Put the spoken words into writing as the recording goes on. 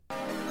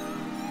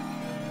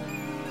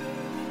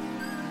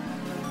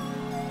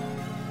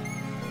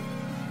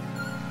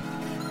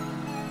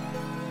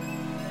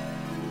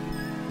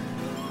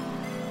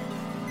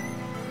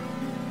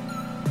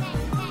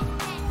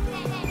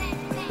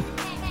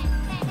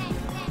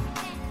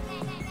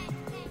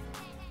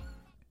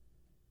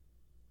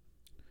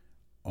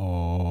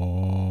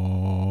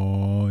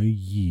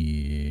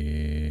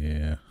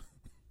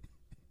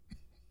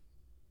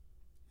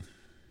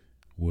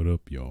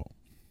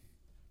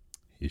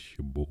It's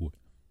your boy,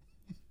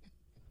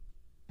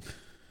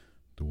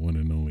 the one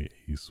and only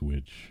A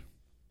Switch,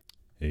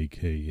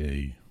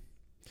 aka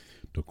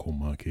the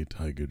Komake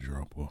Tiger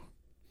Dropper,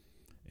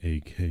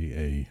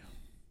 aka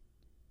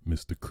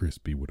Mr.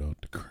 Crispy without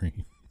the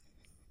cream,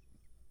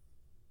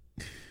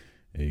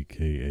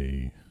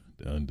 aka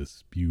the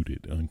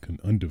undisputed,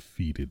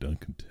 undefeated,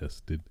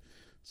 uncontested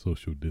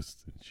social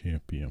distance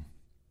champion,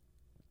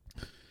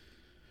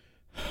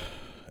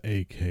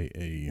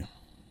 aka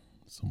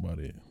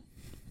somebody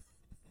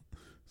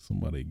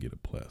get a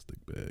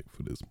plastic bag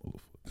for this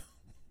motherfucker.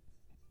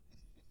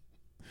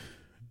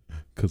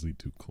 Cause he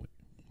too clean.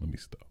 Let me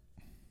stop.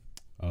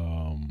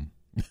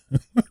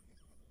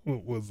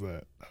 What was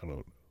that? I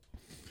don't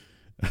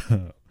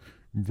know.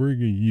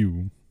 Bringing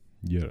you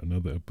yet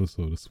another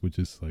episode of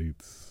Switches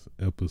Sites,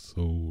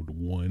 episode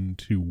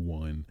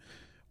 121,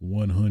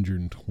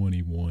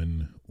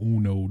 121,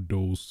 uno,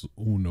 dos,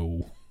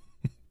 uno.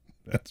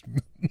 That's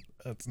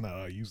not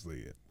how you say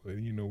it, but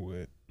you know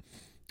what?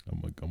 I'm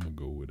gonna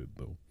go with it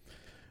though.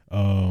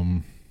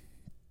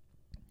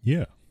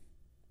 Yeah.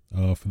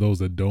 For those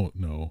that don't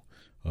know,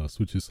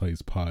 Switches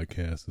Sites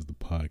podcast is the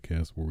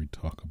podcast where we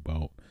talk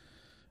about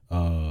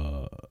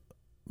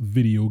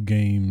video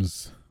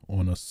games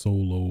on a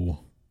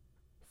solo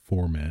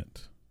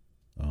format.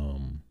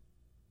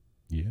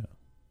 Yeah.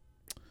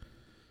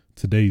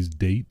 Today's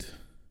date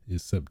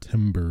is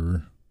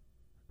September.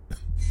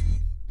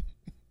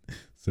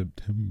 I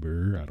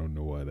don't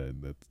know why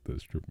that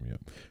stripped me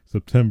up.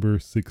 September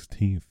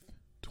 16th,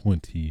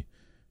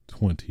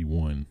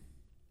 2021.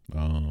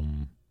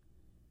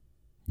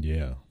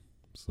 Yeah.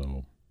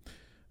 So,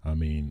 I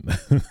mean,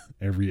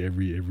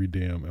 every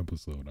damn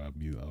episode I'll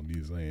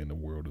be saying the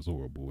world is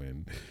horrible,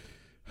 and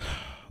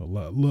a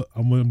lot. Look,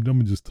 I'm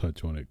gonna just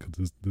touch on it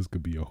because this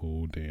could be a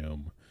whole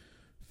damn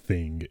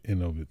thing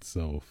in of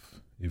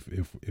itself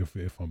if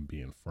I'm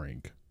being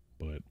frank.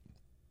 But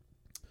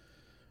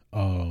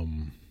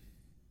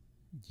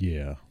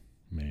yeah,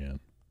 man.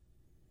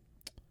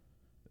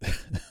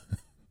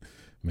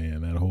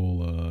 Man, that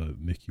whole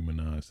Nicki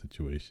Minaj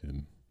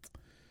situation.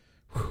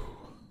 Whew.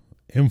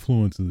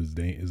 Influence is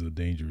a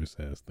dangerous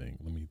ass thing,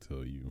 let me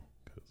tell you,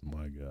 because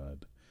my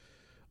God.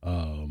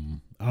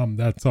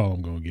 That's all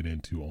I'm gonna get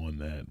into on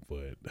that,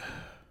 but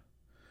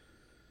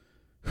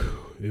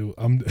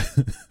I'm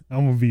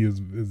gonna be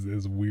as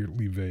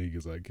weirdly vague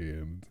as I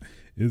can.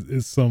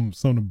 It's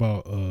something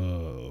about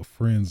a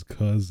friend's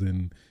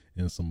cousin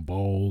and some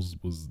balls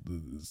was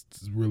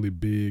really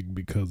big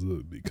because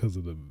of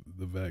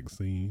the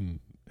vaccine.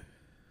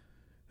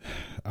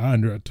 I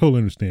totally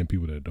understand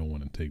people that don't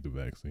want to take the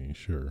vaccine,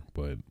 sure,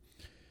 but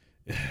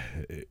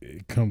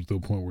it comes to a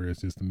point where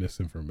it's just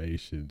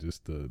misinformation,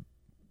 just to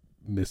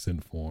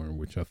misinform,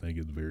 which I think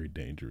is very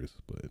dangerous,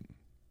 but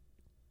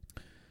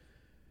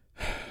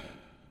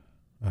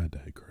I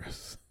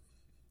digress.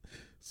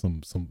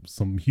 Some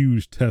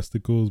huge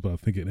testicles, but I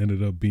think it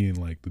ended up being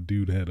like the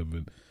dude had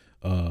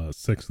a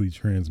sexually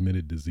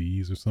transmitted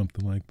disease or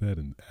something like that,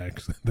 and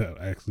that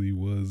actually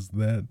was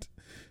that.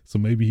 So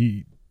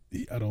maybe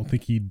I don't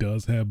think he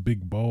does have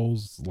big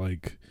balls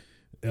like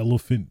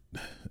elephant.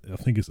 I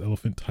think it's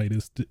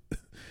elephantitis.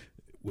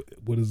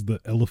 What is the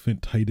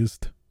elephantitis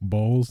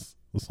balls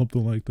or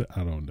something like that?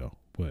 I don't know,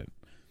 but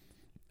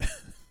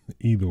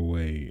either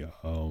way,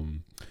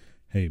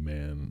 hey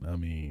man, I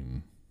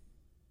mean,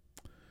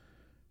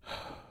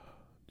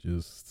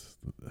 just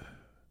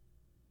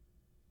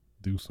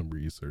do some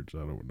research. I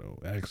don't know.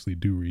 Actually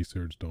do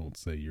research. Don't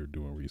say you're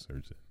doing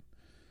research.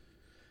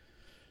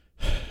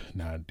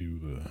 Not do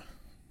the.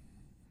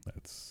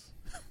 That's.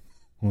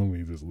 Let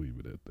me just leave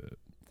it at that.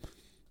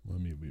 Let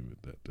me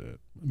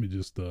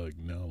just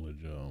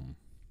acknowledge.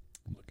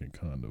 Looking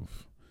kind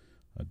of.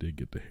 I did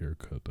get the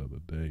haircut the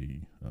other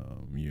day.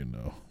 You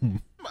know.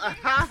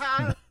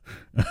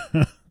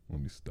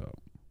 Let me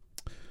stop.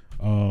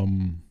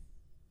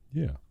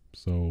 Yeah.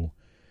 So,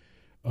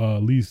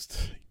 at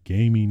least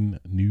gaming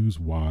news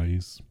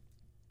wise,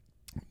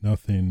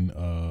 nothing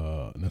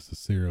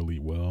necessarily,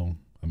 well,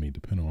 I mean,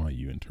 depending on how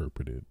you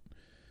interpret it,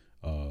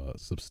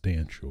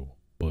 substantial,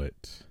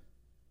 but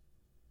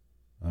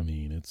I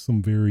mean, it's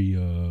some very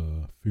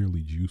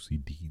fairly juicy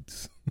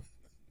deets.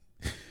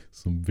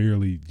 Some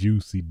fairly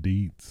juicy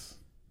deets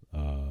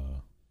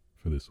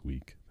for this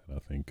week that I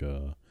think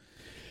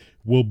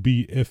will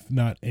be, if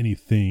not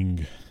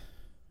anything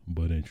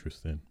but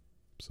interesting.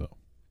 So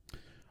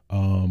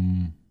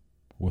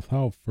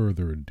without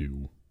further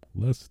ado,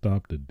 let's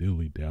stop the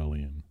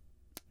dilly-dallying,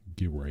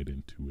 get right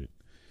into it.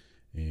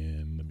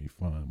 And let me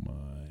find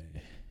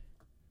my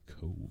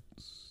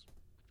codes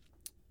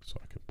so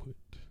I can put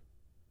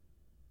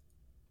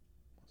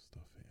my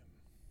stuff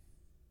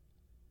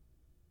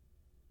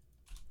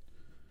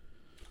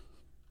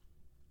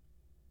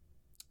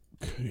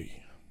in.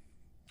 Okay.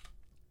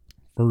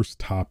 First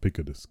topic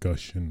of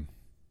discussion,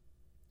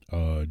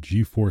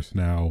 GeForce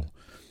Now.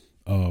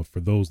 For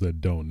those that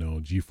don't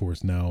know,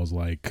 GeForce Now is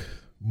like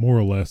more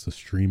or less a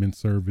streaming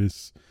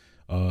service,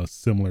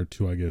 similar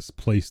to, I guess,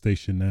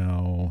 PlayStation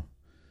Now,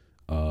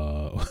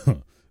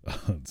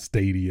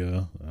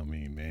 Stadia. I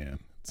mean, man,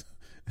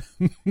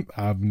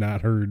 I've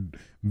not heard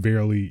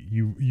barely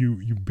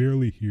you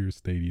barely hear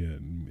Stadia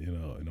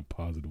in a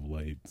positive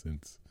light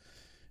since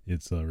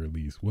its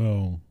release.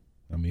 Well,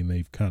 I mean,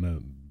 they've kind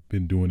of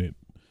been doing it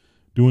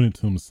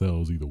to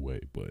themselves either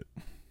way, but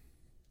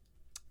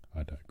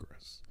I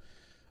digress.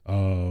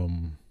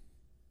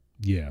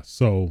 Yeah,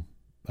 so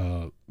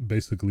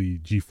basically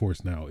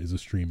GeForce Now is a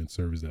streaming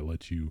service that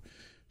lets you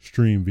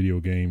stream video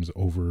games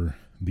over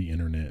the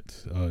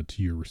internet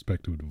to your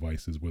respective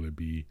devices, whether it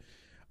be,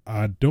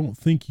 I don't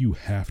think you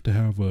have to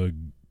have a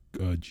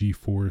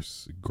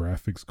GeForce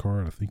graphics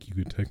card. I think you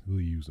could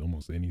technically use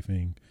almost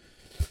anything.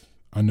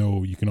 I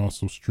know you can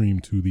also stream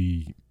to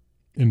the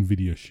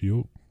NVIDIA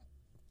Shield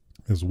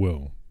as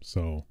well.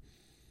 So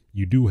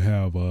you do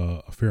have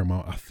a fair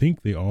amount. I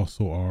think they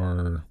also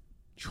are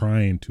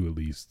trying to at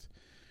least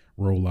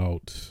roll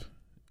out,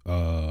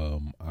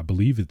 I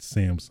believe it's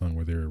Samsung,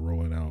 where they're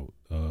rolling out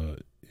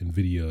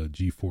NVIDIA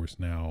GeForce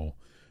Now,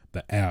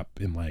 the app,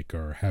 and like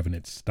are having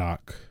it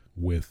stock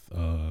with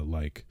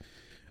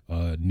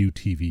new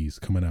TVs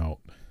coming out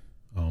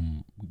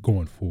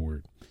going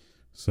forward.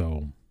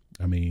 So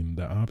I mean,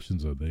 the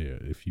options are there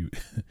if you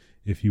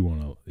if you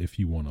want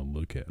to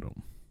look at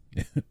them.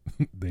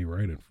 They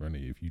right in front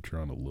of you if you're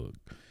trying to look.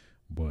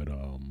 But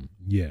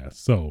yeah,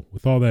 so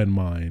with all that in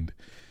mind,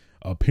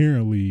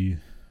 apparently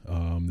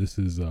this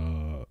is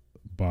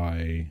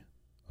by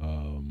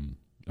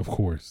of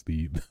course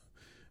the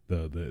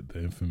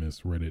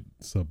infamous Reddit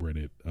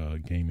subreddit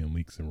Gaming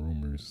Leaks and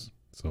Rumors.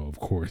 So of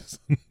course,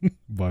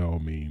 by all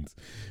means,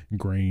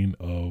 grain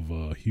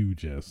of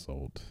huge ass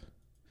salt.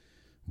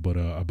 But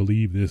I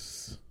believe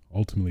this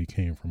ultimately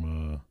came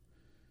from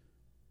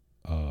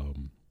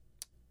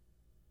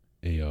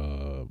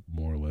a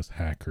more or less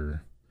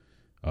hacker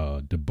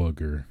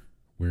debugger,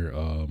 where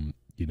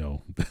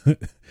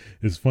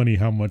it's funny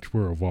how much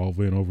we're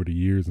evolving over the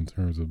years in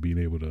terms of being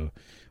able to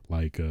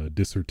like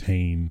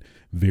discertain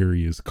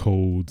various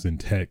codes and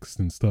texts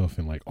and stuff,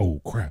 and like, oh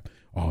crap,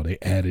 oh they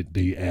added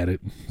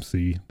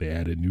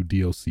new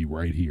DLC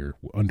right here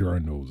under our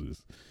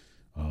noses.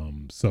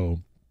 So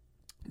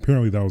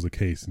apparently that was the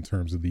case in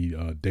terms of the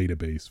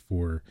database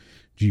for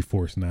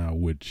GeForce Now,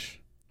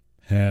 which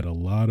had a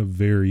lot of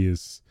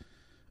various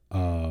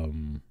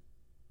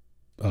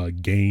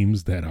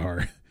games that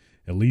are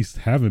at least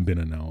haven't been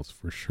announced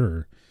for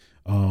sure,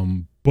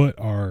 but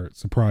are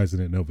surprising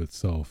in and of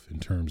itself in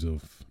terms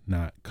of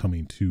not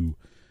coming to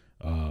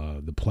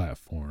the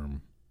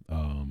platform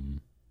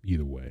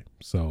either way.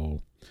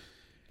 So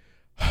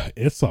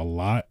it's a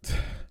lot.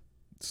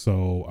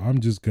 So I'm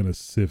just going to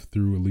sift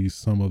through at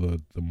least some of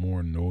the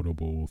more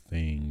notable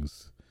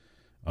things.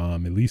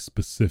 At least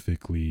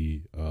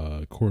specifically,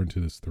 according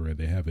to this thread,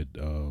 they have it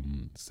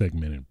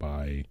segmented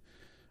by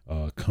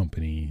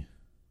company.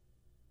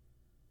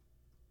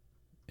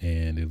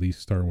 And at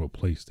least starting with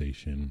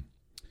PlayStation.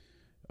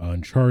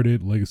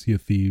 Uncharted, Legacy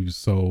of Thieves.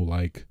 So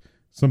like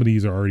some of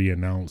these are already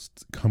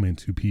announced coming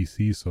to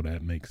PC, so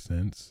that makes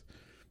sense.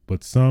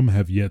 But some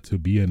have yet to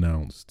be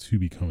announced to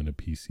be coming to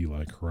PC,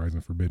 like Horizon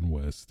Forbidden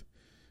West.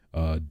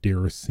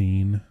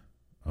 Deracine,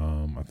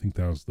 I think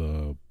that was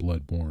the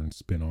Bloodborne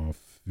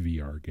spin-off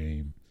VR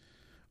game.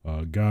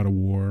 God of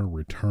War,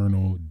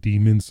 Returnal,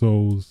 Demon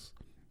Souls.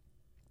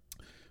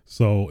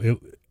 So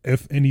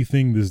if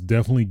anything, this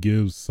definitely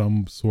gives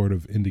some sort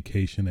of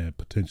indication that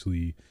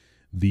potentially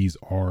these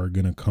are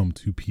going to come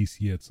to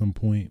PC at some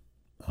point,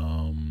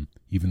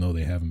 even though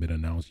they haven't been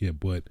announced yet.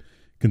 But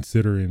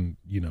considering,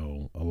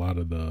 a lot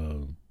of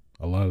the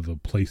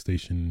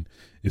PlayStation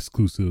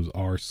exclusives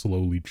are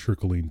slowly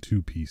trickling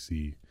to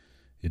PC,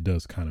 it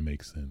does kind of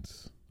make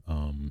sense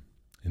in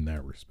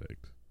that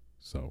respect.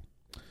 So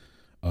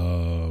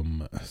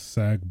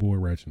Sackboy,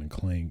 Ratchet and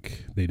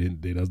Clank, they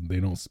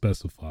don't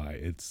specify.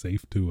 It's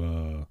safe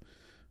to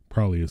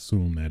probably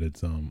assume that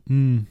it's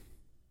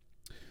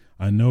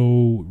I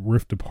know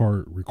Rift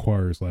Apart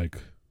requires like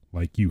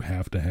you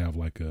have to have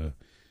like a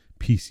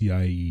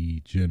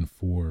PCIe Gen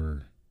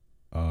 4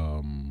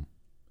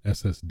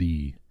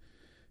 SSD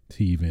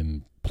to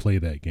even play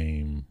that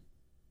game.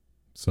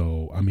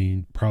 So I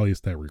mean, probably it's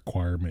that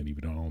requirement,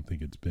 even though I don't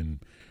think it's been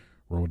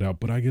rolled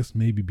out. But I guess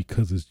maybe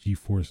because it's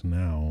GeForce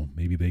Now,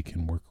 maybe they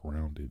can work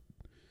around it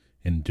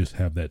and just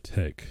have that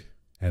tech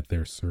at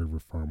their server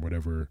farm,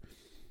 whatever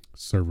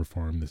server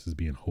farm this is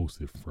being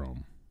hosted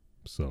from.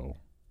 So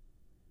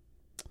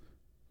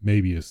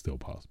maybe it's still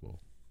possible.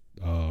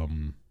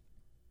 Ghost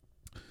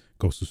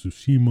of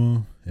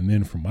Tsushima, and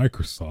then from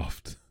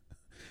Microsoft,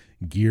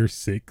 Gear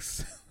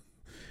 6.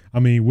 I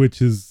mean, which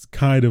is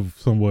kind of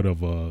somewhat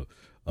of a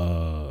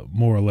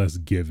more or less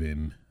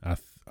given. I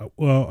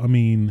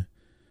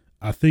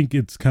think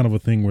it's kind of a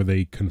thing where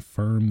they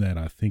confirm that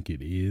I think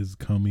it is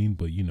coming,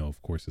 but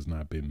of course it's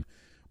not been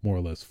more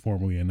or less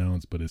formally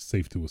announced, but it's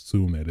safe to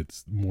assume that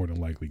it's more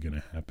than likely going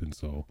to happen.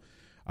 So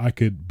I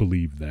could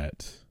believe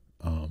that,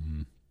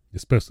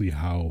 especially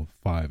how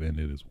 5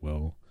 ended as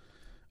well.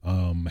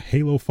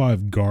 Halo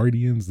 5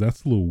 Guardians,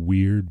 that's a little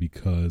weird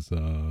because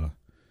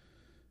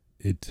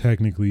it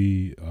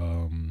technically,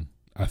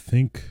 I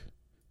think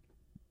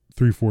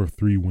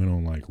 343 went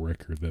on like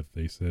record that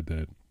they said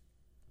that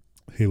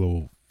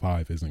Halo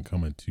 5 isn't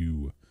coming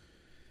to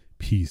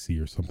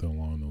PC or something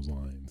along those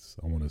lines.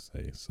 I want to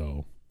say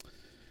so.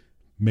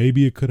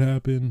 Maybe it could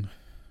happen.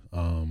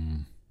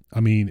 I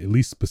mean, at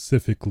least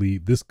specifically,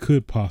 this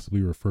could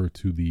possibly refer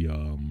to the.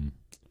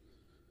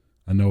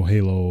 I know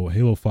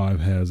Halo 5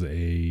 has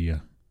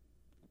a.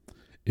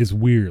 It's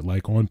weird.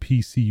 Like on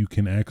PC, you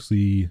can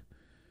actually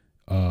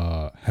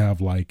have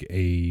like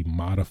a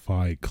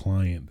modified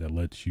client that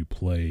lets you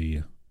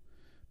play.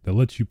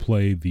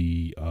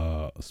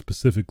 The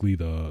specifically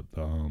the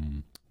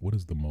what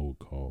is the mode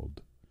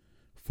called?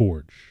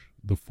 Forge.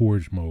 The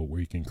Forge mode where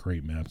you can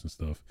create maps and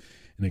stuff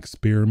and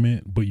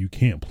experiment, but you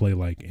can't play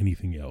like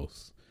anything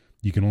else.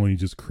 You can only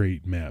just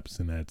create maps,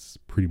 and that's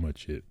pretty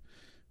much it.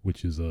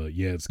 Which is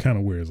yeah, it's kind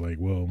of weird. It's like,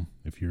 well,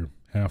 if you're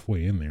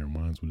halfway in there,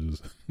 might as well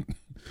just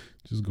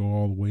just go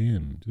all the way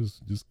in.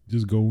 Just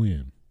go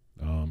in.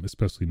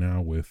 Especially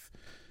now with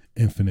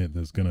Infinite,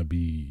 that's gonna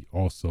be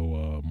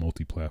also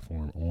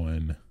multi-platform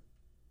on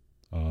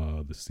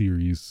the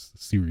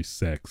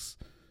Series X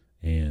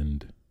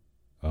and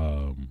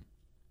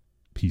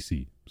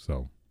PC.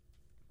 So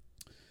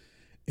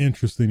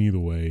interesting either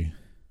way.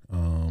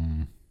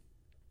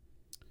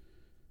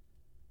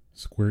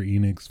 Square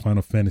Enix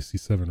Final Fantasy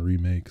VII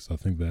Remake. So I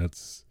think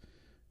that's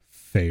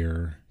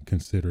fair,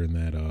 considering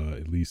that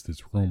at least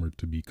it's rumored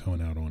to be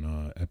coming out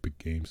on Epic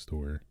Game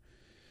Store.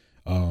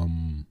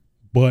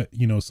 But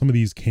you know, some of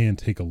these can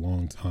take a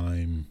long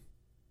time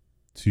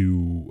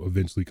to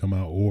eventually come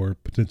out, or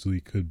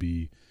potentially could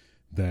be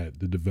that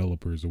the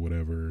developers or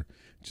whatever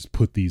just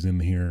put these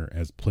in here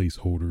as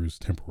placeholders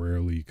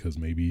temporarily, because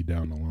maybe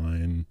down the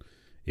line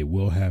it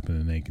will happen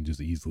and they can just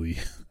easily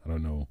I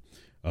don't know,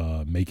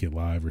 make it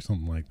live or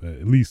something like that.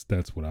 At least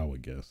that's what I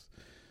would guess.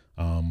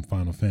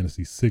 Final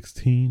Fantasy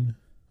 16,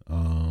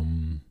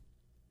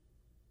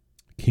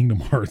 Kingdom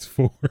Hearts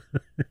 4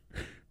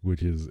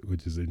 which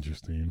is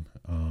interesting.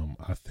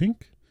 I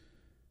think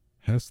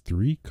has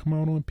 3 come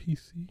out on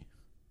PC?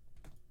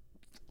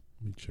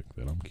 Let me check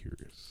that. I'm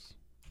curious.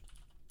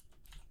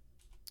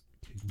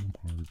 Kingdom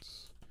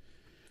Hearts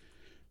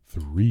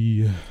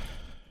 3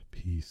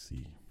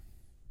 PC.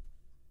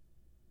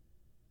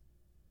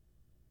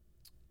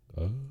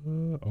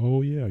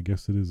 Oh yeah, I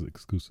guess it is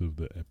exclusive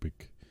to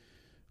Epic.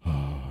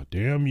 Ah,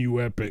 damn you,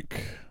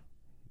 Epic.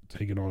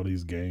 Taking all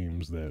these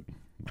games that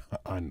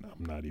I'm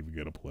not even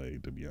gonna play,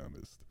 to be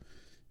honest.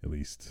 At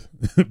least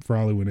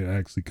probably when it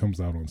actually comes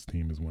out on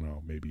Steam is when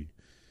I'll maybe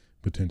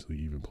potentially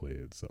even play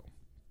it. So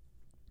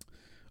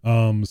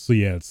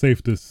yeah, it's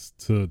safe to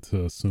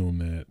assume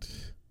that,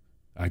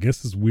 I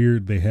guess it's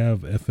weird they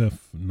have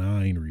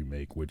FF9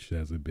 remake, which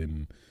hasn't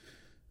been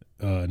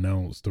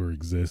announced or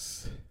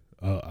exists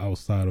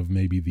outside of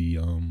maybe the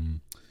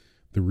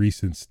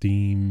recent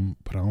Steam,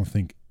 but I don't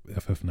think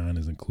FF9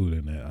 is included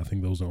in that. I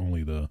think those are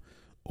only the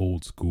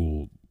old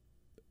school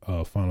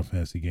Final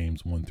Fantasy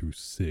games 1 through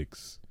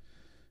 6.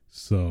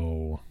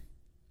 So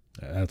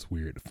that's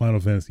weird. Final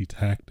Fantasy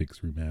Tactics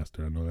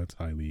Remaster, I know that's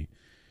highly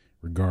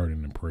regarded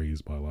and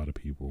praised by a lot of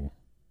people,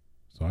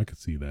 so I could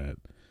see that.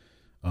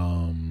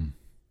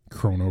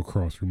 Chrono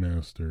Cross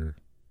Remaster,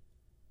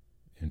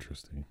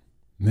 interesting.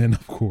 And then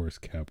of course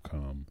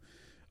Capcom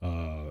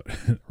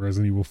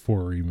Resident Evil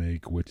 4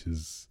 remake, which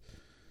is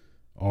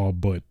all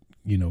but,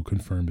 you know,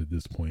 confirmed at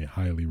this point,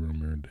 highly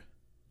rumored.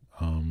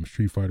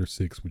 Street Fighter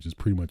 6, which is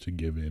pretty much a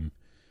given,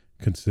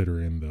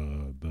 considering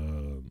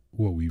the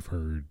what we've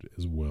heard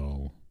as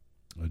well.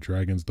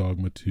 Dragon's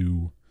Dogma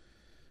 2,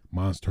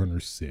 Monster Hunter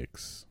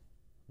 6.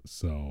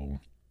 So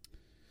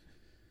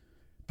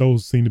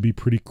those seem to be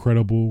pretty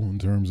credible in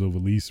terms of,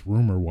 at least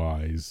rumor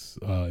wise,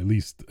 at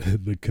least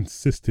the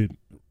consistent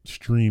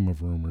stream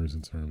of rumors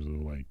in terms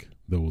of like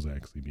those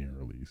actually being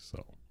released.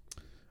 So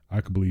I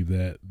could believe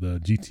that. The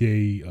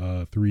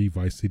GTA 3,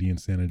 Vice City,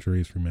 and San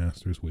Andreas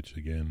remasters, which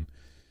again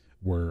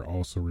were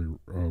also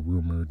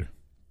rumored.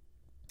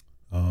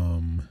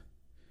 Bioshock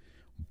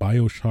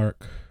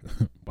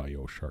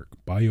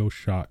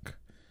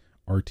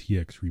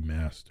RTX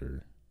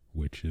remaster,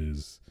 which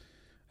is,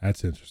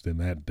 that's interesting.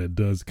 That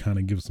does kind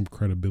of give some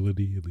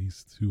credibility, at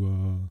least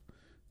to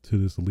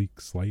this leak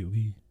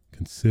slightly,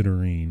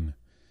 considering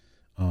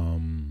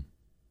for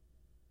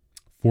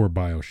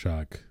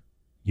Bioshock,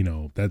 you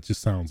know, that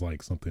just sounds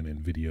like something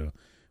NVIDIA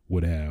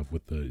would have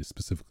with the,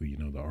 specifically, you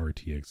know, the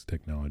RTX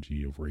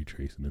technology of ray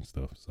tracing and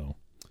stuff. So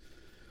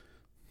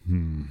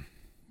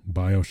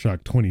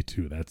Bioshock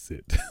 22, that's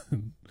it.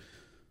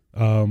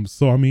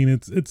 So I mean,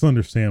 it's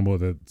understandable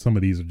that some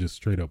of these are just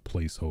straight up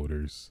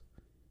placeholders,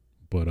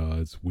 but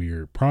it's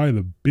weird. Probably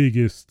the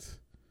biggest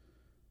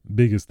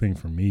thing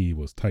for me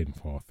was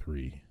Titanfall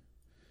 3.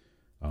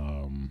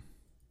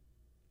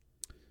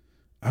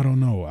 I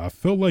don't know. I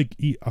felt like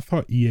I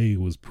thought EA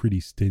was pretty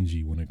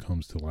stingy when it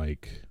comes to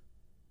like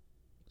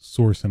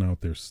sourcing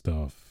out their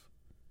stuff.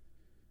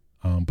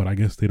 But I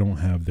guess they don't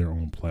have their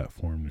own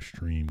platform to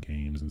stream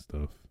games and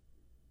stuff.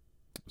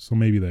 So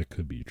maybe that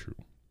could be true.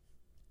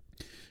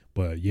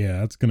 But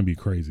yeah, that's going to be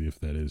crazy if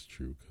that is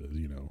true, because,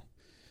 you know,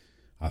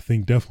 I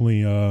think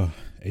definitely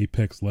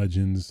Apex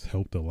Legends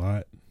helped a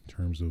lot in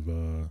terms of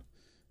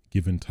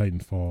giving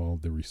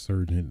Titanfall the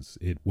resurgence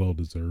it well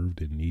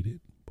deserved and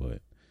needed.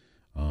 But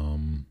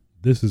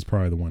this is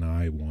probably the one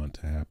I want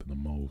to happen the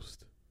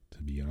most,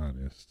 to be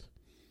honest.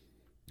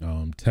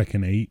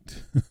 Tekken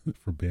 8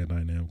 for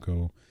Bandai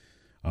Namco.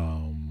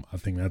 I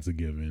think that's a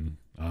given.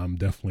 I'm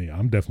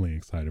definitely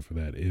excited for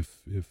that.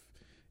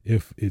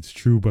 If it's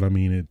true, but I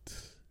mean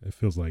it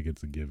feels like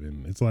it's a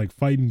given. It's like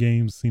fighting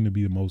games seem to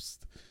be the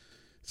most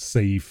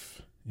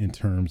safe in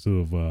terms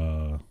of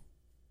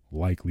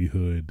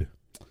likelihood.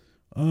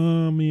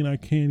 I mean, I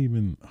can't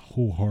even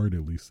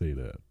wholeheartedly say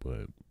that,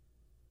 but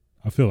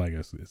I feel like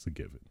it's a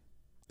given,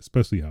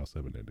 especially how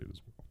 7 ended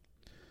as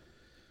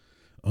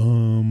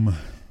well.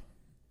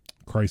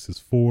 Crisis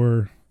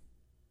 4,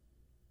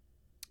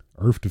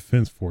 Earth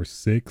Defense Force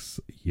 6,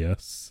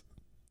 yes.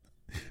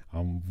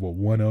 I'm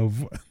one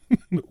of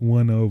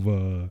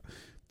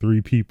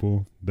 3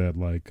 people that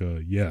like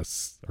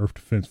yes, Earth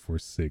Defense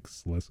Force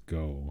 6, let's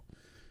go.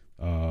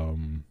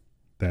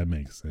 That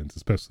makes sense,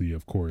 especially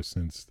of course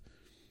since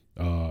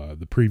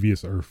the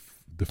previous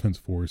Earth Defense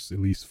Force, at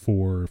least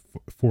 4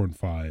 and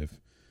 5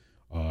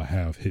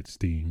 have hit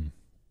Steam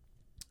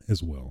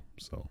as well.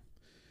 So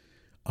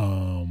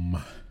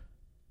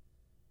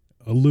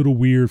a little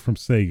weird from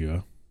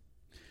Sega,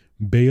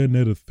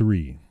 Bayonetta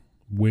 3,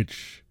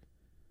 which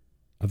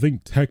I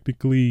think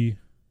technically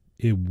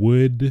it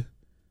would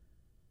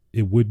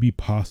be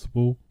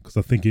possible, because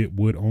I think it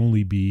would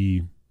only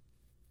be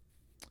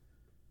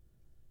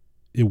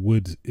it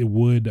would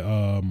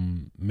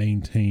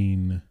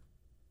maintain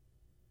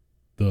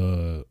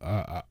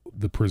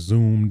the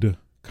presumed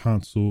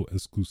console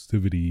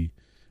exclusivity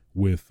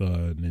with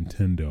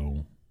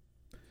Nintendo,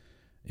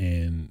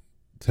 and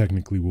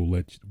technically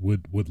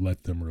would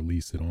let them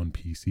release it on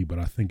PC, but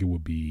I think it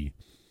would be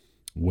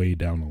way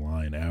down the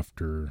line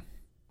after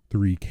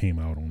 3 came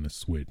out on the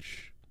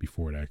Switch,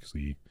 before it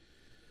actually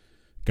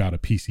got a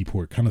PC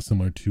port, kind of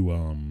similar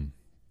to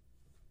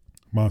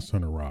Monster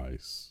Hunter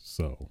Rise.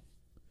 So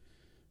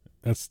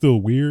that's still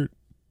weird.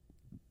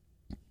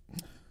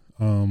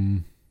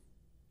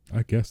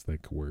 I guess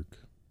that could work.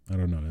 I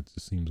don't know, that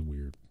just seems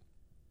weird.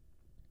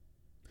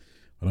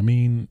 But I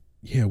mean,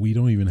 yeah, we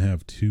don't even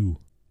have 2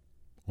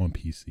 on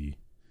PC.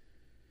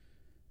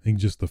 I think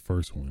just the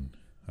first one.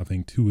 I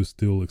think 2 is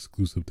still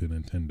exclusive to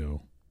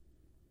Nintendo.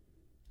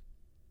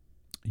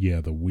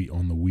 Yeah, the Wii,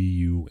 on the Wii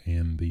U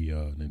and the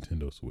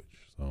Nintendo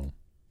Switch. So,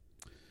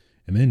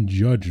 and then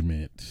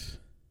Judgment,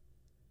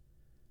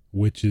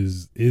 which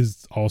is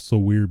also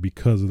weird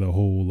because of the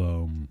whole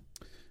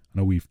I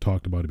know we've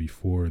talked about it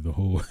before, the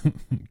whole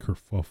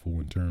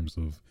kerfuffle in terms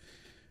of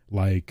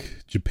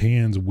like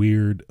Japan's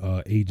weird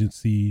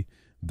agency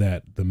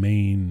that the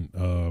main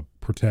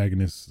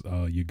protagonist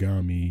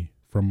Yagami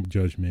from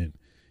Judgment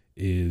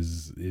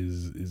is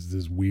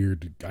this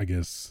weird, I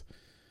guess,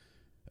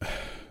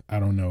 I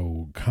don't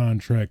know,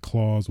 contract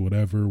clause,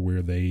 whatever,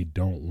 where they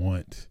don't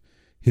want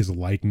his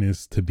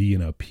likeness to be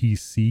in a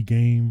PC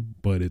game,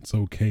 but it's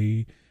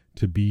okay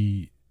to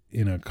be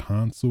in a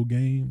console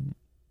game.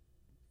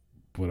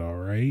 But all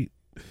right.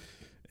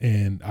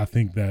 And I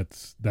think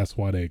that's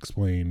why they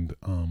explained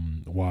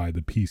why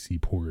the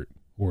PC port,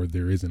 or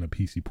there isn't a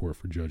PC port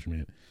for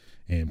Judgment.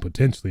 And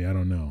potentially, I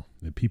don't know,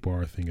 that people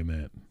are thinking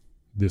that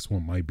this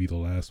one might be the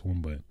last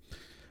one, but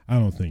I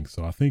don't think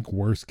so. I think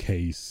worst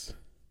case,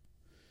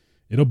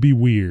 it'll be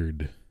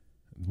weird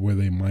where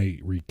they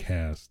might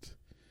recast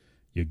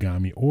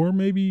Yagami or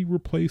maybe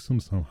replace him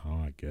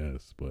somehow, I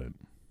guess. But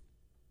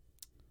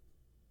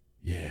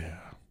yeah,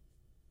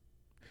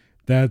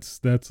 that's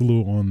a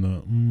little on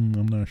the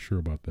I'm not sure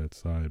about that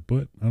side,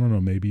 but I don't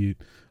know, maybe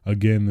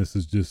again this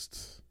is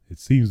just, it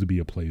seems to be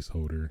a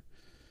placeholder.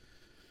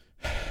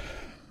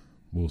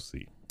 We'll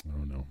see. I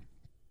don't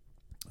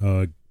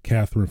know.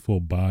 Catherine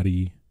Full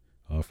Body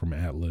from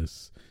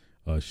Atlas,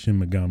 Shin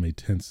Megami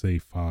Tensei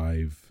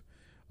 5,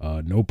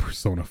 no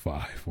Persona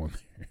 5 on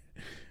there,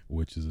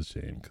 which is a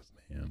shame because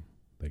man,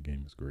 that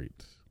game is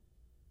great.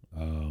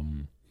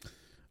 Batman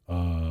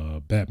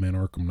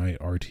Arkham Knight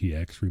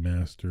RTX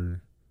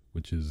remaster,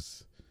 which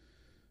is,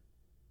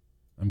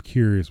 I'm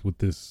curious what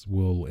this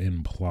will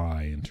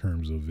imply in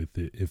terms of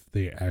if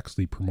they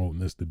actually promoting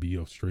this to be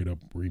a straight up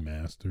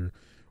remaster,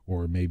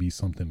 or maybe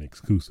something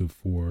exclusive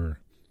for,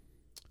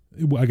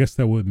 I guess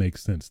that would make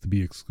sense to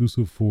be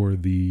exclusive for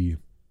the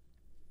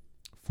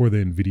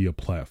NVIDIA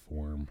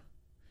platform,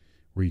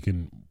 where you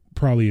can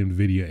probably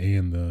NVIDIA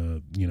and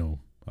the,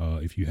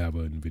 if you have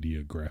a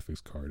NVIDIA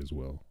graphics card as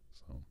well.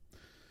 So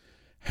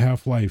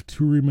Half-Life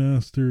 2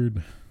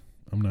 remastered,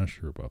 I'm not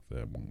sure about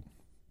that one.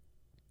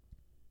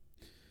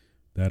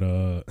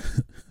 That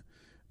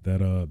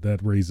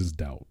raises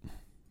doubt.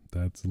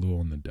 That's a little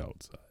on the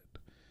doubt side.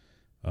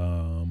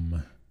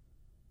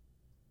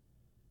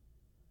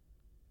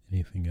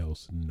 Anything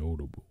else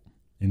notable?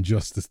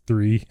 Injustice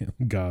 3,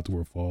 Gods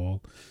Will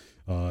Fall.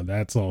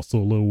 That's also a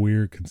little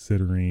weird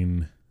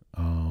considering,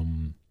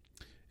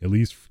 at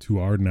least to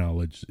our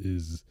knowledge,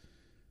 is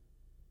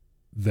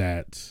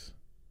that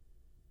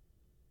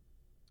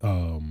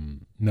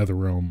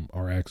NetherRealm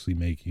are actually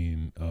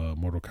making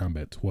Mortal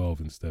Kombat 12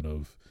 instead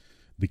of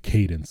the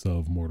cadence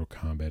of Mortal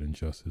Kombat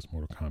Injustice.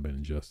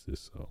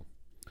 So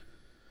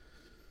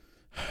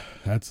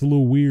that's a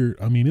little weird.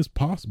 I mean, it's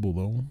possible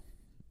though.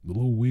 A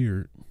little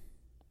weird.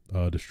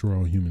 Destroy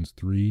All Humans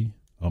 3,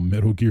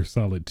 Metal Gear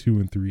Solid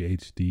 2 and 3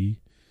 HD.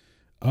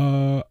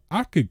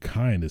 I could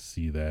kind of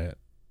see that.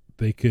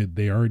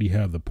 They already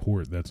have the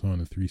port that's on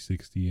the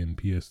 360 and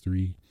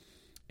PS3,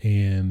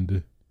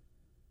 and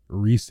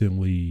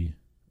recently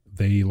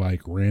they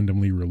like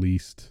randomly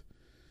released,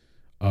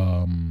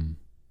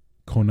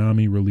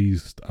 Konami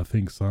released, I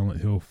think,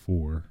 Silent Hill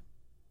 4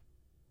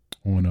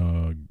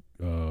 on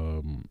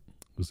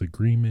was it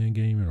Green Man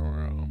Gaming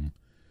or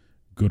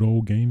Good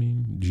Old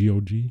Gaming,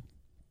 GOG.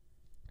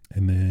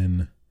 And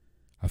then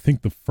I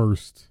think the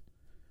first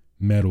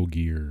Metal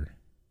Gear,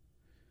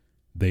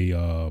 they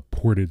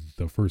ported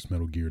the first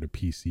Metal Gear to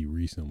PC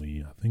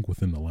recently, I think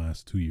within the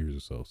last 2 years or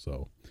so.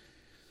 So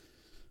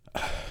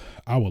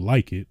I would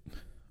like it.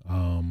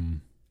 I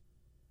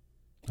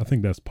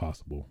think that's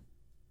possible.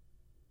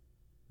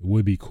 It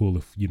would be cool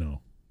if, you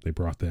know, they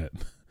brought that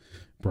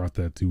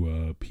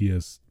to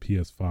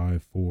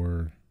PS5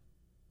 4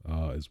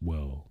 as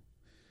well.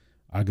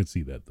 I could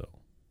see that though.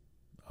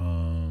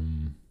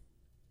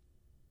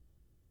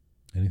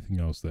 Anything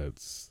else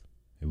that's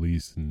at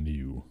least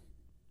new?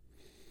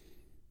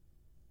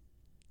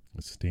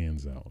 It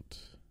stands out.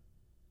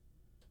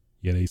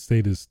 Yeah, they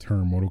say this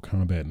term Mortal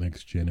Kombat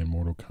Next Gen and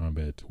Mortal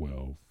Kombat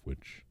 12,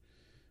 which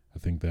I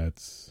think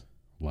that's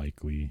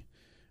likely.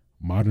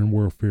 Modern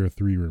Warfare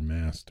 3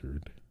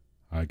 Remastered.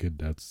 I think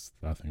that's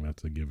a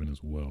given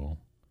as well.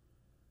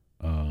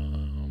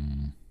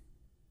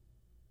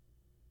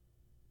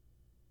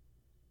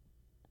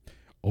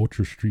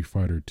 Ultra Street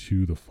Fighter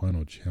 2 The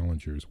Final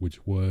Challengers,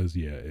 which was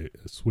a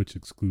Switch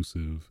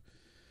exclusive.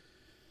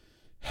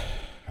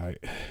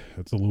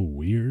 That's a little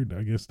weird,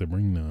 I guess, to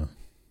bring the.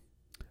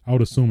 I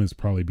would assume it's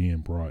probably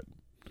being brought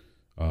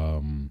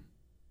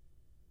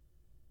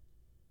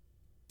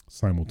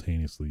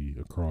simultaneously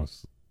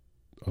across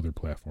other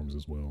platforms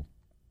as well.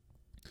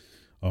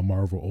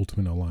 Marvel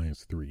Ultimate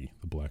Alliance 3,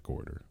 The Black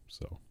Order.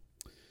 So,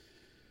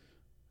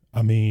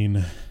 I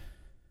mean,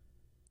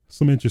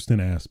 some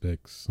interesting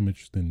aspects, some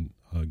interesting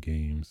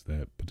games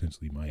that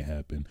potentially might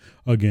happen.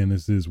 Again,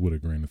 this is with a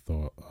grain of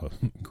salt.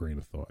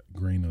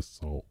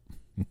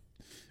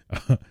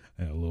 I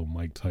had a little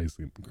Mike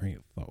Tyson grain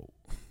of salt.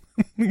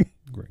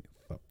 Grain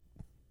of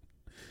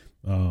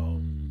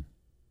salt.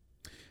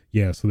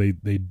 Yeah, so they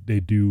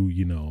do,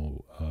 you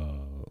know,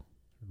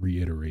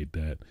 reiterate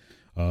that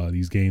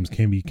these games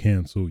can be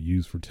canceled,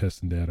 used for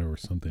testing data or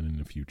something in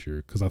the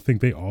future. Because I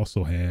think they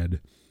also had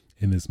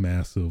in this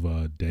massive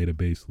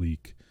database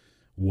leak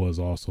was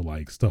also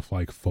like stuff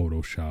like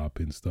Photoshop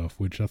and stuff,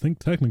 which I think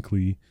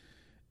technically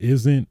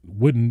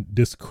wouldn't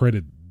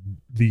discredit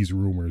these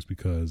rumors,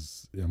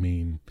 because I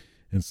mean,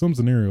 in some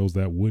scenarios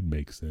that would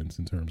make sense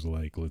in terms of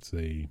like, let's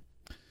say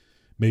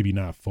maybe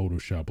not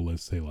Photoshop, but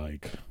let's say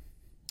like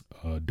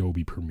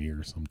Adobe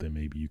Premiere or something.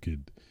 Maybe you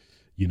could,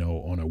 you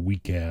know, on a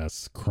weak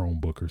ass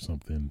Chromebook or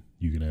something,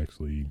 you can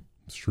actually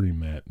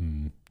stream that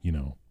and, you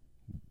know,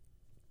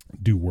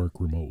 do work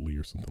remotely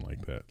or something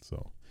like that.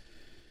 So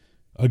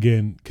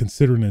again,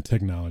 considering the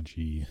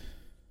technology,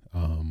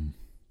 I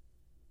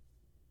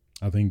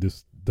think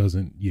this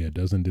doesn't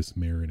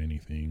dismerit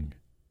anything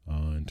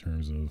in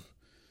terms of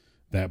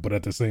that. But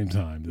at the same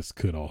time, this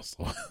could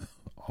also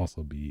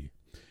be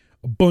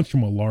a bunch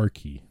of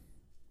malarkey.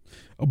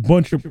 A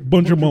bunch of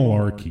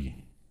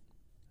malarkey.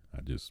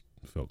 I just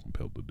felt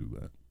compelled to do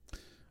that.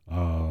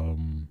 I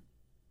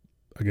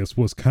guess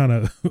what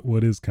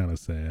is kind of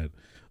sad.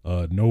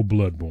 No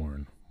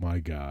Bloodborne. My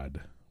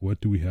God,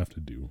 what do we have to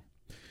do?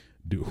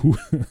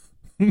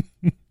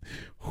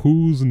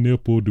 Whose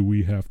nipple do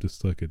we have to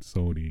suck at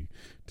Sony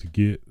to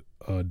get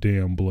a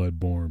damn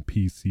Bloodborne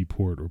PC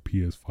port or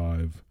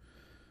PS5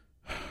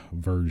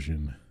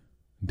 version?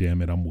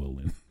 Damn it, I'm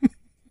willing.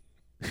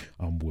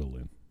 I'm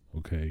willing.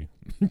 Okay,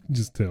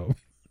 just tell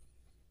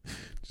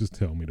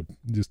me who.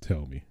 Just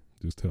tell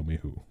me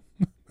who.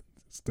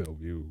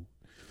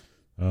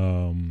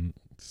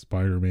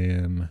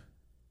 Spider-Man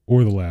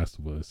or The Last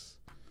of Us,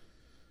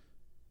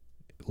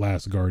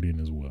 Last Guardian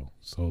as well.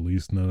 So at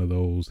least none of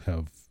those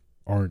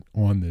aren't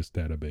on this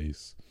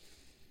database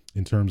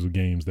in terms of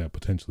games that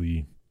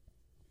potentially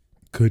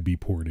could be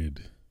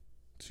ported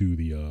to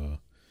the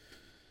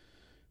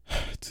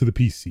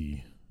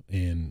PC,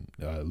 and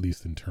at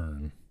least in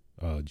turn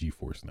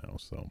GeForce Now.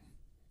 So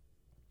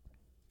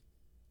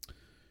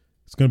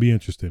it's going to be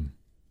interesting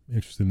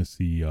to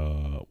see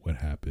what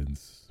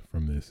happens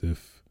from this.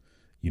 If,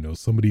 you know,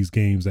 some of these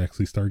games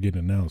actually start getting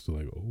announced, they're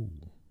like, oh,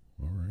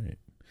 all right.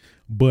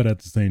 But at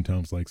the same time,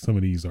 it's like some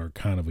of these are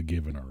kind of a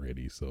given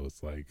already. So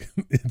it's like,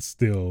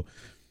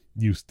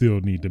 you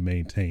still need to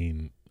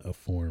maintain a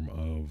form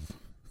of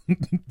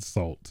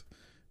salt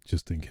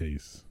just in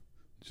case.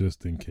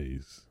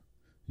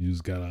 You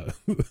just gotta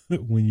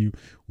when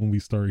we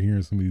start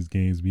hearing some of these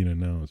games being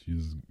announced, you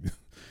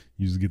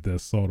just get that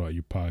salt out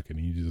your pocket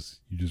and you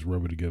just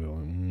rub it together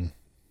like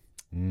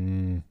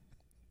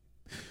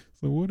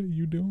So what are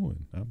you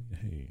doing? I mean,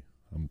 hey,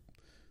 I'm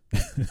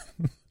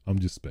I'm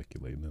just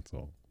speculating, that's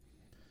all.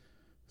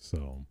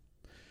 So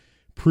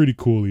pretty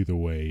cool either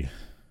way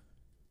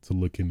to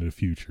look into the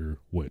future,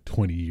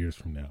 20 years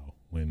from now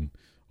when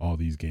all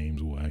these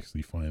games will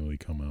actually finally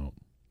come out.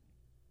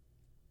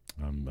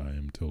 I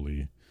am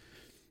totally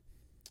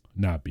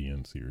not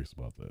being serious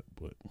about that,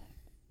 but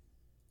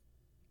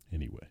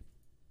anyway,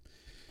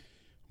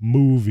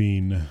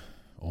 moving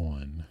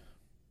on.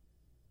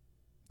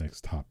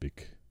 Next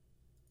topic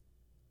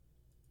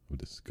of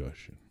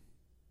discussion,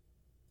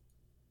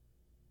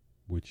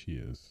 which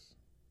is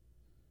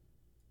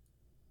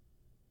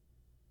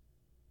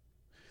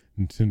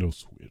Nintendo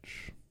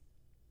Switch.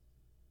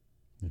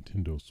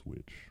 Nintendo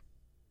Switch.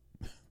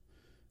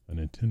 A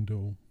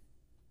Nintendo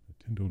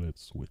that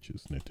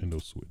switches.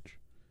 Nintendo Switch.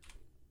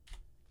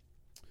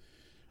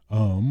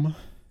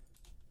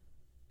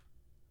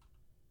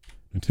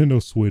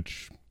 Nintendo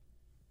Switch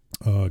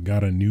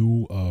got a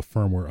new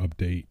firmware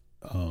update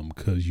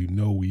because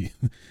we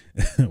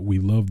we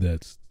love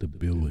that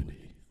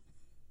stability.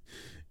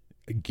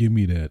 Give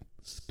me that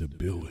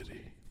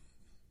stability.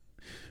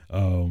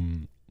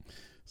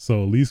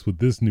 So at least with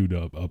this new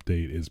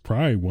update is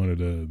probably one of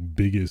the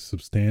biggest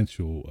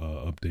substantial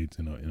updates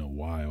in a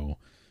while.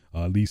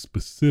 At least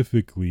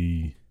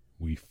specifically,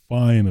 we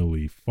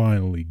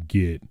finally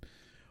get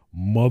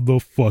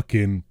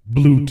motherfucking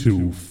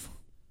Bluetooth.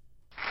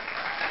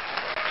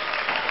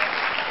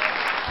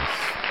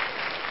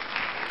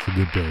 It's a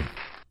good day.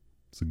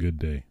 It's a good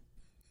day.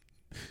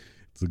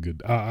 It's a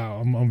good.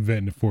 I'm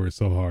venting for it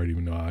so hard,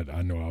 even though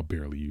I know I'll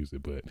barely use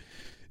it, but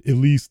at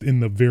least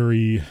in the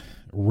very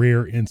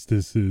rare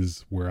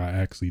instances where I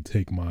actually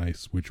take my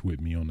Switch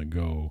with me on the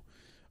go,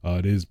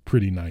 it is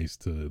pretty nice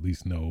to at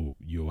least know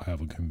you'll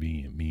have a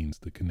convenient means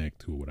to connect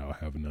to it without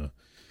having to,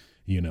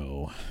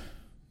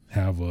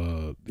 have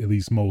at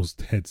least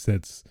most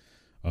headphones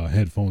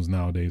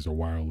nowadays are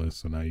wireless.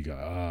 So now you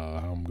got,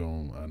 I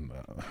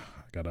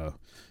gotta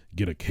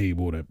get a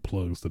cable that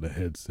plugs to the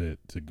headset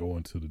to go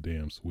into the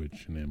damn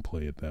Switch and then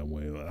play it that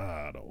way.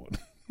 I don't want.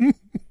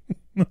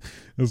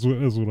 That's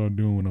what I'm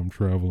doing when I'm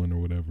traveling or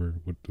whatever.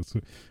 With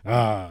the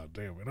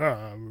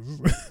damn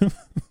it!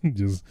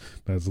 Just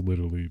that's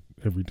literally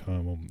every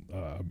time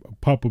I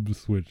pop up the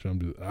Switch.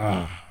 I'm just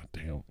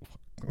damn.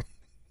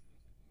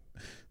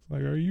 It's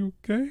like, are you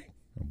okay?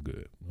 I'm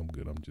good.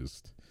 I'm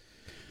just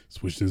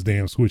switch this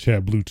damn Switch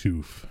had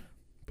Bluetooth,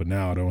 but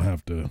now I don't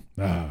have to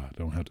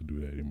do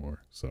that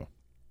anymore. So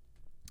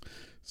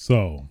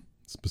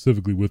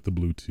specifically with the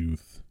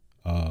Bluetooth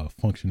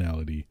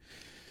functionality.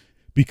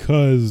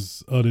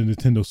 Because the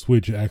Nintendo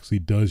Switch actually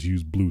does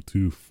use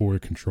Bluetooth for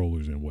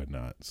controllers and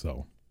whatnot.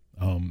 So,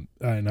 and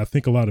I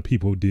think a lot of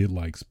people did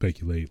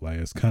speculate,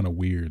 it's kind of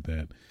weird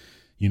that,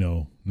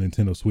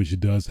 Nintendo Switch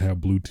does have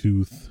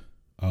Bluetooth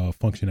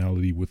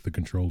functionality with the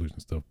controllers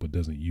and stuff, but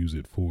doesn't use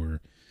it for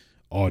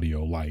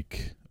audio. I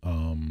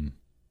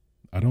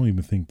don't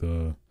think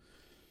the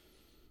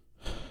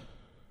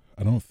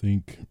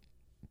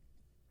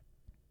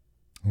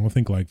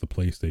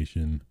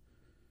PlayStation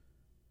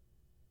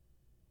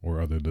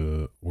or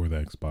the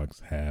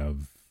Xbox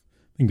have.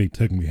 I think they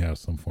technically have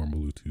some form of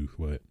Bluetooth,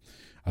 but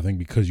I think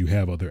because you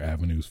have other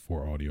avenues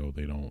for audio,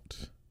 they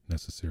don't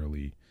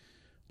necessarily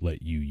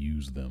let you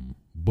use them.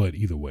 But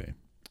either way,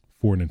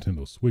 for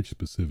Nintendo Switch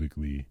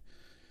specifically,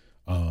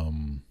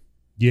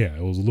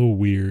 it was a little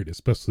weird,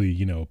 especially,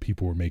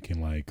 people were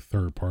making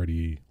third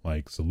party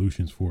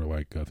solutions for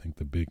I think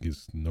the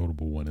biggest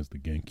notable one is the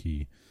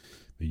Genki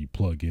that you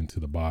plug into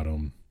the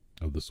bottom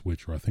of the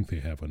Switch, or I think they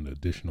have an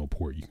additional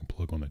port you can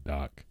plug on the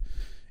dock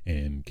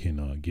and can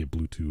get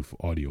Bluetooth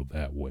audio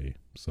that way.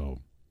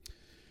 So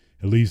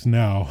at least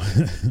now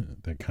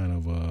that kind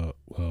of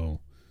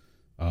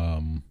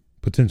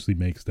potentially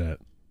makes that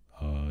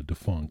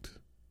defunct.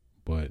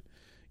 But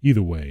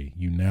either way,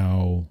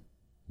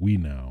 we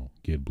now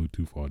get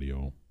Bluetooth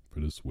audio for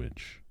the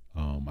Switch.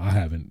 I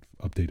haven't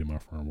updated my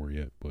firmware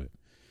yet, but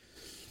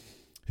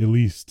at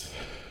least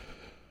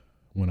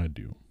when I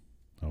do,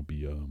 I'll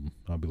be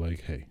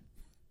like, hey,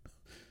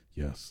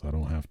 yes, I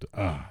don't have to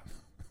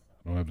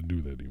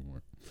do that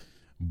anymore.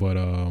 But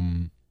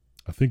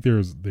I think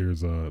there's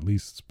at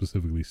least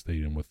specifically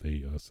stating what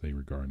they say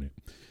regarding it.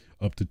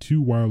 Up to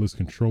 2 wireless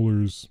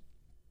controllers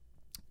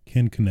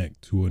can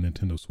connect to a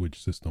Nintendo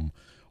Switch system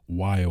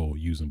while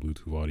using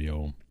Bluetooth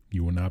audio.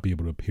 You will not be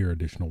able to pair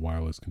additional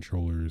wireless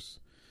controllers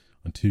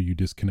until you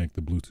disconnect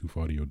the Bluetooth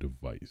audio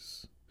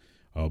device.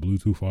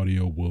 Bluetooth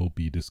audio will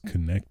be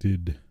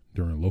disconnected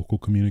during local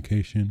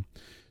communication,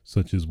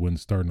 such as when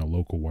starting a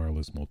local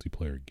wireless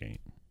multiplayer game.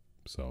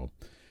 So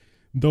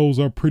those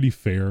are pretty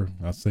fair,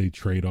 I say,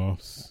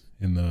 trade-offs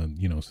in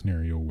the,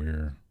 scenario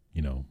where,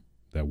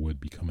 that would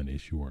become an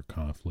issue or a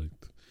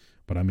conflict.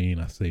 But I mean,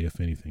 I say, if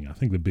anything, I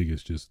think the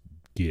biggest just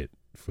get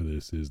for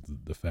this is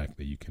the fact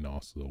that you can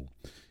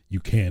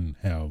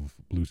have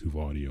Bluetooth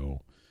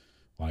audio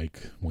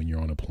like when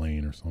you're on a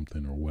plane or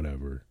something or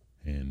whatever,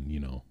 and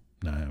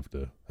not have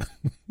to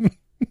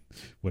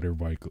what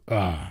everybody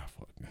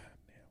fuck,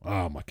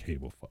 damn, my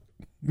cable, fuck.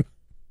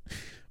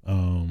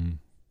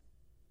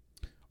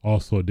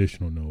 Also,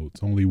 additional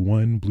notes: only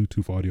one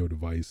Bluetooth audio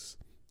device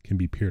can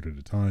be paired at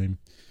a time.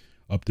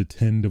 Up to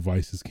 10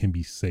 devices can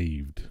be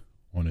saved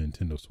on a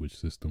Nintendo Switch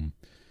system.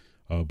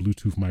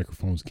 Bluetooth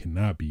microphones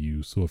cannot be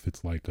used. So if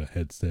it's like a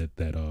headset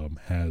that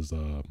has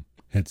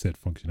headset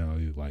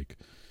functionality, like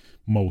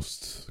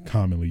most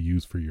commonly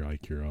used for your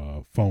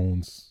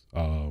phones,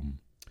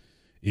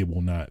 it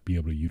will not be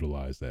able to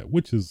utilize that,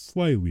 which is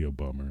slightly a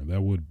bummer.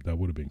 That would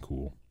have been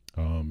cool.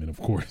 And of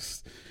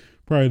course,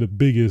 probably the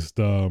biggest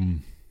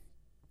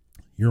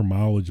your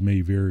mileage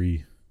may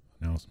vary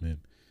announcement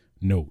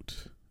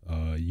note.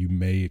 You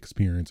may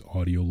experience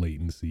audio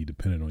latency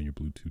depending on your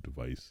Bluetooth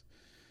device.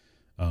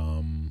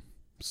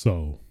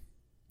 So,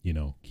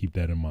 keep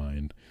that in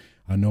mind.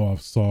 I know I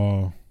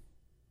saw,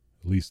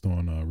 at least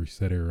on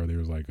Reset Era, there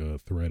was like a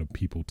thread of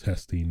people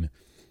testing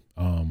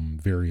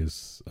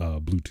various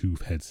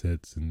Bluetooth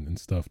headsets and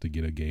stuff to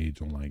get a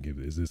gauge on like,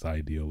 is this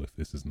ideal, if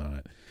this is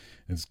not.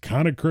 It's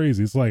kind of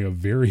crazy. It's like a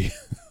very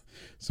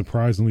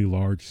surprisingly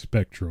large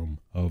spectrum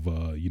of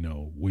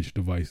which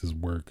devices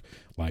work.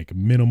 Like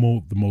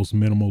the most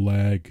minimal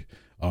lag.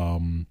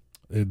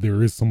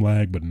 There is some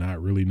lag, but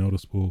not really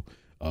noticeable.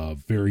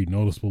 Very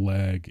noticeable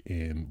lag,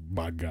 and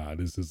my God,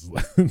 this is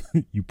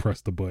you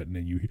press the button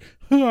and you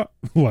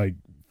like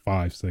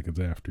 5 seconds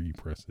after you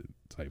press it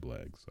type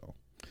lag. So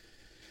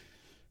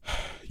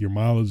your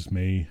mileage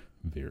may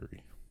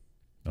vary.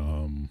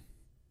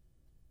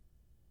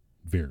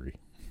 Vary.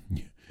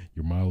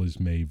 Your mileage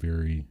may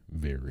vary.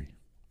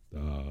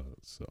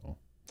 So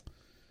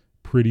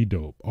pretty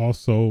dope.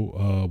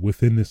 Also,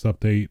 within this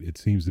update, it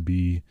seems to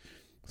be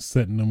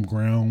setting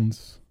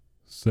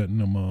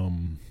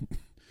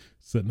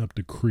up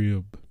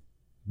the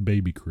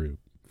baby crib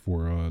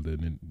for the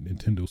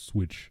Nintendo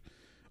Switch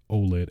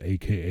OLED,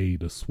 aka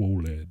the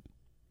SWOLED.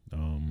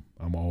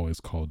 I'm always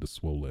called the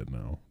SWOLED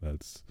now.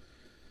 That's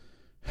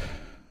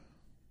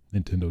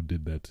Nintendo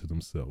did that to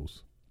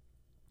themselves.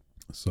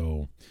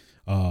 So,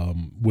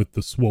 with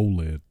the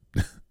SWOLED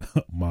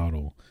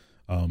model,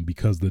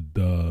 because the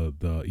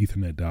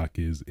Ethernet dock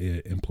is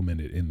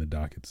implemented in the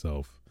dock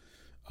itself,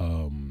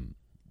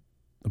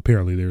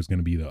 apparently there's going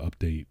to be the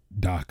update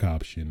dock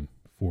option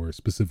for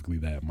specifically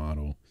that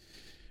model,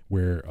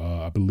 where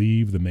I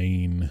believe the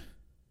main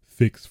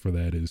fix for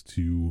that is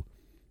to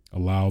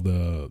allow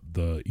the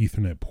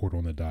Ethernet port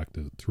on the dock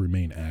to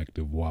remain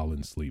active while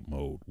in sleep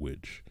mode,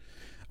 which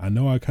I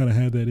know I kind of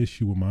had that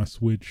issue with my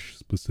Switch,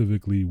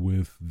 specifically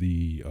with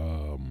the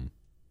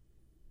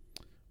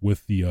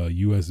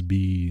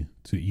USB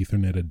to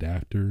Ethernet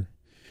adapter.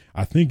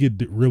 I think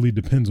it really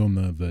depends on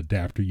the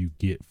adapter you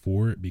get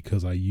for it,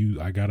 because I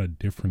got a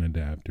different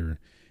adapter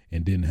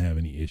and didn't have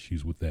any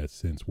issues with that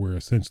sense, where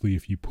essentially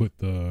if I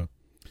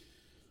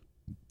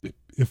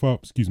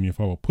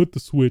will put the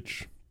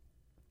Switch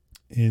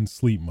in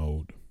sleep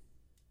mode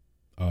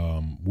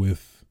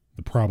with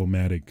the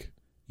problematic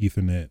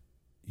Ethernet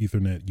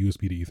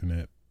USB to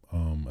Ethernet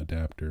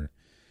adapter,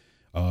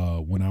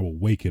 when I would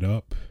wake it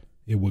up,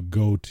 it would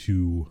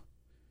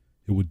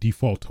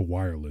default to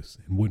wireless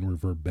and wouldn't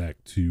revert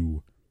back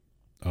to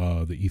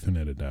the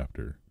Ethernet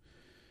adapter.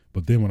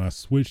 But then when I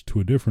switched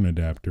to a different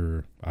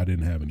adapter, I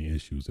didn't have any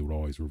issues. It would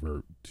always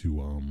revert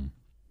to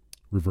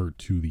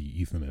the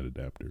Ethernet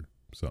adapter.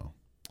 So,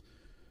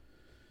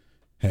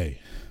 hey,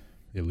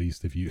 at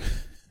least if you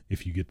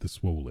get the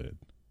SWOLED,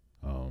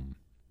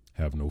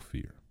 have no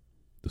fear.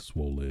 The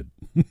SWOLED,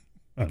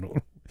 I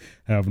don't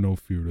have no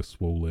fear. The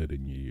SWOLED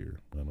in your ear.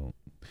 I don't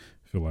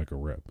feel like a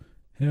rap.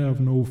 Have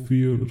no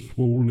fear. The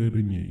SWOLED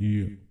in your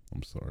ear.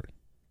 I'm sorry,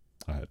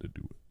 I had to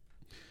do it.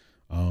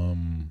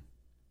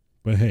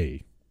 But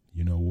hey,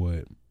 you know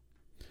what?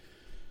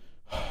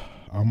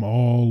 I'm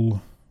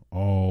all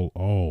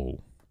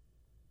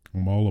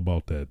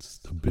about that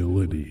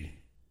stability.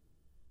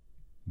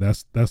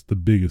 That's the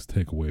biggest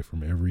takeaway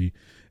from every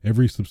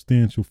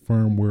substantial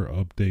firmware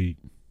update,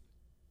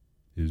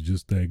 is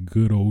just that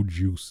good old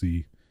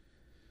juicy,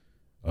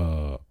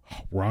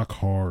 rock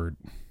hard,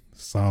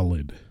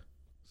 solid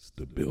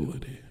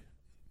stability.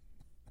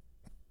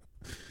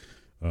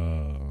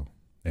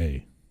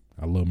 Hey,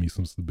 I love me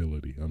some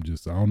stability. I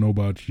don't know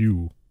about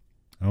you,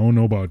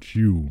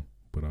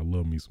 but I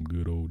love me some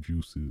good old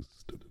juicy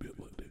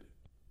stability.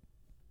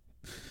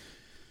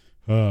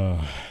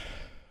 Let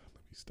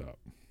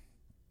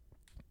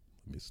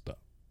me stop.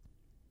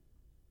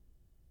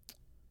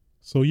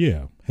 So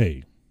yeah,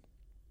 hey,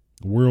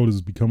 the world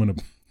is becoming a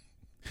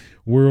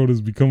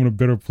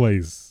better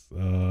place.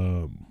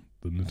 The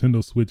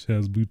Nintendo Switch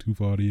has Bluetooth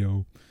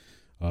audio.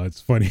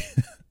 It's funny.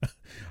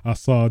 I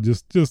saw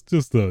just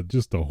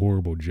a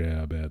horrible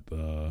jab at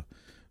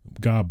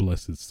God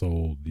bless its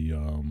soul, the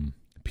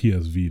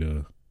PS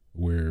Vita,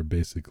 where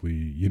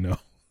basically,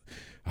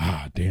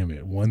 damn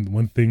it.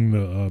 One thing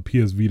the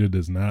PS Vita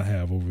does not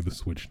have over the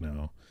Switch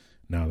now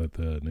that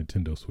the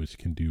Nintendo Switch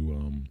can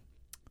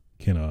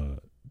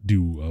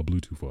do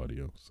Bluetooth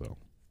audio. So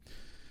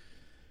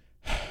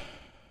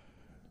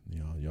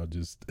y'all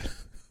just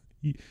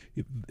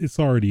it's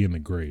already in the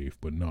grave,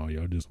 but no,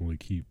 y'all just want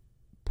to keep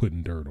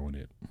putting dirt on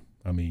it.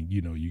 I mean,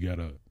 you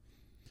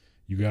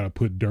gotta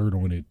put dirt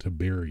on it to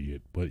bury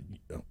it. But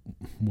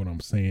what I'm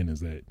saying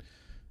is that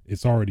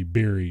it's already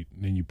buried,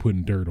 and then you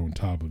putting dirt on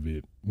top of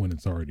it when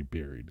it's already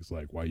buried. It's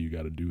like, why you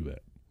got to do that?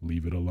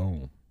 Leave it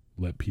alone.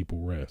 Let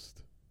people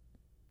rest.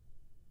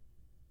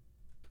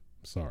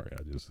 Sorry,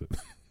 I just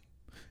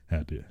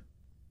had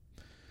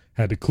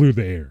to clear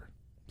the air.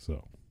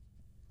 So,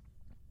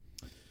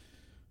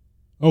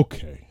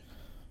 okay.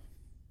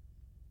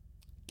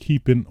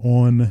 Keeping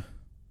on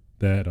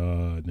that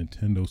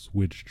Nintendo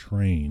Switch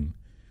train.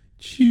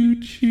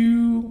 Choo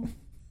choo.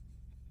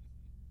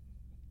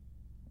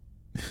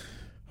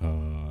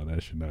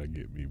 That should not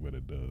get me, but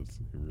it does.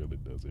 It really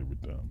does every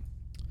time.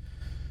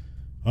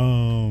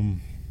 Oh,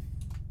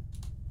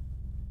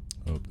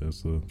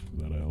 is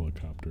that a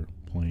helicopter?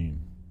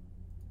 Plane?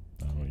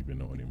 I don't even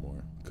know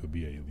anymore. Could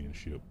be an alien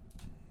ship.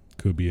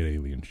 Could be an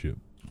alien ship.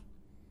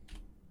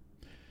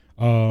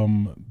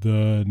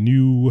 The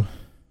new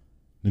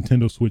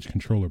Nintendo Switch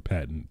controller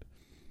patent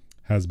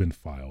has been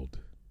filed.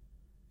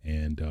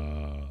 And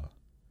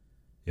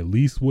at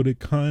least what it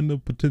kind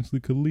of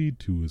potentially could lead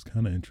to is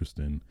kind of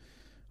interesting.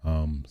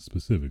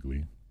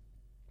 Specifically.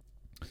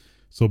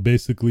 So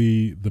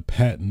basically, the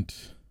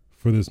patent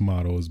for this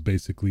model is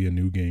basically a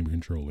new game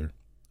controller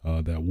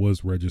that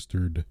was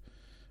registered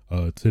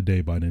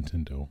today by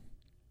Nintendo.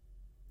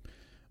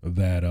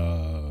 That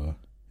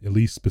at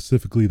least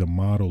specifically the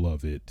model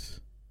of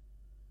it,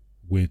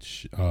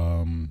 which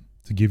to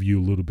give you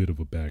a little bit of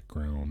a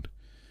background,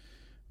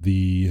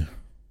 the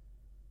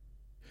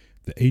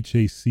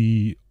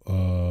HAC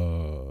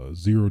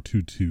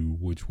 022,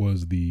 which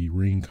was the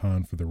Ring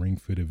Con for the Ring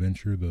Fit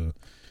Adventure, the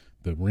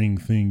ring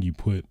thing you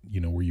put,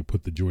 where you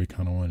put the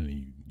Joy-Con on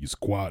and you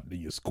squat and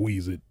you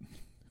squeeze it.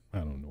 I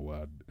don't know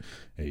why.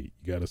 Hey,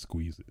 you gotta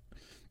squeeze it.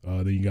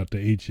 Then you got the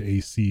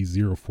HAC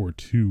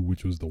 042,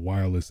 which was the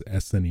wireless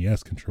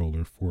SNES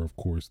controller for, of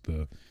course,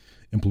 the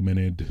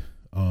implemented.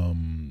 I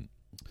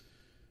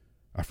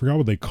forgot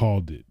what they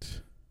called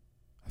it.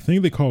 I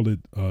think they called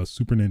it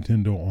Super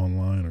Nintendo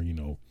Online,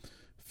 or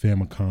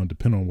Famicom,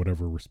 depending on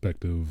whatever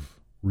respective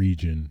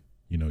region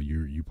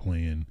you're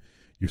playing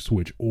your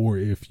Switch, or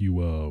if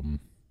you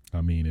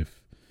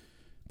if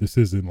this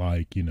isn't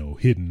like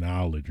hidden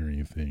knowledge or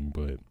anything,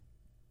 but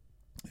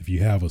if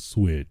you have a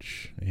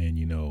Switch and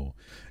you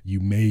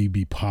may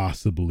be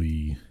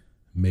possibly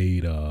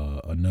made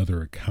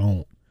another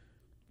account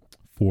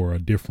for a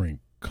different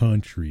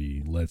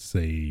country, let's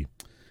say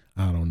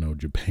I don't know,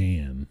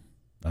 Japan,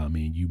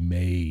 you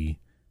may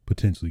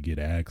potentially get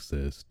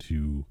access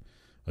to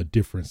a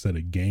different set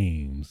of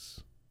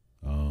games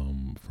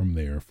from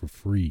there for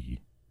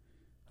free.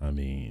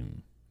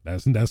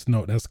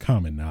 That's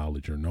common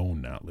knowledge or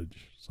known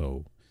knowledge.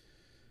 So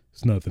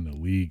it's nothing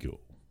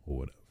illegal or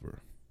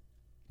whatever.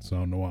 So I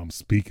don't know why I'm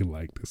speaking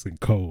like this in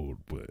code,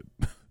 but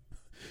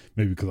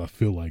maybe because I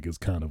feel like it's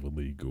kind of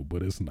illegal,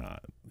 but it's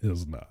not.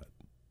 It's not.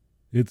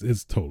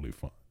 It's totally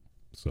fine.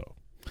 So,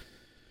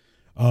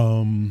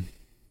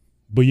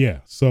 but yeah,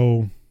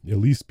 so at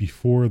least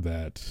before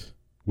that,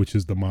 which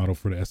is the model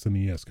for the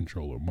SNES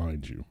controller,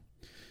 mind you.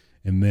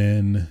 And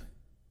then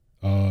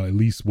at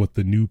least what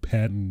the new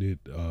patented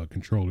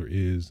controller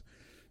is,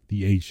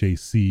 the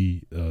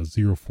HAC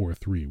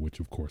 043, which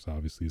of course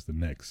obviously is the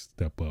next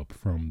step up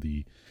from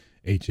the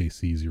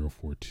HAC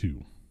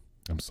 042.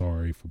 I'm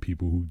sorry for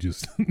people who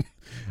just,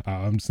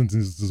 I'm sensing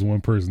this is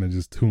one person that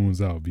just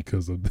tunes out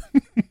because of,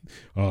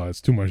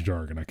 it's too much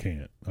jargon, I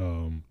can't.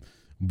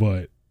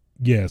 But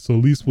yeah, so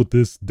at least what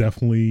this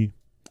definitely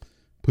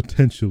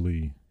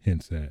potentially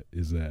hints at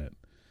is that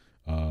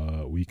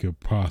we could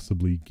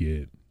possibly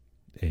get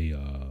a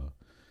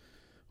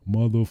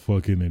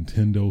motherfucking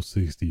Nintendo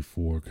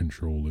 64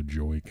 controller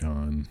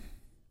Joy-Con.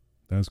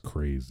 That's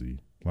crazy.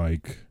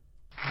 Like,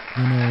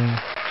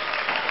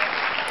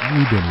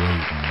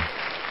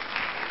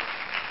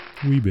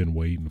 we've been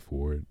waiting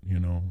for it,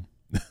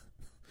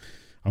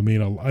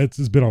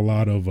 it's been a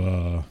lot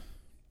of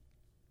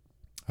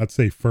I'd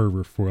say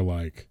fervor for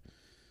like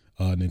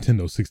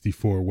Nintendo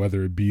 64,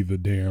 whether it be the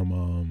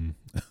damn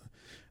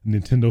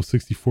Nintendo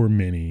 64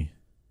 Mini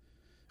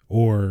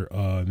or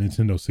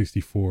Nintendo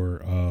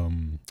 64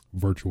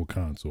 Virtual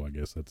Console. I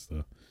guess that's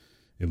the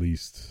at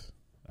least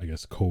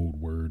code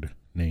word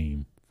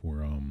name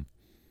for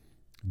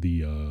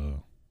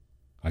the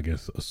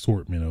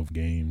assortment of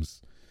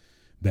games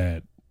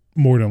that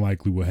more than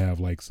likely will have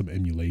like some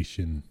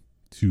emulation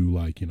to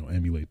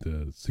emulate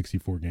the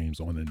 64 games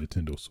on the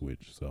Nintendo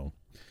Switch. So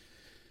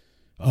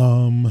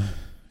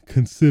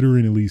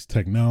considering at least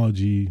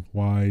technology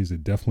wise,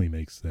 it definitely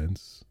makes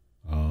sense.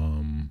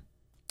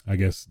 I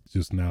guess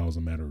just now is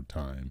a matter of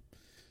time.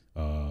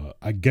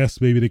 I guess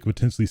maybe they could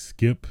potentially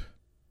skip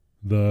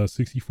the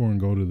 64 and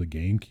go to the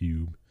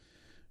GameCube,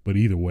 but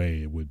either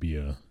way, it would be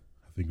a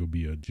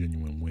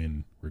genuine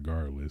win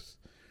regardless.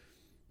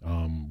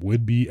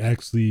 Would be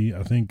actually,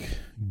 I think,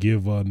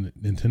 give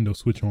Nintendo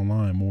Switch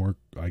Online more,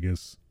 I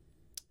guess,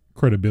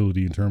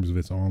 credibility in terms of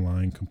its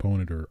online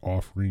component or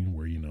offering,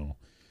 where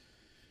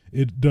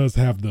it does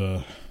have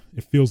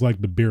it feels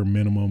like the bare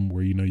minimum,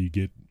 where you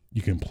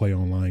can play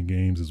online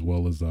games, as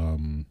well as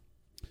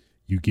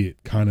you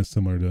get kind of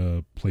similar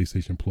to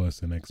PlayStation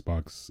Plus and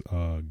Xbox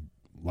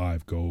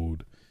Live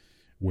Gold,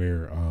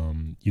 where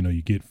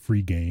you get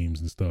free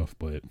games and stuff.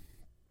 But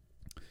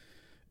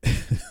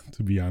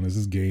to be honest,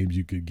 this games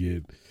you could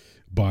get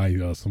by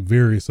some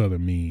various other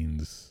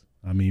means.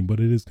 I mean, but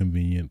it is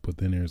convenient. But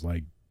then there's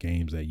like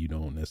games that you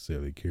don't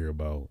necessarily care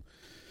about.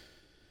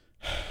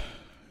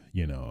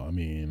 I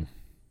mean,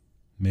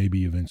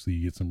 maybe eventually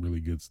you get some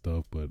really good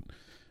stuff, but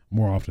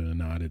more often than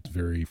not, it's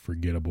very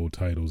forgettable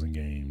titles and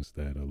games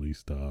that at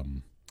least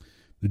the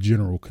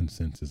general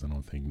consensus, I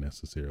don't think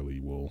necessarily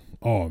will.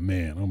 Oh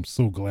man, I'm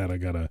so glad I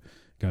got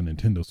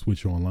Nintendo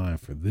Switch Online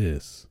for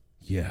this.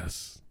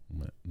 Yes.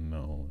 But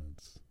no,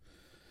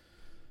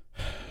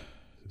 it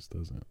just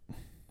doesn't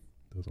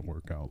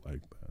work out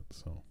like that.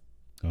 So,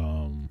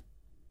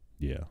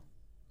 yeah.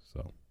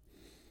 So,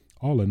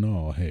 all in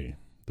all, hey,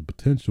 the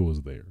potential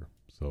is there.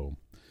 So,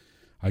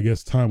 I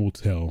guess time will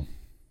tell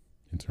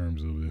in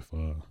terms of if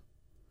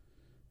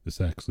this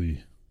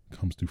actually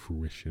comes to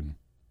fruition.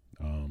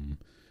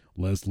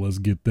 Let's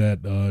get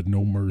that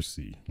No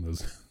Mercy.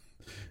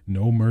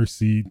 No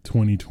Mercy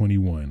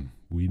 2021.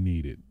 We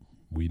need it.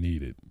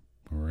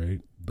 All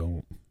right.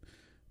 Don't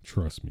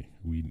trust me.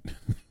 We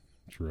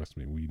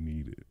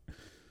need it.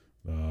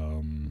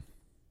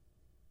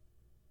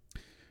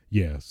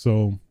 Yeah,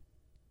 so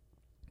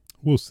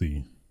we'll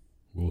see.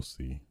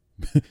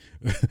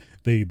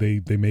 They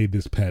made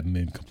this patent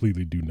and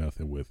completely do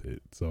nothing with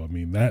it. So I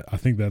mean, I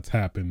think that's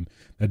happened.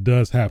 That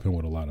does happen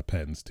with a lot of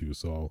patents too.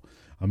 So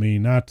I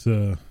mean, not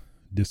to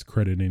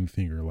discredit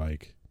anything or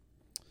like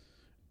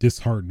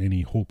dishearten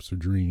any hopes or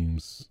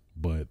dreams,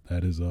 but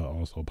that is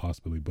also a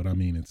possibility. But I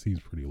mean, it seems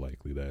pretty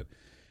likely that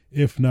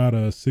if not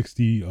a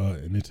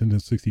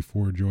Nintendo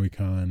 64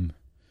 Joy-Con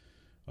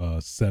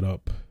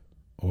setup,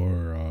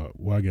 or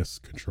well, I guess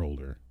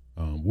controller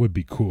would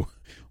be cool.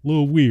 A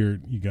little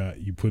weird.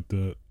 You put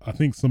I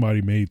think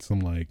somebody made some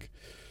like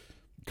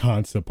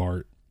concept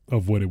art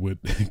of what it would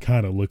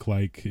kind of look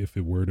like if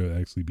it were to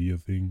actually be a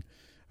thing,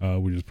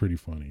 which is pretty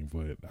funny.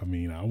 But I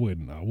mean, I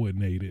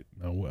wouldn't hate it.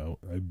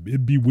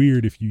 It'd be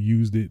weird if you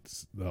used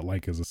it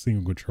like as a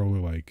single controller.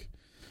 Like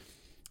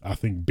I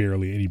think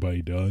barely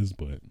anybody does,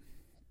 but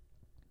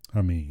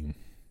I mean,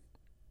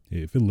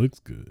 if it looks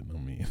good, I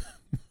mean,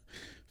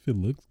 if it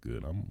looks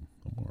good, I'm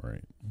all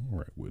right. I'm all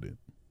right with it.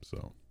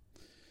 So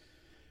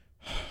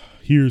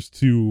here's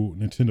to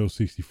Nintendo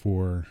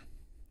 64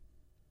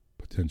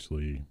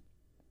 potentially,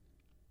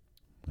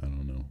 I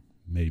don't know,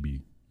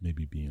 maybe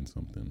being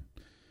something.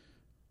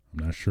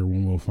 I'm not sure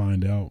when we'll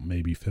find out.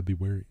 Maybe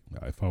February,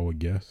 if I would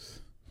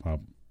guess. If I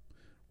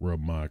rub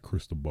my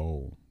crystal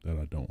ball that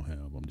I don't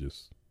have, I'm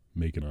just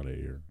making out of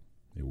air.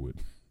 It would.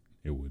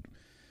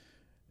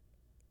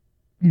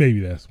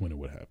 Maybe that's when it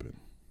would happen.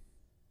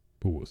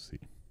 But we'll see.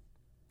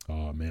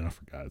 Oh man, I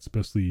forgot.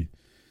 Especially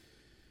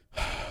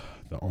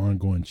the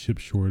ongoing chip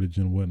shortage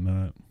and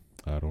whatnot.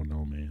 I don't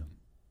know, man.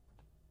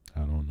 I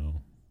don't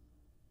know.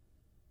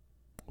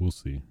 We'll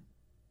see.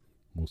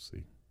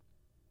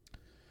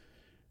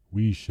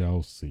 We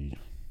shall see.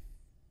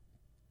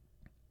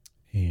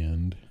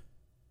 And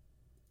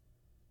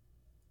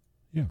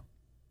yeah.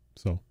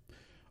 So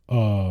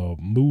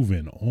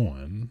moving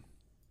on.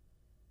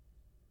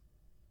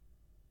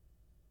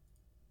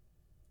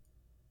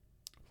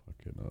 If I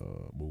can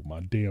move my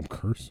damn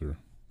cursor,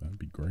 that'd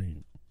be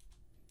great.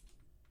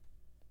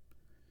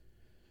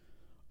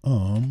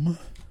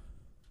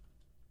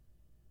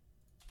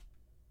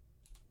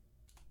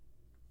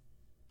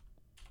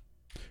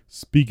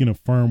 Speaking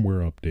of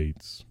firmware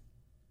updates,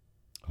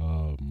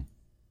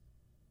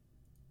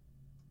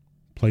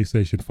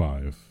 PlayStation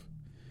 5,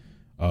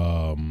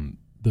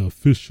 the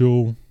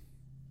official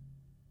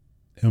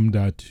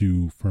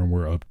M.2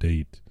 firmware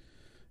update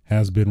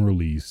has been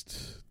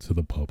released to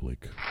the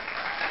public.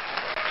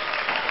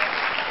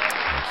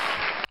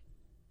 Yes,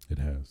 it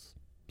has.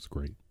 It's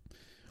great.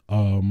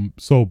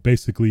 So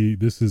basically,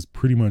 this is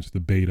pretty much the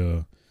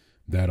beta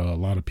that a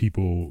lot of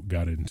people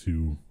got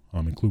into,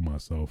 include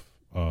myself,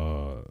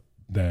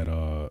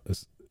 that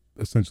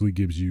essentially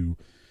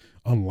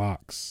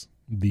unlocks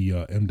the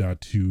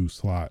M.2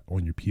 slot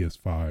on your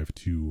PS5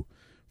 to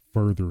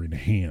further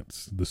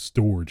enhance the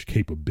storage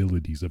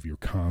capabilities of your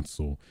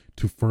console,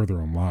 to further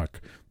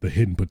unlock the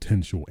hidden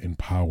potential and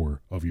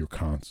power of your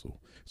console.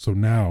 So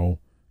now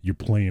you're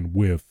playing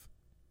with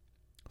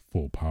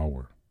full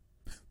power.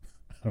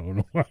 I don't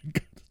know why I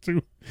got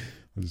to.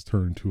 I just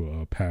turned into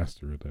a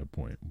pastor at that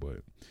point.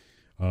 But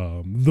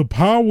the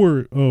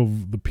power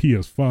of the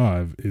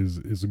PS5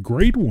 is a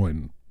great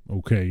one.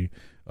 Okay,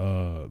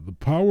 the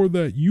power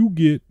that you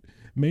get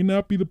may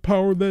not be the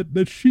power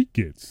that she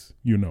gets.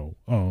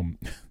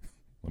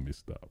 Let me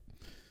stop.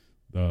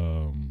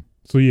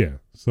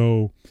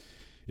 So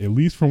at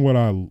least from what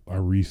I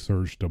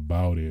researched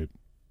about it,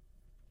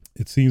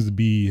 it seems to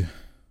be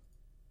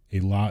a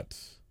lot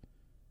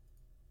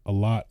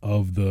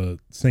of the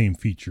same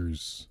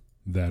features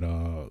that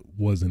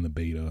was in the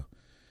beta.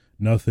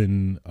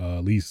 Nothing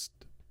at least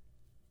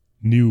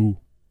new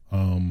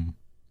from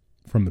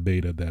the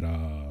beta that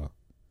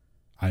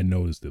I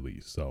noticed, at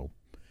least. So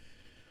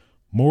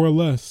more or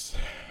less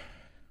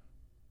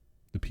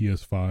the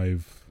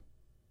PS5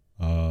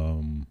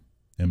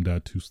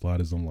 M.2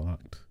 slot is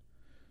unlocked.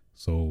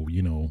 So,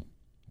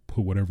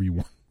 put whatever you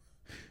want.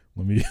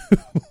 Let me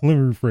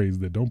rephrase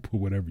that. Don't put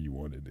whatever you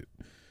want in it.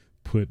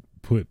 Put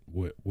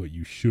what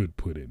you should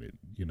put in it.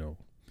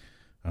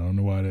 I don't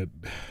know why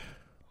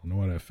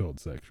that felt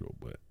sexual,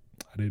 but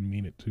I didn't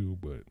mean it to.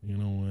 But you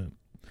know what?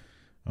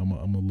 I'm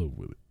gonna live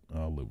with it.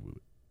 I'll live with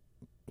it.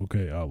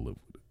 Okay, I'll live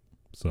with it.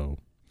 So,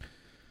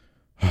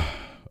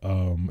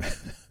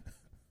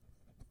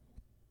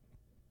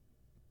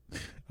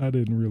 I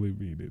didn't really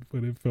mean it,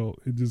 but it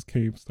just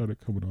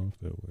started coming off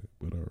that way.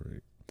 But all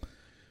right.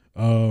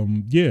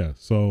 Yeah.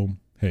 So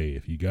hey,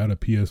 if you got a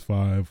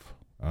PS5,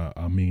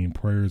 I mean,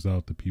 prayers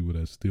out to people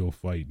that's still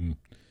fighting,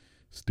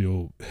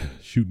 still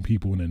shooting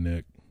people in the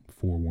neck.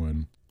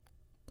 4-1.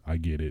 I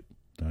get it.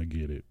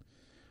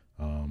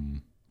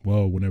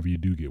 Well, whenever you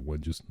do get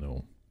one, just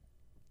know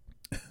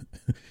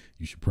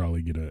you should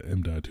probably get a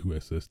M.2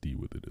 SSD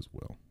with it as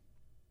well.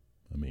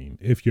 I mean,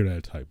 if you're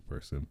that type of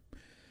person.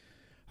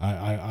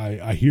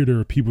 I hear there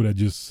are people that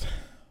just,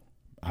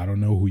 I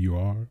don't know who you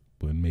are,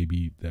 but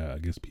maybe that, I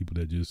guess people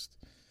that just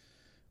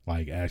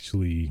like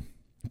actually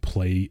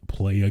play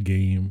a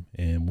game,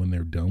 and when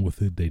they're done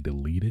with it, they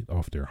delete it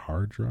off their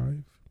hard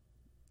drive.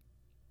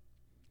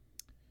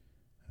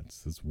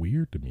 That's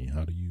weird to me.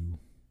 How do you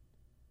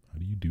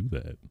do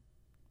that?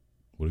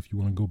 What if you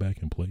want to go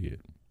back and play it?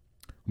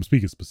 I'm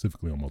speaking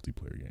specifically on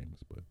multiplayer games,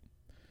 but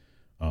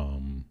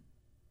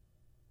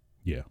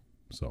yeah.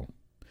 So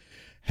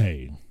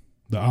hey,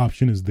 the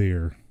option is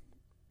there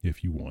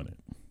if you want it.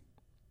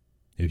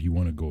 If you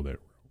want to go that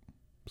route.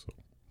 So,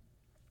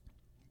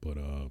 but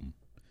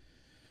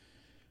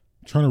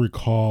trying to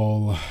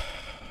recall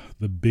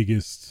the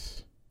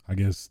biggest, I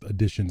guess,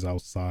 additions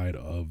outside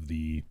of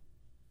the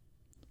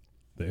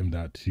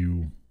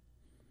M.2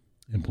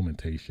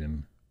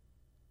 implementation.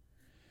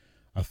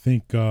 I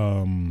think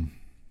the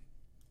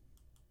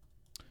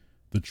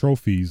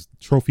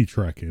trophy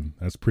tracking,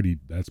 that's pretty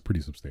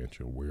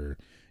substantial, where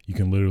you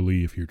can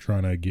literally, if you're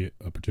trying to get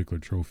a particular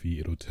trophy,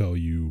 it'll tell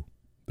you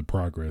the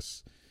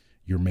progress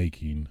you're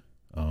making,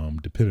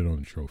 depending on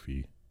the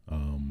trophy,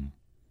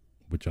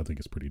 which I think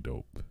is pretty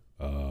dope.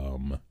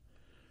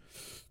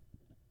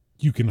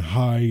 You can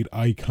hide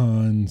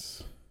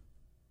icons,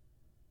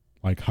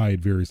 like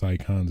hide various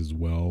icons as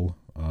well,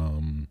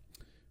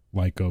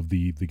 like of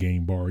the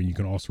game bar. You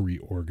can also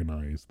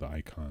reorganize the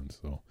icons,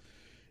 so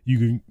you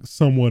can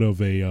somewhat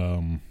of a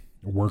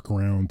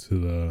workaround to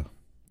the,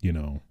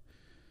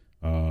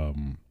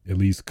 at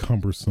least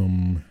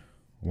cumbersome,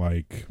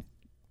 like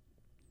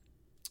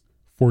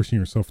forcing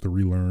yourself to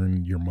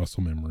relearn your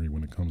muscle memory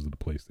when it comes to the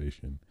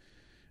PlayStation,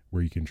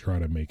 where you can try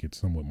to make it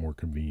somewhat more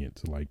convenient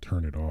to like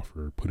turn it off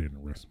or put it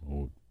in rest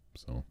mode.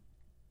 So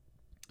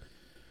I'm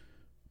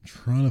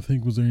trying to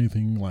think, was there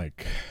anything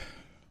like,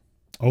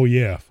 oh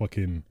yeah,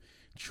 fucking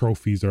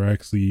trophies are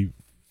actually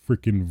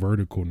freaking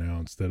vertical now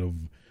instead of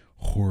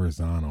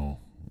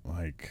horizontal.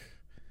 Like,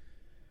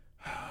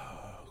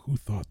 who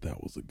thought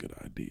that was a good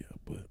idea?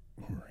 But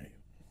all right.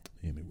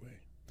 Anyway,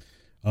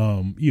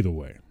 either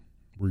way,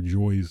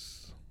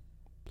 rejoice,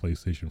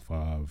 PlayStation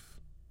 5.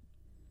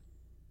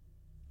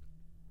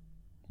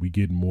 We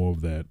get more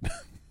of that.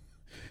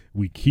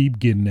 We keep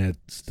getting that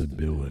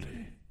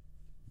stability.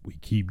 We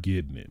keep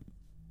getting it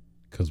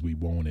because we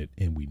want it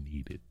and we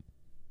need it.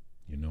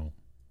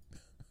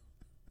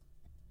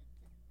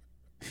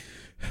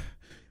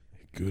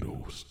 Good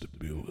old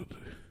stability.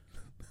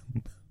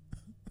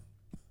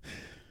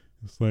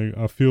 It's like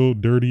I feel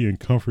dirty and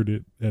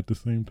comforted at the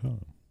same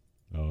time.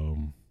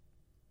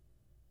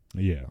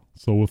 Yeah.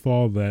 So with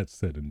all that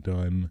said and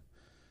done,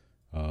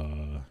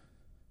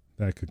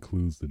 that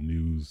concludes the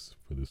news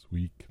for this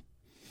week.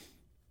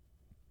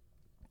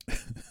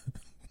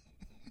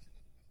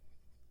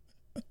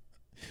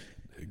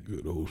 That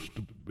good old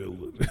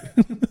stability.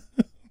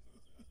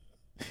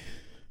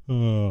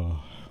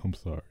 Oh, I'm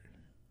sorry.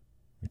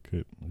 I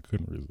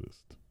couldn't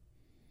resist.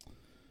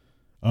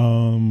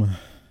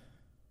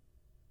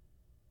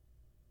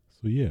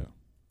 So yeah,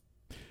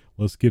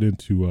 let's get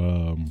into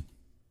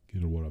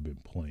what I've been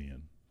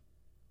playing,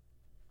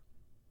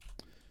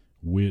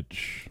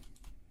 which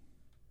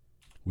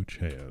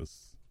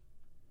has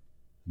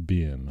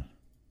been,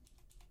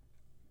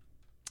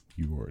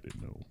 you already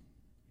know,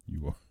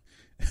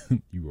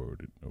 you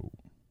already know,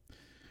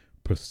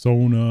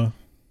 Persona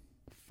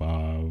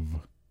 5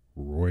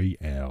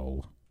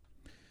 Royale.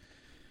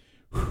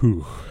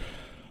 Whew.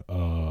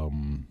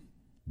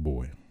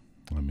 Boy,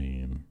 I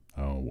mean,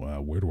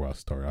 where do I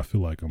start? I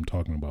feel like I'm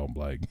talking about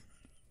my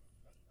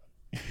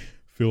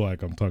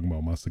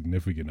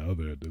significant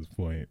other at this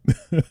point.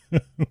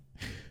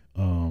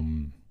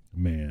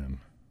 Man,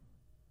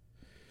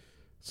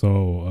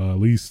 So at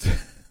least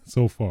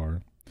so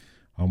far,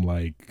 I'm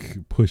like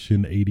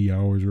pushing 80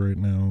 hours right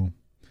now.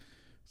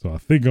 So I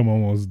think I'm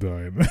almost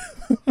done.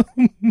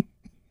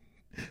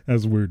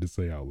 That's weird to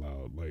say out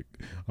loud. Like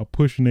I'm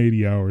pushing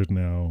 80 hours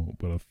now,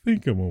 but I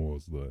think I'm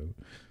almost done.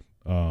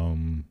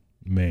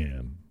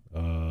 Man,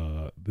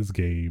 this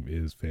game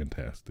is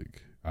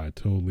fantastic. I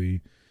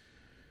totally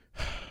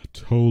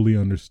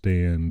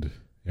understand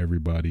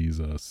everybody's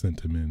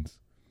sentiments.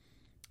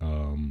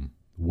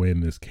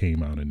 When this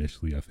came out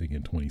initially, I think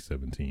in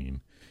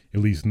 2017. At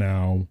least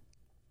now,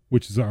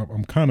 which is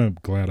I'm kind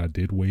of glad I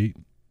did wait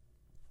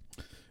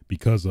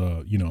because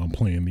I'm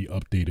playing the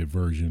updated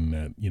version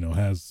that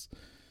has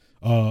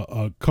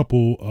a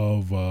couple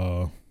of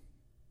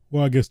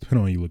well, I guess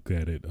depending on how you look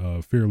at it,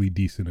 fairly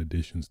decent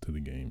additions to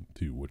the game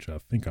too, which I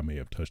think I may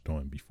have touched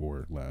on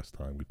before last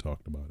time we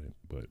talked about it.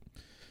 But,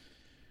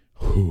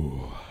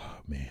 whew,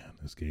 man,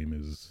 this game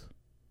is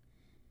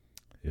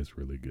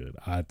really good.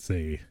 I'd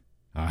say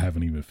I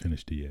haven't even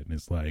finished it yet, and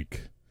it's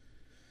like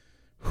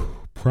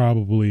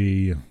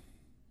probably,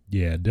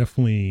 yeah,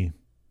 definitely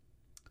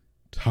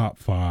top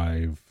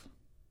 5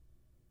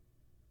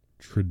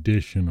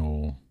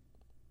 traditional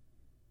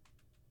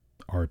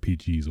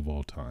RPGs of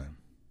all time.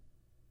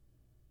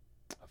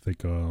 I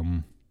think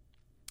I'm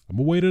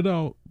gonna wait it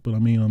out, but I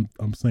mean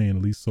I'm saying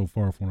at least so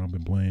far from what I've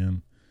been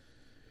playing,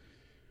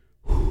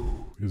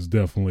 it's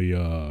definitely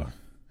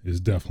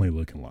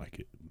looking like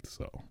it.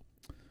 So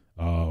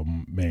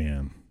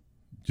man,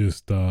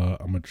 just I'm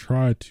gonna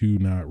try to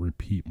not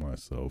repeat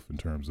myself in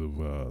terms of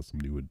some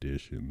new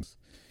additions.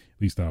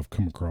 At least I've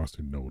come across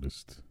and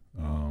noticed.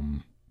 I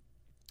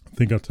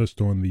think I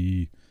touched on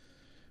the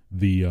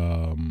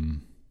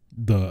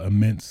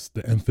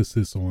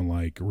emphasis on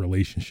like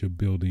relationship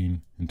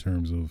building in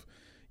terms of,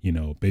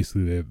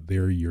 basically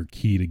they're your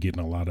key to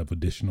getting a lot of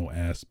additional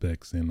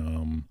aspects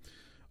and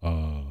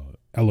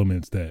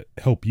elements that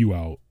help you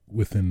out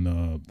within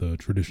the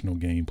traditional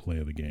gameplay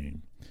of the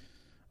game.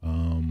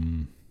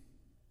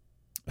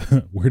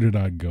 Where did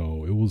I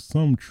go? It was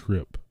some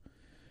trip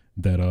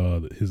that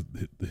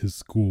his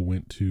school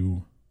went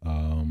to.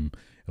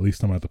 At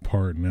least I'm at the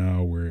part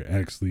now where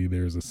actually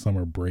there's a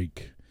summer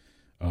break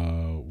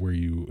where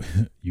you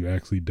you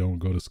actually don't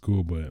go to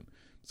school, but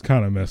it's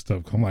kind of messed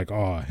up. I'm like,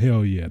 oh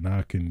hell yeah, now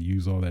I can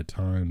use all that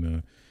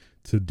time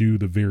to do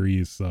the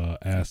various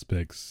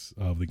aspects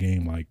of the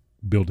game, like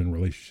building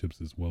relationships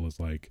as well as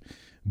like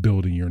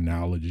building your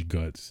knowledge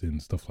guts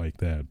and stuff like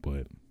that.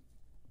 But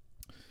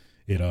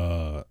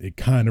it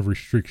kind of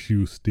restricts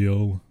you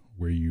still,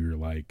 where you're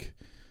like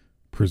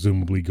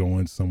presumably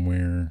going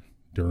somewhere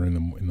in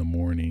the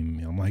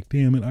morning. I'm like,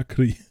 damn it, I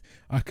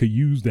could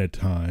use that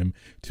time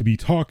to be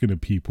talking to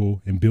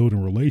people and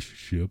building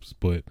relationships,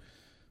 but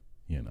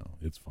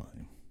it's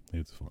fine.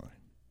 It's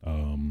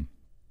fine.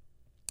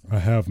 I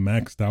have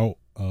maxed out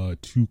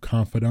 2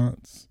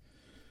 confidants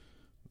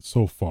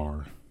so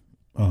far.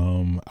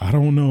 I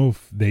don't know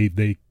if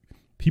they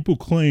people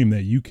claim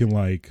that you can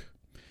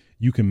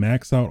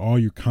max out all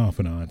your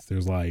confidants.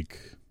 There's like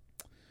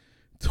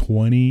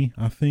 20,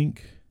 I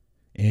think,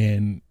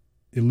 and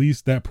at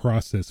least that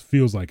process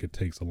feels like it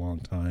takes a long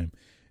time,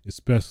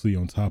 especially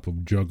on top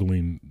of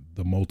juggling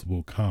the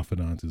multiple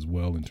confidants as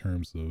well in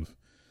terms of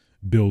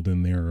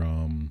building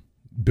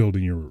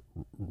your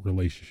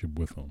relationship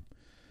with them.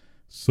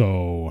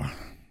 So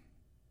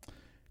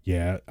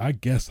yeah, I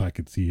guess I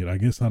could see it. I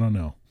guess I don't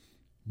know,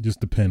 just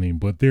depending.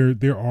 But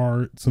there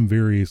are some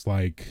various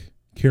like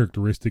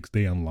characteristics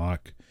they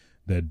unlock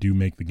that do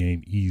make the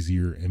game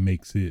easier and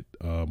makes it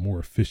more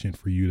efficient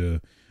for you to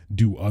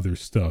do other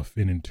stuff,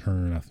 and in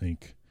turn I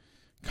think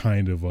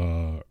kind of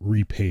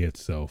repay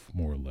itself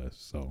more or less.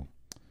 So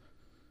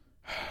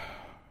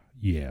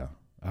yeah,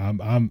 I'm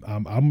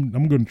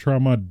gonna try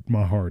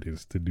my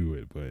hardest to do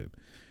it, but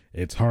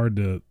it's hard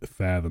to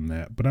fathom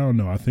that. But I don't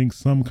know, I think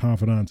some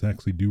confidants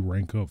actually do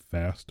rank up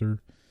faster,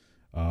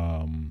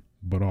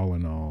 but all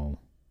in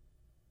all,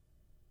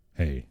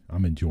 hey,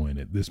 I'm enjoying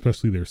it,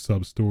 especially their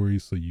sub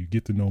stories, so you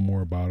get to know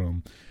more about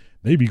them.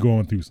 They be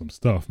going through some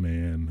stuff,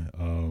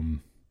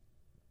 man.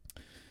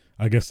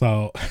 I guess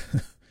I'll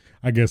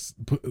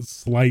put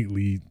slight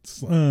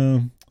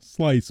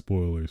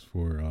spoilers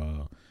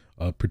for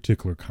a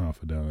particular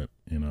confidant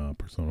in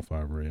Persona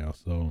 5 Royal.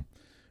 So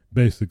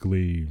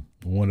basically,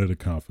 one of the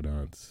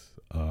confidants,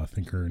 I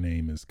think her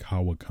name is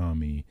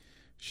Kawakami.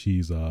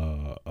 She's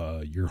your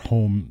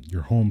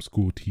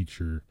homeschool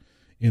teacher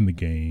in the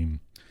game.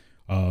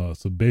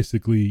 So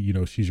basically,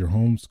 she's your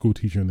homeschool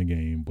teacher in the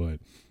game, but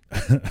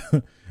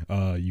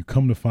you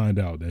come to find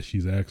out that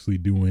she's actually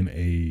doing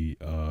a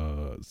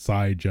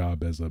side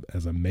job as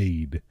a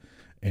maid,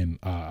 and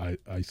I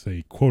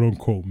say quote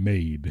unquote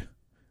maid,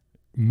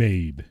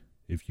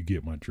 if you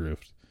get my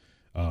drift,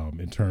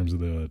 in terms of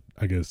the,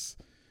 I guess,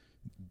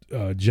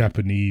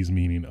 Japanese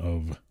meaning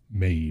of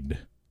maid,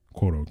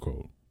 quote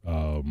unquote.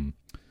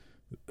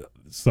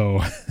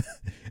 So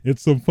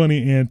it's some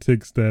funny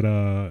antics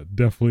that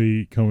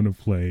definitely come into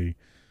play,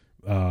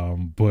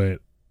 but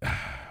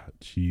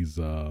she's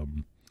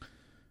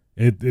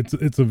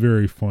it's a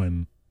very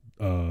fun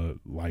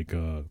like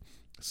a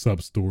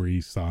sub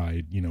story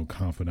side,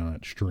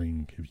 confidant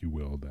string, if you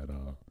will, that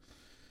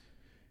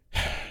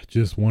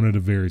just one of the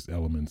various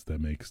elements that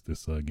makes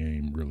this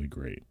game really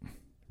great.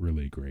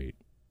 Really great.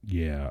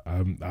 Yeah,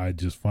 I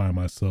just find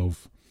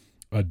myself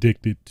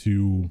addicted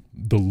to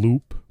the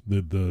loop,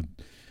 the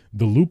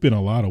loop in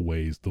a lot of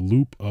ways. The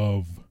loop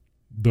of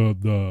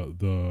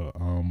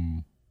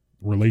the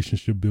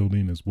relationship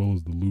building, as well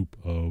as the loop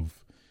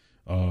of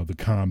the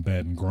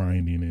combat and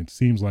grinding. It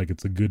seems like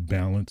it's a good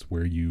balance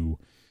where you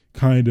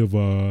kind of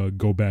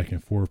go back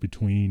and forth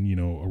between,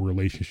 a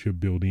relationship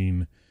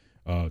building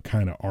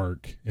kind of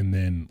arc, and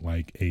then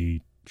like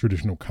a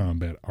traditional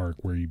combat arc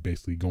where you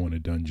basically go into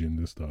dungeons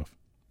and stuff,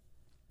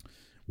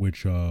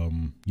 which at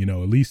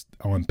least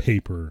on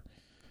paper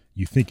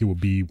you think it would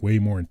be way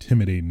more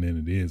intimidating than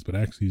it is, but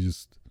actually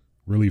just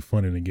really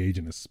fun and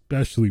engaging,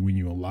 especially when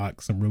you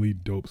unlock some really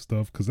dope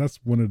stuff, because that's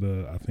one of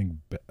the, I think,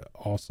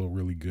 also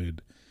really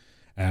good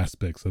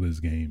aspects of this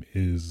game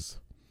is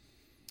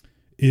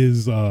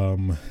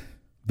the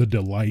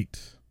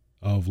delight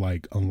of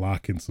like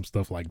unlocking some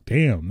stuff. Like,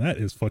 damn, that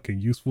is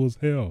fucking useful as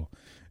hell.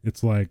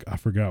 It's like, I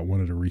forgot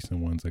one of the recent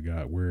ones I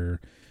got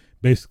where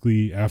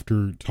basically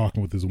after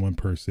talking with this one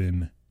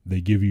person,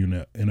 they give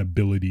you an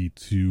ability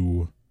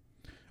to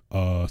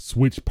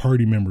switch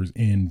party members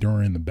in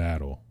during the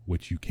battle,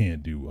 which you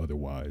can't do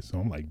otherwise. So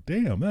I'm like,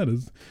 damn,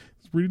 it's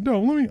pretty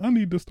dope. I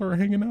need to start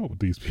hanging out with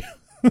these people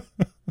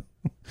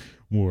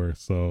more.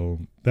 So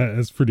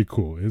that's pretty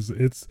cool.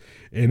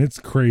 It's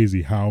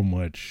crazy how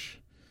much,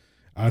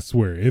 I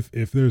swear, if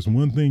there's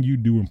one thing you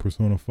do in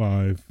Persona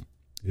 5,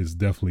 is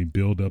definitely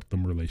build up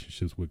them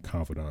relationships with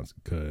confidants,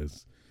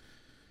 because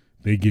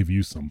they give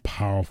you some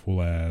powerful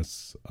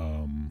ass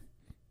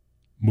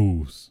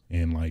moves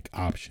and like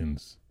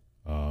options,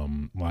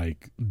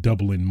 like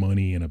doubling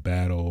money in a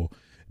battle,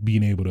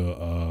 being able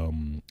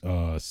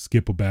to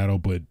skip a battle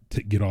but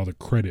to get all the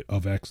credit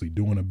of actually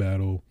doing a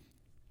battle.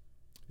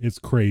 It's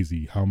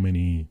crazy how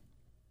many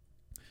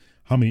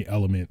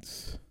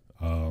elements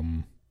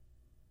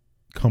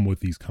come with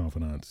these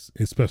confidants,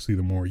 especially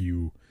the more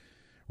you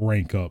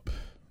rank up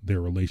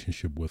their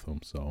relationship with them.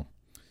 So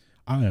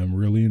I am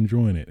really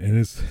enjoying it, and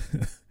it's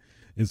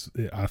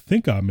I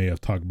think I may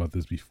have talked about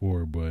this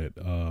before, but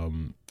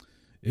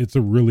it's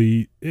a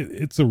really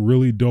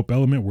dope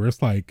element where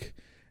it's like,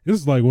 this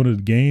is like one of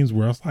the games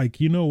where I was like,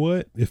 you know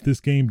what, if this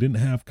game didn't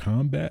have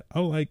combat,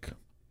 I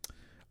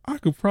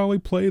could probably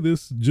play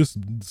this just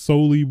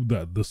solely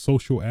the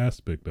social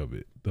aspect of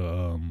it,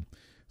 the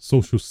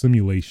social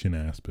simulation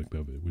aspect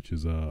of it, which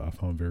is I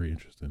found very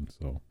interesting.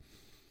 So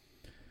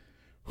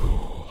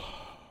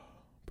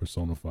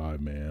Persona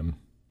 5, man,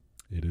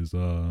 it is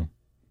the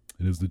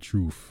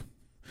truth.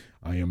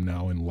 I am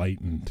now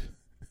enlightened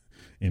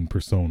in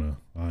Persona.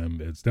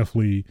 It's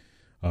definitely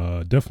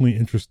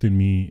interested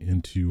me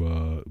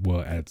into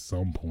at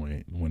some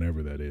point,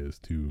 whenever that is,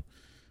 to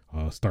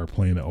start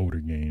playing the older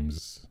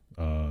games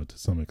to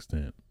some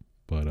extent.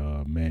 But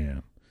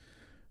man,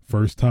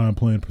 first time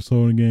playing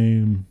Persona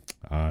game,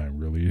 I'm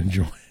really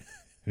enjoying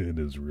it. It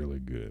is really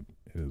good.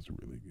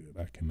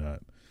 I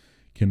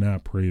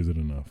cannot praise it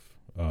enough.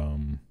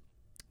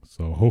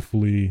 So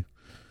hopefully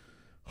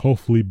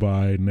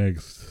by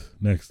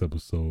next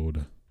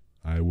episode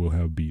I will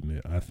have beaten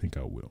it. I think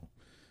I will.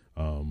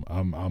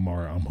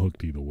 I'm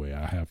hooked either way.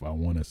 I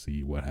want to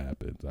see what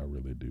happens. I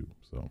really do.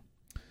 So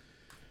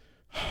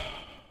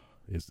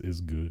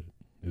it's good.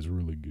 It's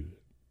really good.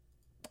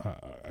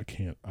 I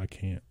can't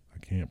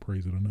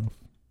praise it enough.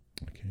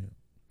 I can't.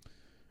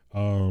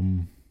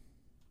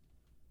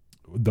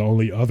 The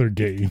only other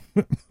game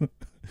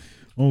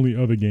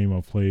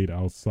I played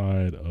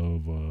outside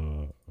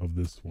of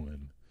this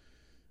one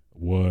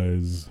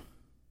was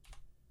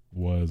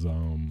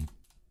the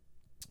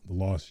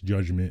Lost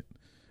Judgment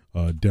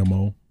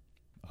demo.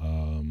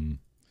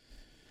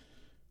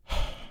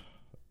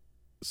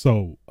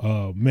 So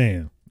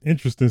man,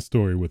 interesting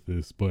story with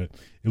this, but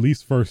at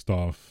least first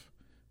off,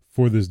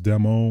 for this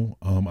demo,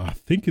 I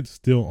think it's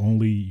still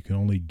you can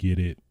only get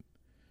it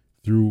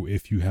through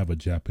if you have a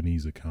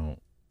Japanese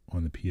account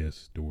on the PS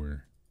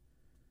Store.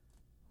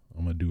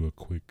 I'm gonna do a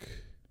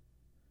quick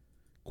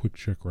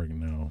check right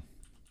now.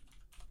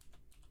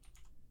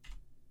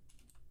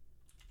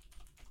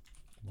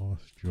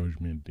 Lost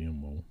Judgment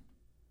demo.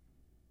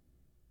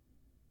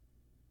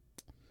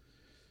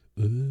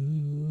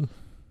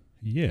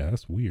 Yeah,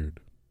 that's weird.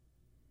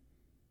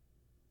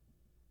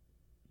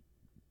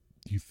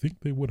 You think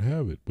they would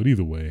have it, but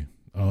either way,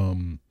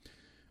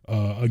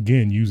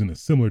 again, using a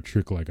similar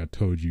trick like I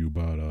told you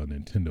about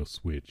Nintendo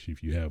Switch.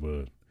 If you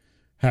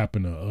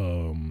happen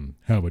to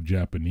have a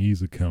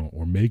Japanese account,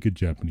 or make a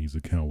Japanese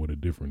account with a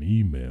different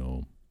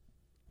email,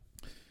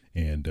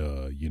 and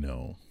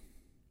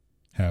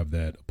have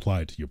that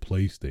applied to your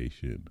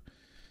PlayStation,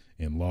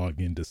 and log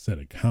into said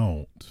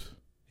account,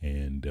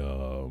 and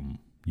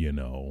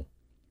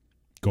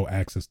go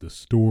access the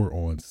store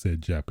on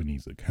said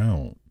Japanese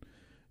account,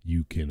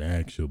 you can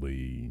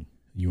actually,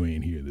 you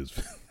ain't hear this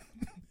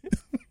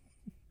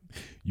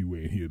You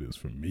ain't hear this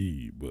from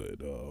me, but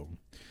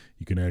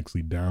you can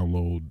actually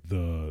download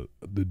the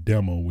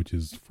demo, which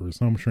is for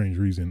some strange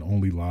reason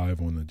only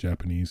live on the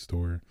Japanese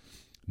store.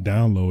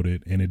 Download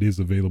it, and it is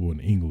available in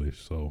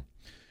English, so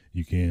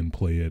you can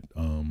play it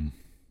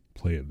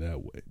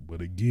that way.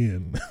 But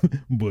again, I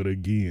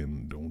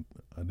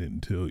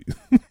didn't tell you.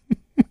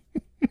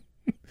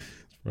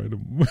 It's probably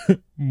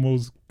the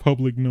most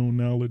public known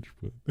knowledge,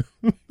 but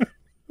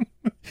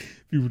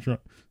people try.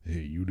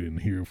 Hey, you didn't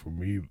hear from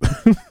me.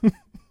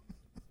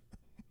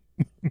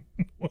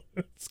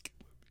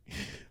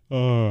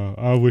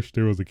 I wish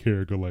there was a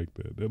character like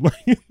that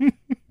like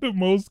the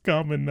most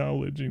common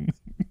knowledge, and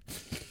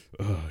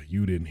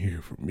you didn't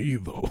hear from me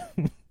though.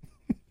 It's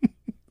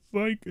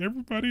like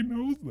everybody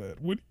knows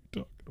that. What are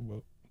you talking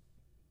about?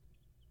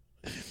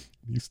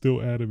 He's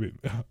still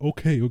adamant.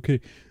 Okay,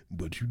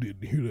 but you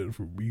didn't hear that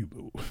from me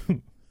though.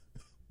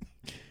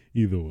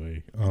 Either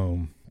way,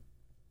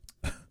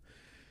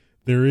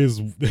 there is.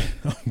 I'm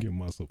giving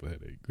myself a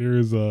headache. There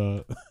is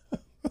a.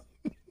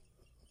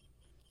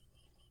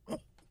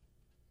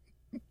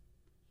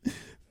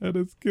 That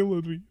is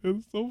killing me.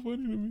 It's so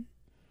funny to me.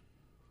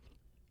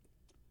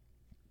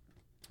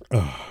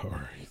 All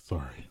right,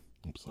 sorry.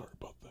 I'm sorry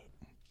about that.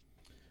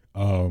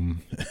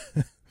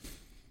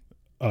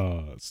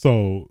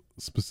 So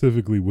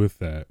specifically with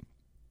that,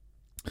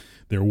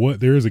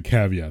 there is a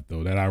caveat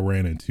though that I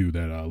ran into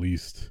that at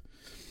least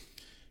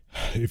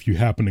if you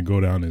happen to go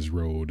down this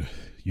road,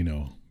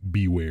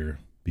 beware,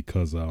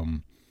 because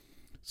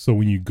so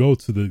when you go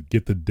to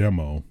get the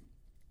demo,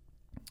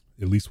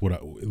 at least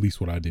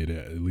what I did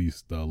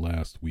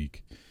last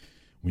week,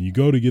 when you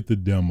go to get the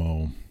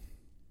demo,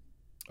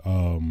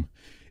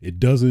 it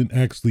doesn't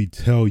actually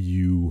tell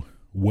you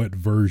what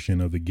version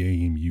of the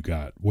game you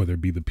got, whether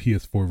it be the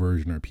PS4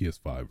 version or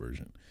PS5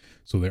 version.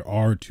 So there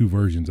are two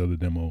versions of the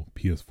demo,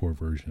 PS4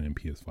 version and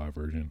PS5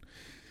 version.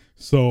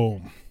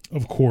 So,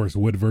 of course,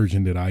 what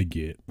version did I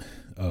get?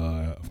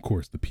 Of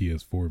course, the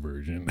PS4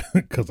 version,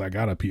 because I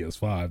got a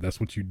PS5. That's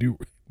what you do.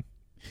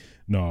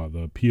 No,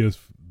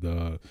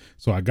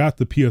 so I got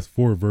the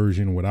PS4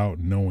 version without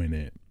knowing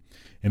it.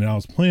 And I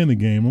was playing the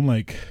game. I'm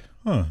like,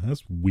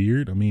 that's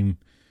weird. I mean,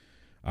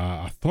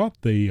 I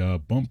thought they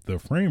bumped the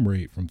frame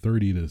rate from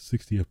 30 to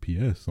 60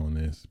 FPS on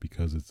this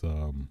because it's,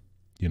 the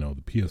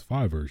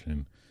PS5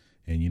 version.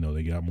 And,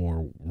 they got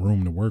more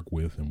room to work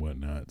with and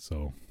whatnot.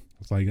 So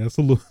it's like, it's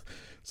a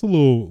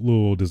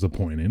little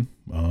disappointing.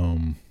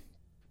 And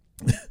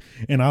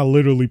I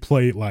literally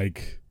played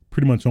like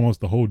pretty much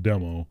almost the whole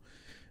demo.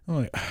 I'm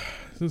like,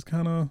 this is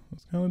kind of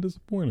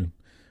disappointing.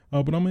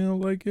 But I mean,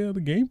 I'm like, yeah,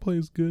 the gameplay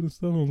is good and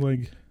stuff. I was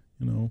like,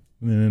 and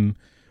then,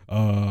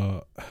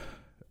 I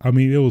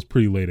mean, it was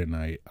pretty late at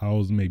night. I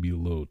was maybe a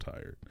little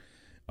tired.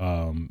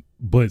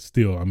 But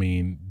still, I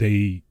mean,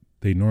 they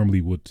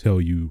normally would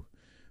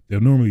they'll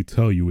normally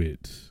tell you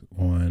it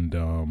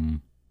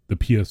on, the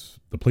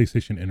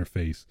PlayStation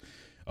interface.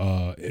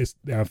 I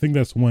think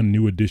that's one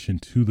new addition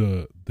to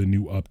the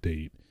new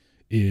update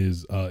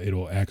is,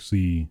 it'll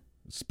actually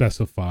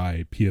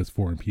specify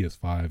PS4 and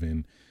PS5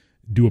 and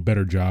do a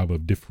better job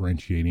of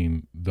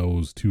differentiating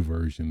those two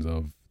versions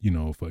of,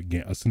 if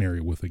a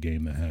scenario with a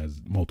game that has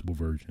multiple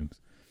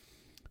versions.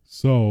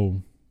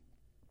 So,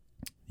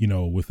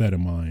 with that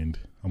in mind,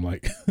 I'm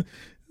like,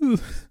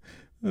 this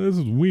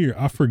is weird.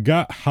 I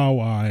forgot how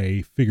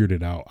I figured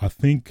it out. I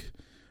think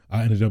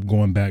I ended up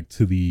going back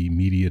to the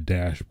media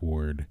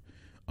dashboard.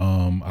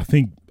 I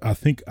think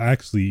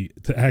actually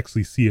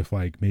see if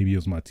like maybe it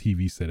was my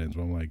TV settings,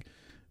 but I'm like,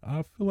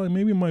 I feel like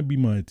maybe it might be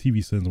my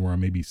TV settings where I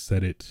maybe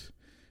set it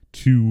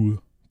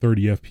to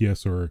 30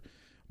 FPS or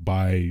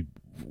by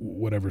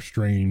whatever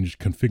strange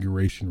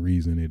configuration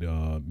reason it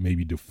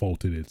maybe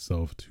defaulted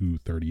itself to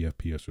 30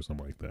 FPS or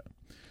something like that.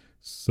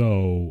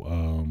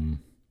 So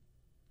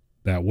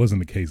that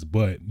wasn't the case,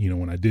 but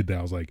when I did that,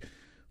 I was like,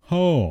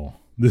 oh,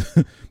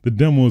 the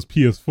demo is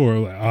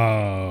PS4. Like,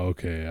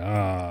 okay,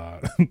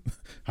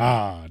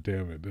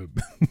 damn it.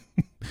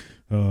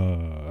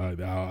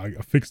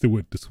 I fixed it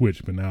with the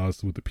Switch, but now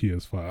it's with the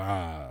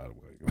PS5.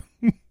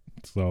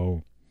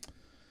 So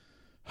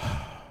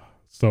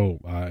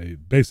I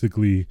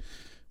basically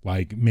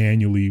like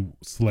manually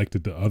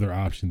selected the other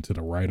option to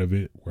the right of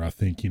it, where I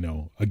think,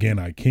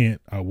 again,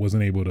 I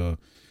wasn't able to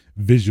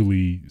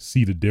visually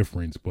see the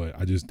difference, but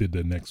I just did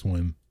the next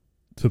one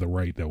to the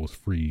right that was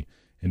free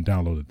and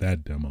downloaded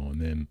that demo.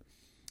 And then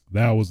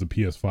that was the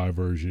PS5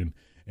 version.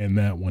 And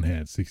that one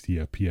had 60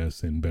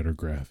 FPS and better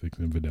graphics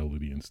and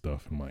fidelity and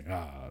stuff. I'm like,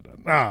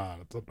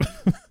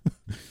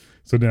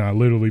 So then I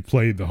literally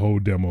played the whole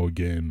demo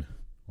again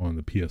on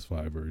the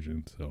PS5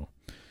 version. So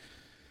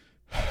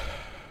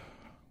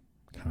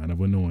kind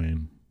of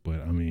annoying, but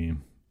I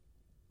mean,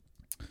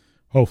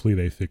 hopefully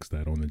they fix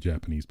that on the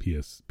Japanese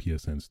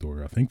PSN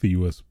store. I think the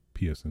US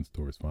PSN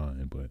store is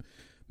fine, but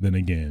then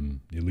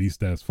again, at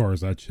least as far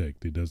as I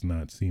checked, it does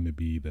not seem to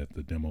be that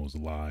the demo is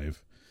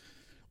live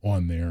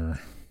on their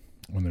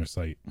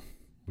site,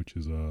 which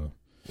is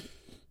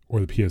or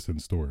the PSN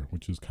store,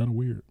 which is kind of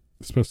weird.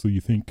 Especially you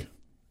think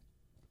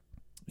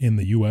in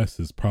the US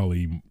is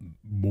probably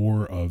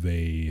more of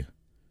a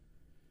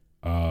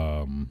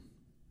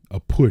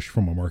push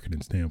from a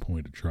marketing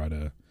standpoint to try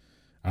to,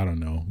 I don't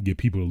know, get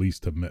people at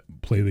least to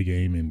play the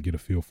game and get a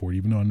feel for it,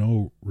 even though I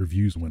know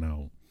reviews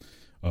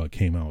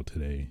came out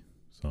today.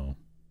 So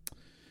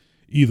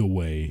either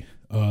way,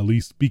 at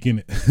least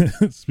speaking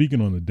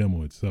speaking on the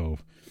demo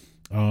itself,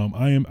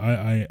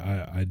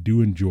 I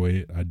do enjoy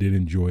it. I did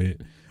enjoy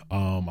it.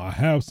 I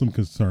have some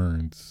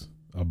concerns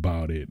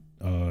about it,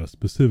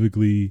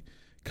 specifically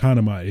kind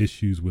of my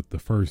issues with the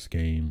first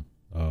game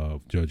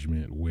of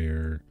Judgment,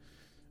 where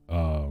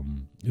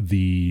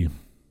the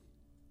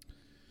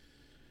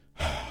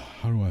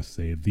how do I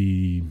say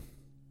the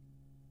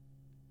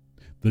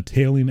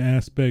tailing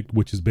aspect,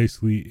 which is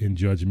basically in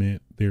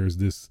Judgment, there's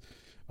this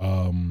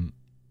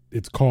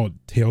it's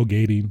called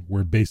tailgating,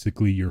 where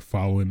basically you're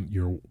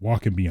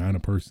walking behind a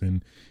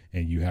person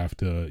and you have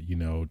to,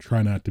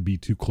 try not to be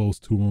too close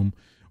to them,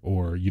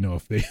 or,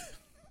 if they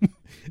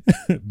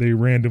they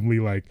randomly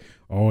like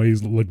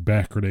always look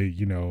back, or they,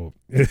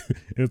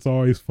 it's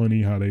always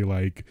funny how they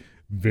like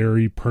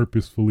very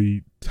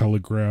purposefully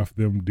telegraph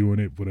them doing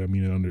it, but I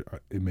mean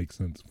it makes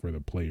sense for the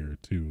player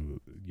too,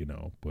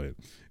 but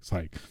it's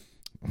like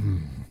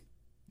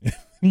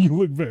you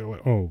look back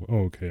like, oh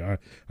okay,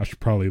 I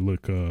should probably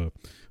look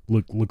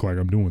like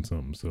I'm doing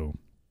something. So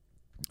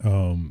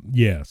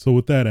yeah, so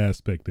with that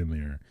aspect in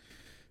there,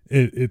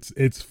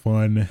 it's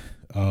fun.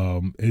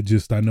 I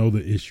know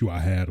the issue I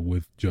had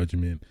with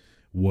Judgment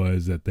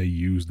was that they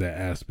used that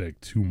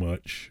aspect too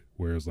much,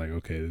 where it's like,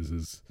 okay,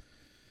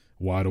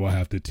 why do I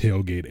have to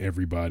tailgate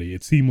everybody?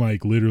 It seemed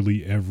like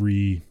literally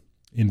every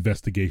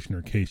investigation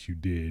or case you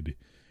did,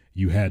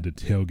 you had to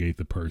tailgate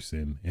the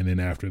person, and then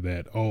after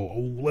that, oh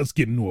let's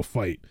get into a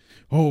fight.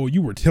 Oh,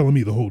 you were telling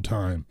me the whole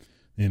time,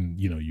 and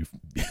you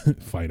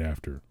fight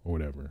after or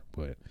whatever.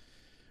 But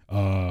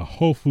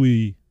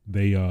hopefully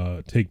they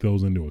take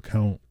those into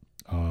account.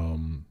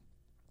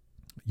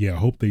 Yeah, I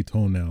hope they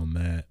tone down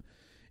that,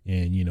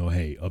 and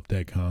hey, up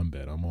that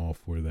combat. I'm all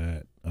for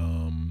that.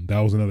 That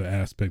was another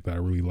aspect that I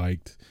really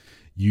liked.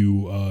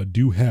 You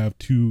do have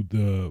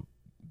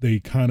they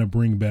kind of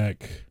bring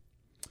back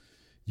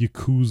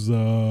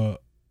Yakuza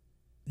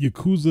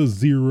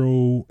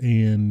 0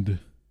 and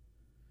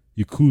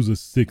Yakuza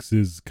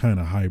 6's kind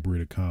of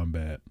hybrid of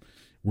combat,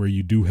 where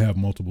you do have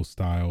multiple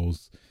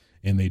styles,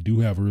 and they do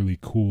have a really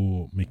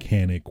cool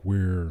mechanic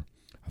where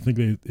I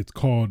think it's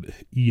called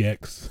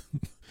EX.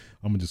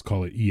 I'm gonna just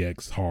call it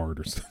EX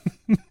hard or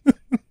something.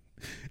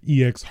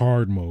 EX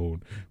hard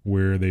mode,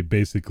 where they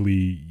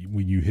basically,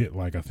 when you hit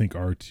like I think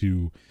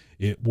R2,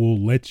 it will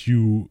let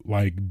you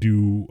like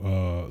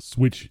do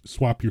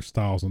swap your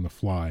styles on the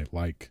fly,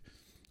 like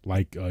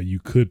you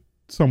could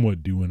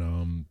somewhat do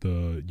in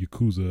the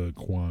Yakuza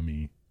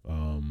Kiwami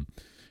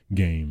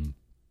game,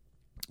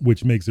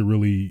 which makes it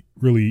really,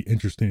 really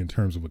interesting in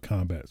terms of a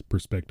combat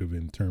perspective,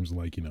 in terms of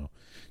like,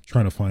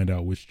 trying to find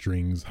out which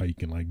strings, how you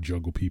can like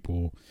juggle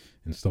people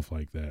and stuff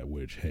like that,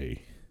 which,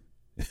 hey,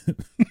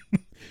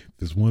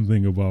 there's one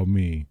thing about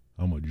me,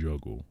 I'm a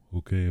juggle.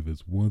 Okay. If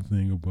it's one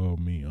thing about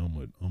me, I'm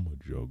a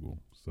juggle.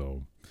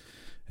 So,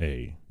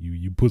 hey,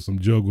 you put some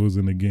juggles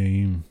in the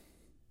game.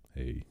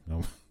 Hey,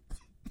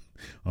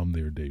 I'm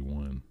there day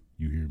one.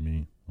 You hear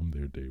me? I'm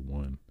there day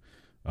one.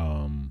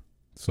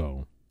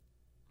 So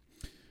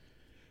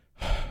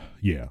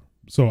yeah.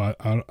 So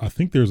I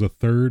think there's a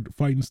third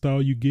fighting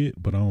style you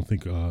get, but I don't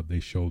think they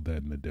showed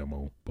that in the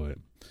demo. But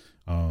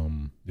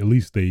at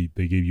least they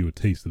gave you a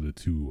taste of the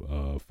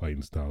two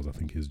fighting styles. I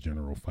think his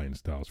general fighting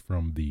styles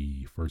from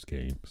the first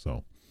game.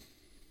 So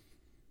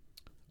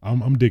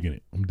I'm digging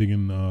it. I'm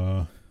digging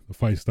the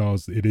fight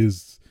styles.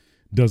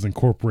 Does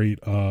incorporate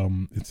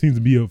it seems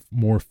to be a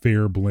more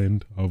fair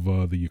blend of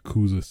the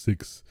Yakuza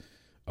 6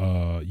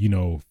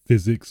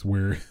 physics,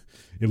 where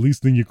at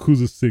least in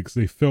Yakuza 6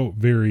 they felt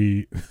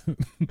very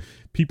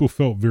people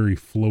felt very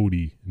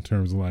floaty, in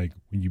terms of like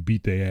when you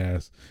beat their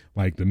ass,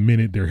 like the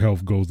minute their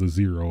health goes to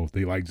 0,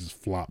 they like just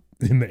flop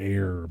in the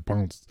air or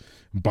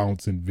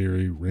bounce in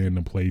very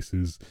random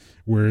places,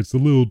 where it's a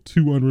little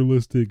too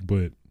unrealistic.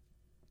 But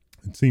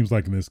it seems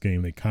like in this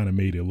game they kind of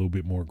made it a little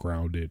bit more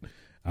grounded.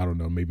 I don't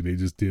know, maybe they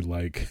just did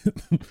like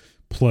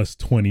plus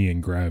 20 in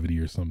gravity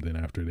or something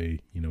after they,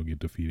 get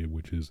defeated,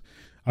 which is,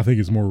 I think,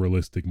 is more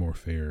realistic, more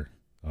fair,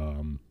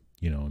 and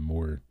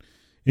more,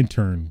 in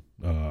turn,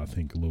 I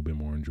think a little bit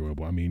more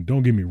enjoyable. I mean,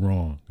 don't get me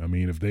wrong. I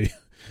mean, if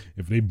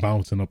they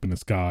bouncing up in the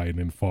sky and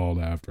then fall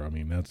after, I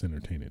mean, that's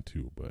entertaining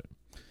too. But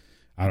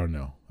I don't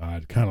know.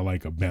 I'd kind of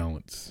like a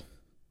balance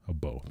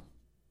of both,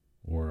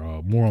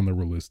 or more on the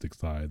realistic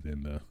side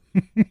than the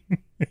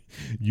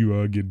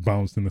you get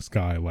bounced in the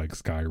sky like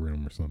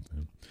Skyrim or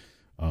something.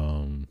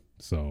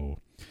 So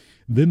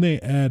then they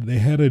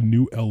had a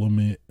new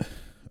element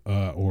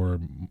or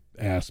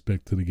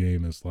aspect to the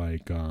game. It's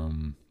like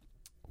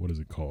what is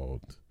it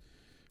called?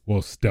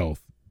 Well,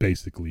 stealth.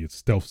 Basically, it's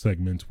stealth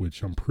segments,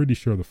 which I'm pretty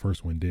sure the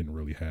first one didn't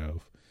really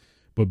have.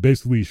 But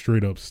basically,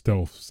 straight up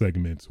stealth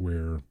segments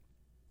where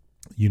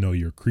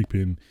you're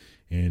creeping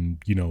and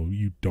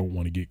you don't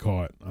want to get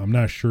caught. I'm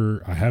not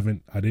sure. I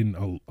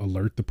didn't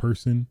alert the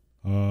person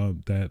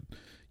that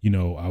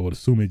I would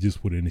assume it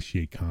just would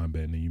initiate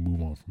combat and then you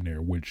move on from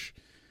there, which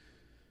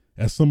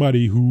as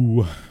somebody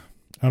who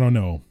I don't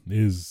know,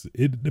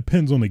 it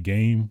depends on the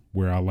game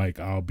where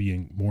I'll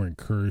be more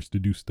encouraged to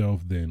do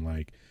stealth than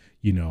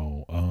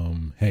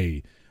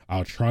hey,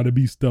 I'll try to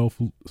be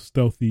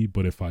stealthy,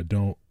 but if I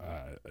don't,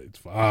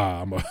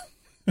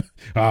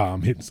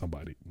 I'm hitting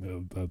somebody.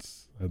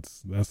 That's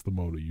the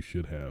motto you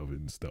should have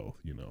in stealth,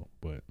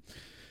 but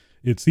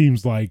it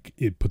seems like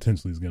it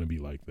potentially is going to be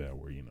like that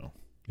where,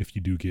 if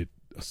you do get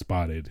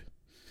spotted,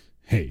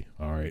 hey,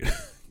 all right,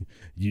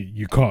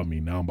 you caught me.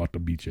 Now I'm about to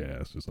beat your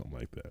ass or something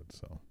like that.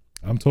 So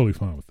I'm totally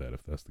fine with that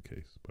if that's the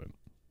case. But,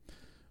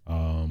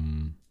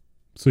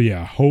 so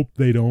yeah, I hope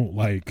they don't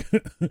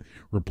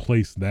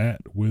replace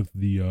that with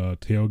the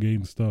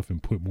tailgating stuff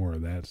and put more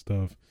of that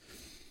stuff.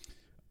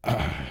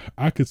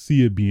 I could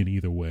see it being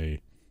either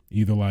way.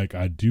 Either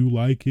I do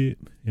like it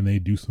and they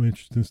do some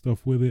interesting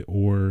stuff with it,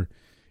 or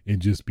it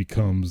just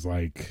becomes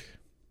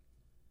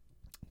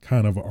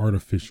kind of an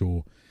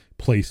artificial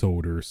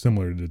placeholder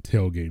similar to the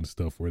tailgating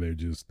stuff where they're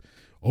just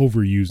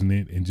overusing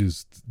it and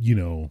just,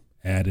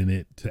 adding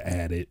it to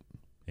add it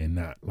and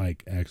not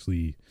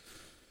actually,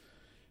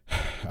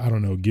 I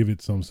don't know, give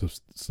it some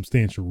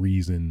substantial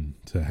reason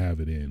to have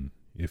it in,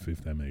 if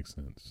that makes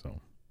sense.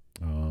 So,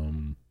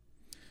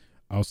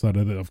 outside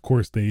of that, of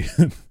course,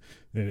 it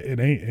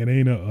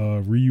ain't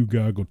a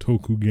Ryuga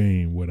Gotoku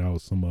game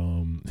without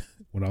some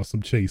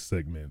chase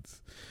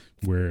segments,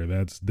 where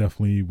that's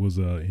definitely was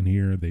in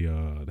here. They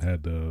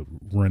had the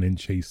run and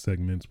chase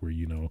segments where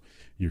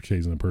you're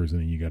chasing a person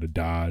and you got to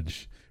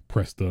dodge,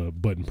 press the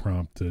button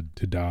prompt to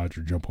dodge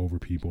or jump over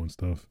people and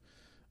stuff,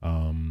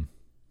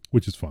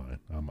 which is fine.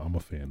 I'm a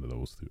fan of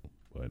those too,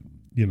 but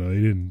they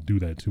didn't do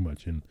that too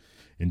much in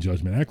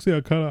Judgment.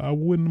 Actually, I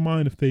wouldn't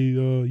mind if they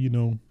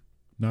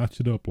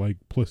notch it up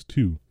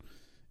 +2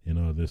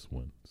 in this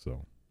one.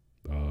 So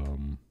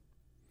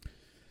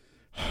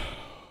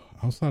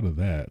outside of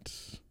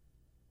that,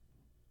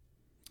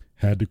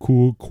 had the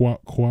cool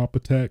co-op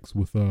attacks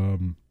with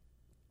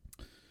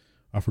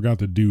I forgot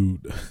the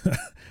dude.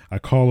 I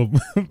call him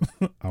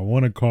I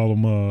want to call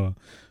him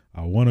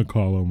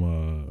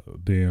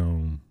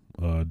damn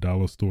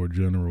Dollar Store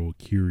General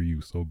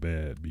Kiryu so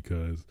bad,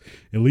 because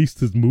at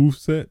least his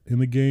moveset in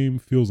the game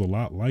feels a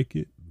lot like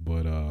it,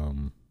 but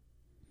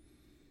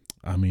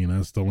I mean,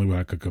 that's the only way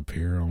I could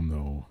compare him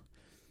though.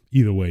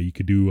 Either way, you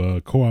could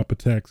do co-op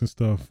attacks and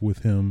stuff with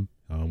him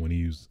when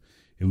he's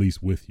at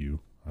least with you.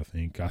 I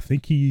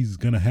think he's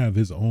gonna have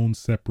his own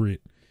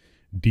separate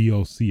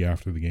DLC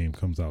after the game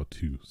comes out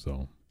too.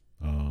 So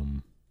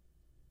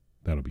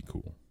that'll be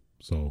cool.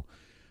 So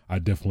I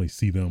definitely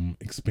see them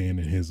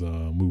expanding his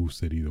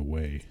moveset either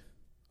way,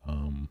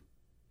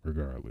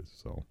 regardless.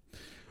 So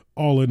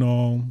all in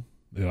all,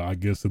 I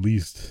guess at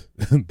least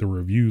the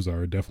reviews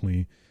are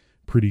definitely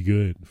pretty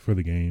good for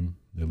the game,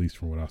 at least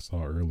from what I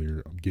saw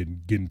earlier. I'm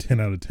getting 10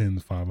 out of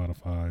 10s, 5 out of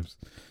 5s.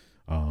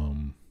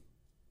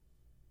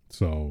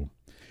 So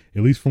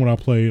at least from what I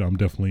played, I'm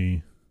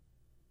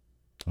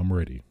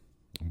ready.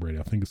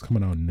 I think it's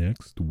coming out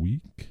next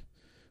week.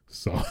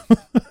 So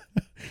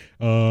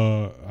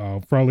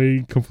I'll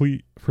probably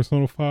complete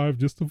Persona 5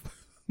 just to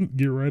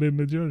get right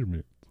into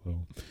Judgment.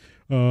 So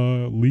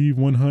leave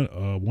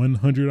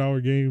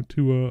 100-hour game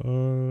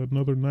to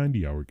another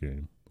 90-hour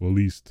game. Or at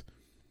least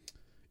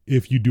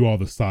if you do all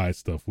the side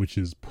stuff, which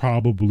is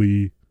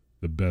probably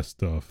the best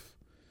stuff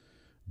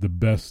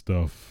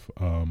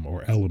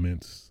or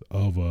elements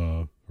of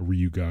a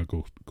Ryuga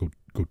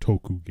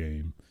Gotoku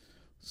game.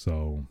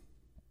 So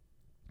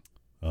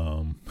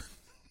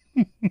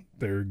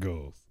there it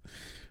goes.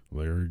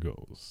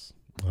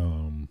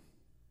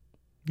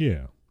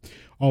 Yeah,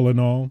 all in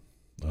all,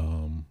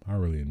 I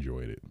really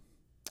enjoyed it.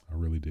 I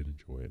really did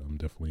enjoy it. I'm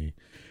definitely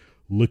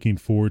looking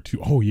forward to,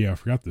 oh yeah, I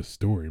forgot the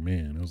story,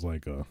 man. It was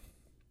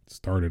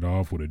started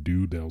off with a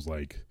dude that was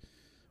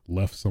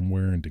left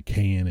somewhere and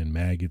decaying and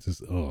maggots.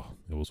 It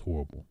was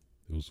horrible.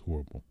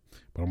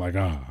 But I'm like,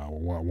 I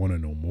want to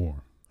know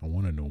more.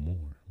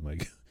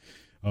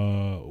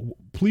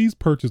 Please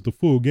purchase the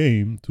full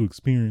game to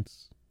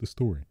experience the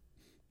story.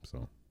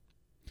 So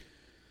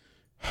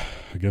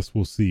I guess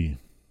we'll see.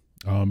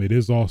 It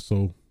is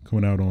also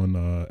coming out on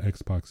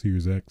Xbox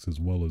Series X as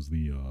well as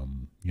the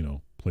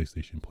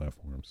PlayStation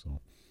platform. So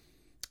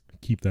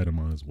keep that in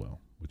mind as well,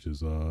 which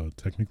is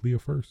technically a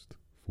first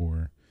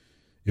for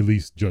at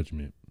least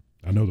Judgment.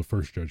 I know the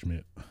first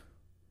Judgment.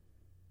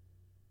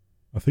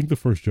 I think the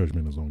first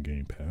Judgment is on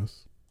Game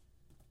Pass,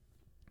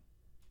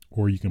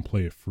 or you can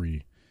play it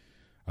free.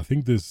 I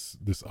think this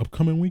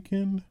upcoming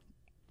weekend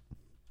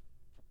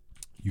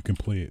you can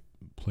play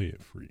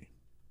it free.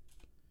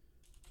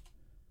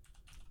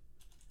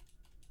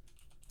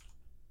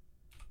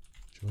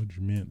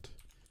 Judgment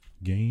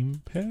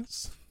Game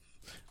Pass?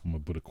 I'm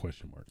gonna put a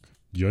question mark.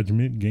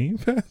 Judgment Game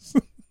Pass?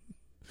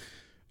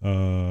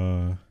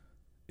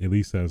 At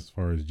least as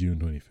far as June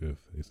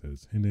 25th, it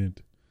says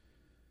hinted.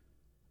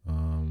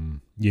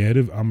 Yeah,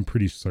 I'm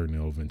pretty certain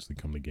it'll eventually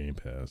come to Game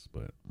Pass,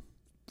 but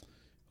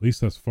at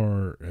least as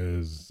far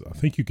as I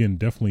think you can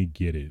definitely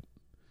get it.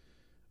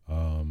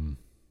 Let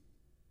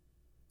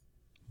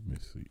me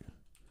see,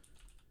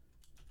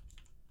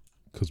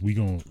 because we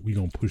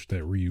gonna push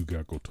that Ryu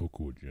ga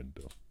Gotoku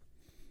agenda.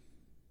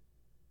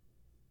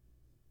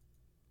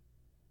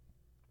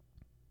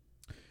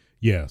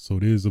 Yeah, so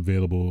it is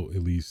available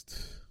at least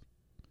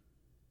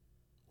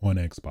on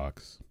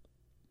Xbox,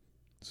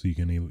 so you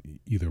can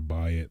either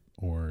buy it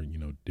or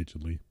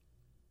digitally.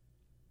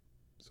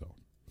 So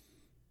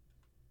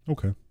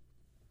okay,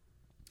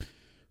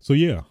 so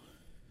yeah,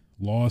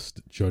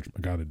 Lost Judgment.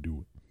 I gotta do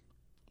it.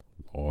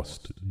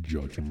 Lost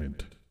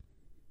Judgment.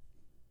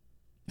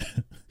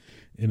 And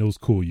it was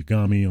cool.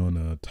 Yagami on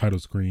a title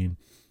screen.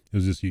 It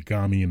was just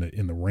Yagami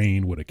in the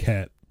rain with a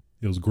cat.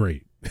 It was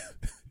great.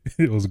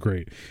 It was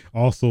great.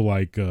 Also,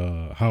 like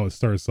how it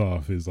starts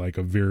off is like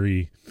a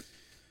very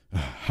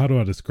how do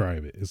I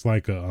describe it? It's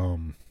like a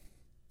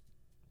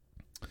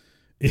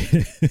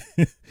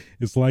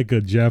it's like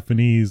a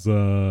Japanese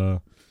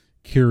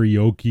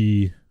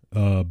karaoke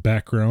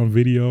background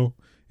video.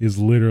 Is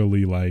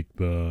literally like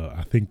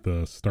I think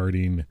the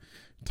starting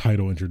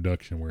title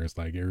introduction where it's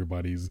like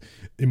everybody's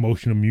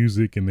emotional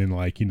music, and then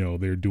like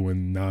they're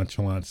doing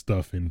nonchalant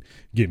stuff and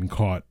getting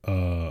caught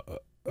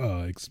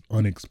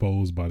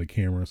unexposed by the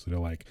camera, so they're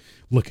like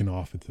looking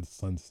off into the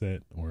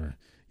sunset, or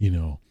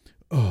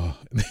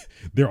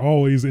they're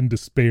always in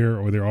despair,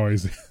 or they're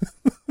always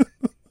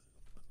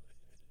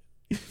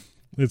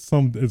it's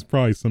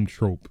probably some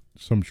trope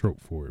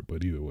for it,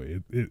 but either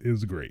way it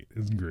is great.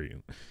 It's great.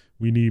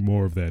 We need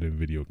more of that in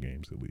video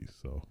games, at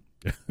least. So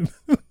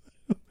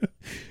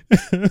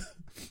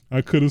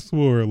I could have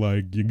swore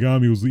like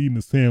Yagami was eating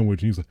a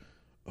sandwich and he's like,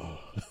 oh.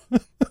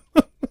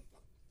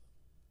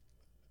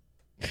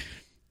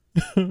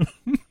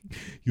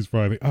 He's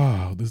probably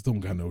like, this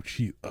don't got no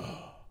cheese.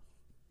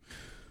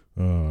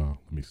 Let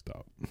me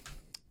stop.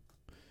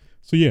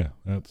 So yeah,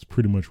 that's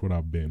pretty much what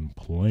I've been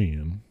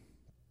playing.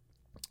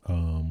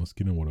 Let's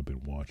get into what I've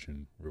been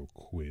watching real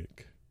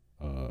quick.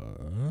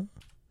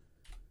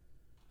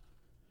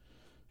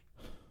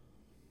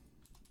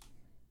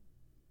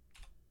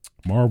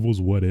 Marvel's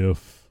What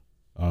If.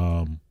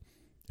 At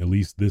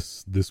least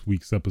this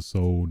week's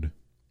episode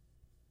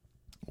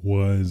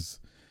was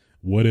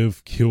What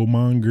If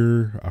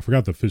Killmonger. I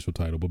forgot the official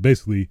title, but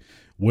basically,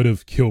 what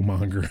if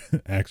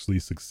Killmonger actually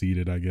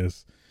succeeded? I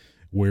guess,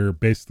 where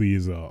basically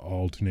is a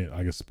alternate.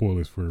 I guess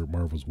spoilers for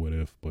Marvel's What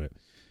If, but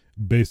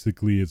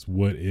basically it's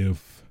what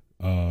if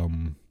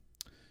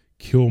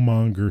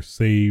Killmonger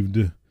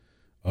saved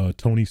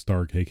Tony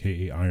Stark,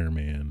 aka Iron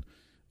Man,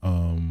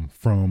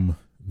 from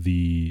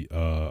the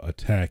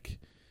attack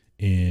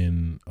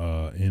in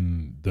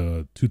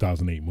the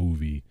 2008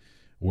 movie,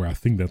 where I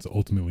think that's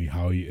ultimately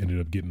how he ended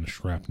up getting the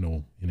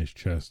shrapnel in his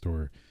chest,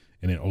 and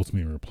then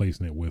ultimately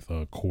replacing it with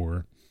a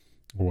core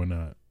or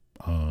whatnot.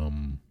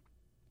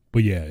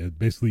 But yeah, it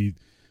basically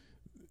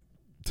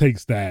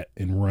takes that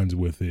and runs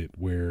with it,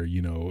 where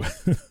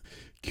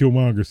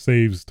Killmonger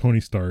saves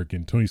Tony Stark,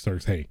 and Tony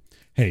Stark's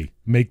hey,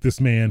 make this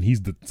man,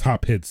 he's the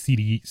top head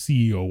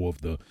CEO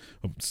of the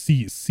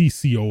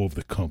CCO of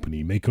the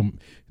company. Make him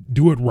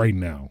do it right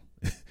now.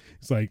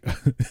 It's like,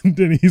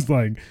 then he's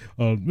like,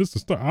 Mr.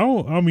 Stark,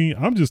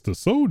 I'm just a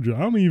soldier.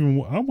 I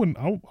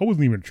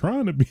wasn't even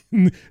trying to be.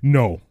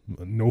 No,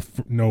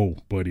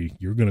 buddy,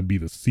 you're going to be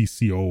the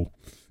CCO.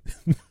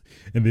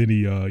 And then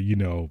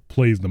he,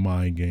 plays the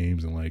mind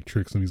games and like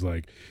tricks him. He's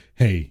like,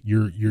 hey,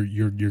 your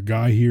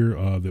guy here,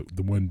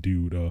 the one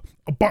dude,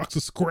 a box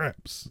of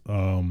scraps.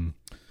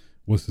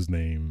 What's his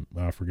name?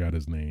 I forgot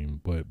his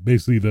name, but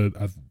basically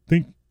I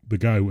think the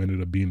guy who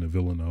ended up being the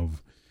villain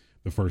of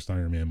the first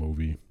Iron Man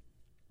movie,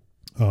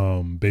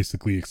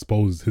 basically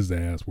exposed his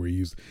ass, where he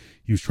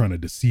was trying to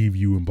deceive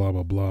you and blah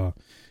blah blah,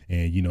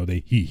 and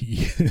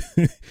he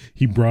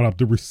he brought up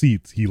the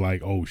receipts. He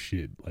like, oh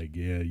shit, like,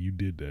 yeah, you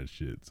did that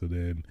shit. So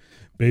then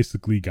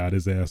basically got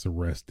his ass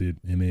arrested,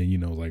 and then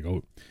like,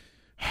 oh,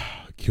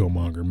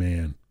 Killmonger,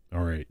 man,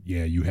 all right,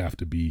 yeah, you have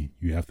to be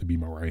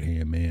my right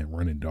hand man,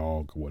 running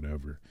dog or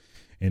whatever.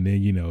 And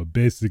then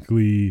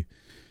basically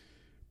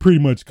pretty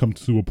much come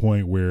to a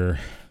point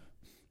where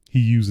he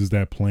uses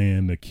that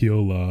plan to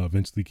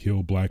eventually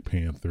kill Black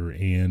Panther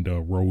and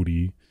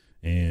Rhodey,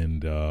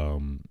 and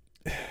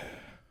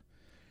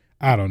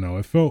I don't know.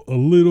 It felt a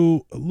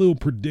little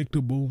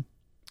predictable,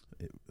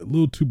 a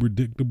little too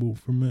predictable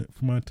for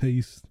my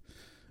taste.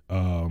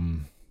 It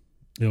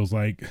was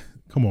like,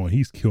 come on,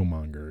 he's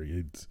Killmonger.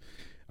 It's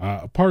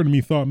part of me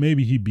thought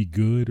maybe he'd be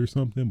good or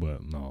something,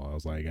 but no. I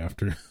was like,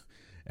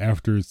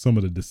 after some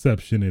of the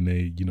deception and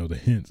the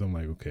hints, I'm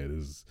like, okay,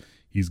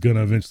 he's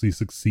gonna eventually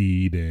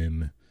succeed,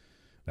 and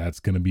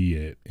that's gonna be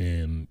it.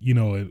 And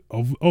it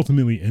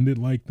ultimately ended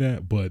like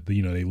that, but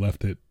they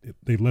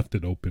left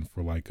it open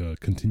for like a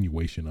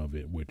continuation of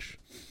it, which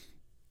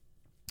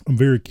I'm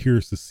very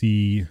curious to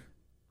see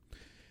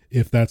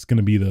if that's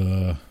gonna be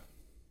the,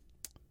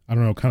 I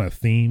don't know, kind of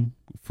theme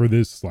for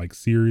this like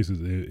series,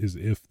 is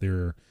if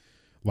they're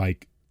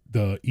like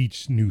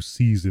each new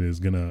season is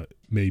gonna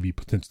maybe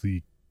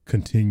potentially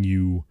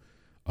continue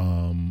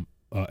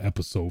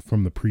episode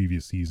from the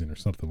previous season or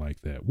something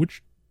like that,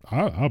 which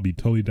I'll be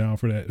totally down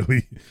for that.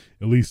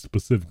 At least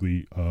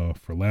specifically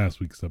for last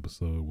week's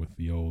episode with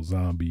the old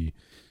zombie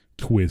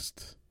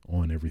twist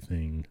on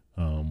everything.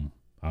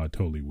 I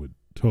totally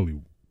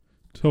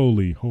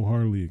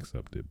wholeheartedly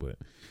accept it. But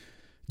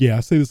yeah,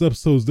 I say this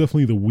episode is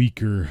definitely the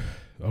weaker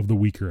of the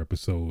weaker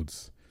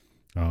episodes.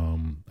 I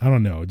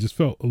don't know. It just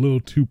felt a little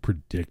too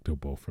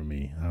predictable for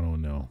me. I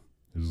don't know.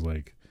 It was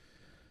like,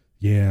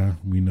 yeah,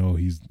 we know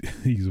he's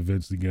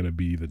eventually gonna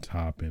be the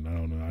top, and I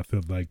don't know. I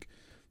felt like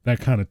that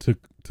kind of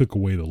took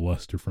away the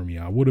luster for me.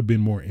 I would have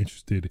been more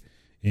interested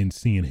in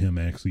seeing him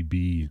actually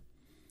be,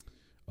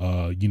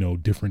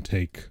 different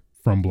take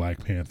from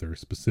Black Panther,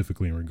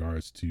 specifically in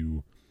regards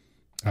to,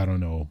 I don't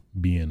know,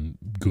 being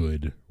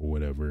good or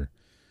whatever.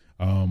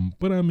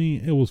 But I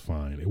mean, it was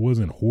fine. It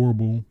wasn't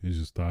horrible. It's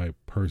just I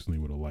personally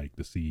would have liked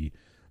to see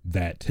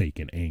that take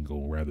an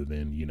angle rather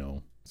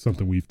than,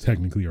 something we've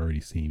technically already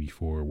seen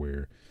before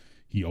where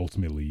he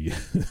ultimately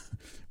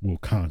will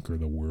conquer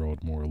the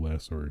world more or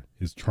less, or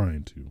is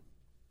trying to,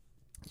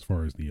 as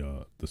far as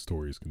the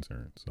story is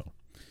concerned. So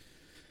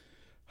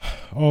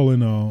all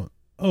in all,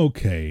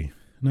 okay.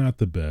 Not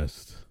the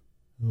best.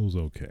 It was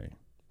okay.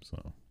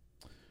 So,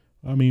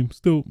 I mean,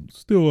 still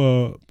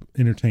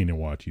entertaining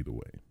watch either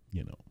way,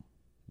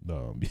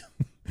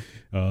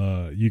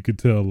 you could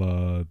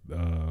tell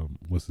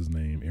what's his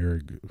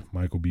name,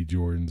 Michael B.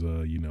 Jordan's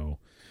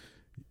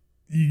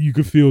you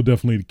could feel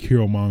definitely the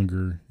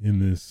Killmonger in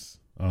this,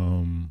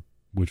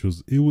 which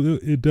was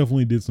it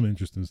definitely did some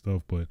interesting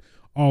stuff, but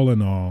all in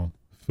all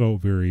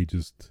felt very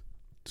just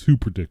too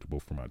predictable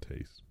for my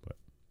taste. But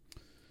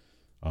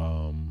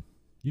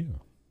yeah,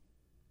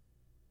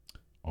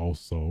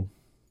 also,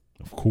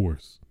 of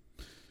course,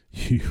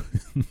 you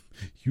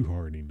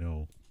already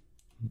know.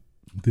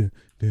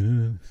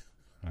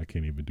 I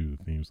can't even do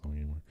the theme song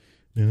anymore.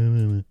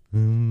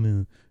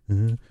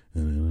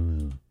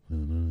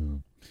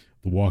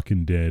 The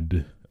Walking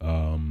Dead.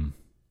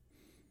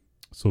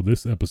 So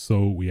this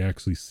episode we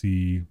actually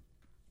see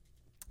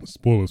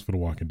spoilers for The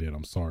Walking Dead.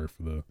 I'm sorry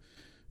for the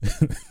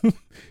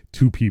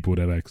 2 people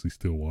that actually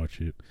still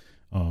watch it.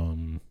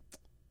 The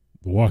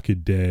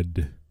Walking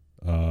Dead,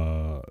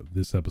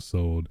 this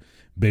episode,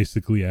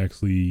 basically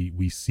actually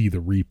we see the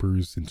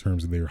Reapers in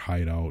terms of their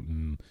hideout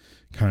and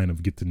kind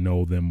of get to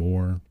know them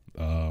more.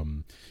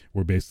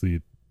 We're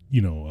basically,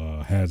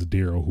 has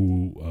Daryl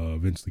who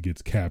eventually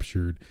gets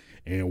captured.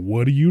 And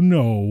what do you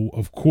know?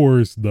 Of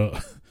course,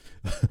 the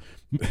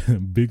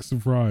big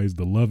surprise,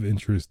 the love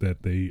interest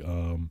that they,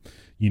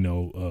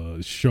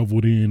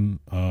 shoveled in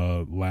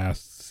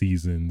last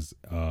season,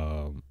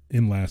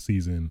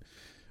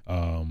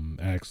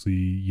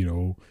 actually,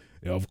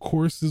 of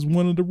course, is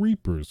one of the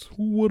Reapers.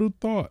 Who would have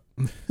thought?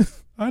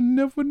 I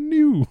never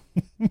knew.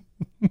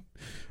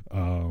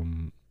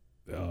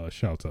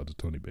 Shouts out to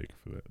Tony Baker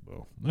for that,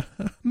 though.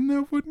 I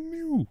never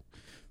knew.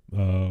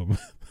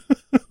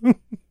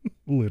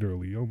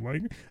 Literally, I'm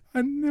like,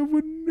 I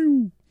never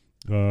knew.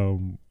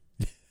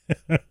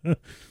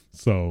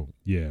 So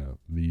yeah,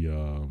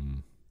 the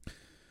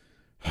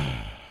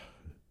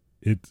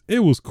it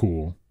was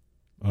cool.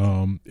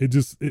 It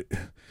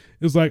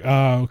was like,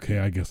 okay,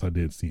 I guess I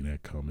did see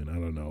that coming. I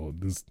don't know.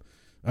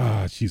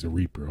 She's a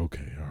Reaper.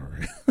 Okay, all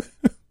right.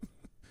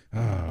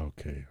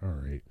 Okay, all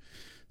right.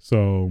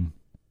 So,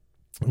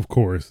 of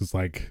course, it's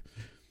like,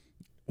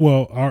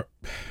 well,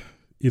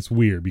 it's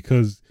weird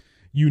because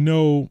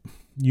Daryl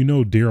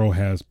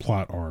has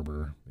plot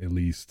armor, at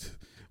least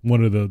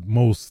one of the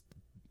most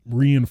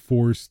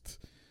reinforced,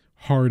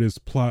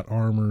 hardest plot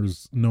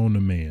armors known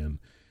to man,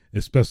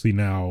 especially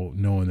now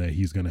knowing that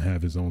he's going to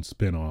have his own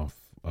spinoff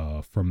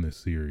from this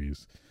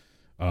series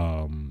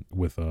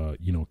with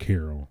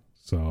Carol.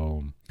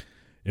 So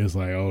it's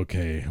like,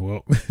 okay,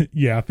 well,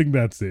 yeah, I think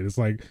that's it. It's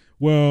like,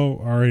 well,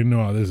 I already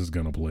know how this is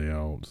going to play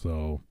out.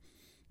 So,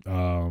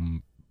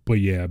 but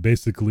yeah,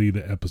 basically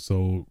the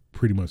episode,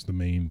 pretty much the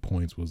main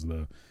points was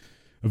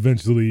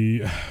eventually,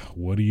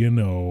 what do you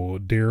know,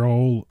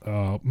 Daryl,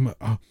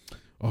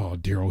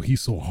 Daryl,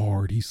 he's so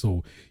hard. He's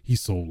so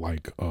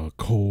like,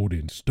 cold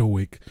and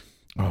stoic.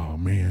 Oh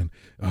man.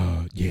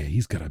 Yeah,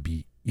 he's gotta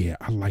be, yeah,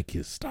 I like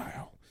his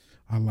style.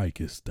 All right,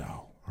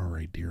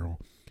 Daryl,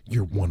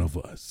 you're one of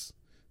us.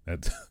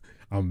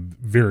 I'm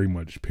very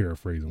much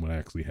paraphrasing what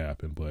actually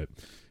happened, but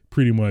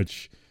pretty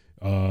much,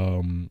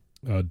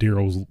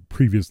 Daryl's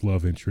previous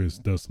love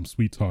interest does some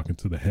sweet talking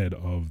to the head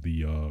of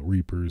the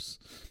Reapers.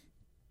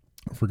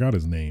 I forgot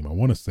his name. I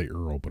want to say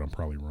Earl, but I'm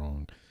probably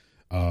wrong.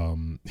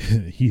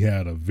 He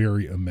had a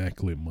very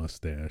immaculate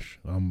mustache.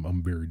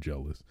 I'm very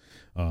jealous.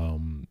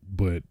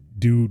 But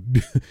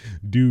dude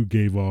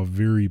gave off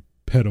very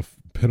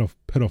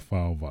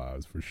pedophile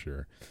vibes for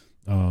sure.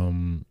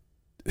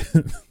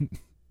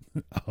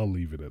 I'll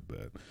leave it at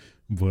that.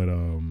 But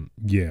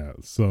yeah,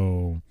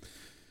 so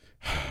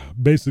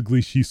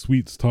basically she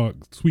sweet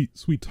talks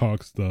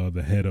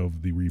the head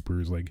of the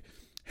Reapers, like,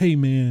 hey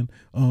man,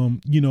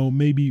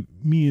 maybe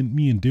me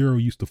and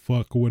Daryl used to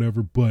fuck or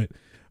whatever, but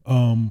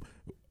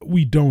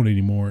we don't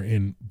anymore.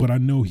 But I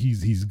know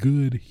he's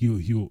good.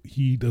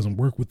 He doesn't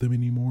work with them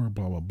anymore.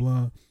 Blah blah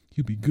blah.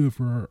 He'll be good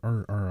for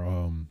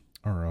our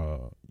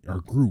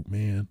group,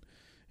 man.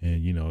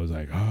 And it's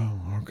like, oh,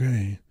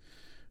 okay,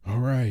 all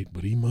right,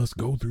 but he must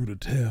go through the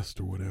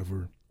test or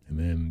whatever. And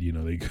then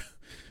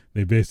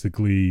they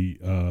basically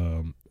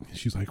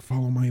she's like,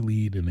 follow my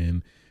lead, and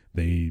then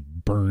they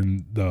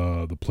burn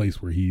the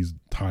place where he's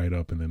tied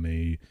up, and then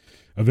they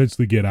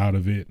eventually get out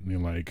of it, and they're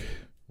like,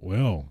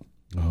 well,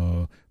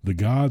 the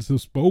gods have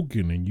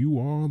spoken, and you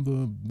are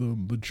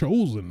the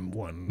chosen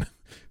one.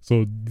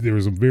 So there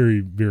was a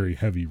very, very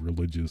heavy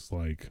religious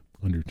like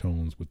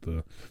undertones with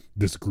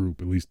this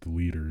group, at least the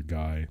leader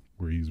guy,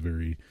 where he's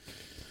very,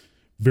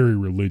 very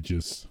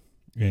religious.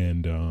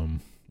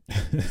 And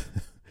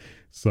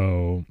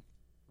so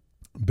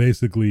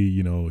basically,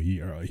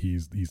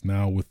 he's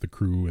now with the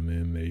crew, and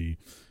then they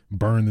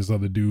burn this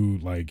other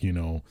dude like, hey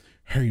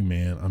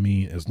man, I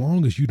mean, as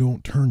long as you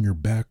don't turn your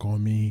back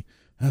on me,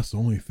 that's the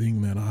only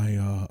thing that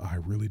I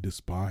really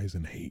despise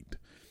and hate.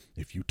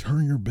 If you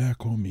turn your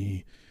back on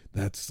me,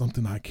 that's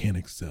something I can't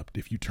accept.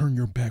 If you turn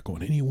your back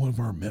on any one of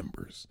our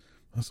members,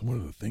 that's one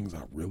of the things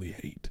I really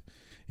hate.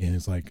 And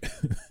it's like,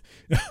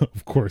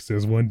 of course,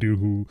 there's one dude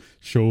who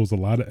shows a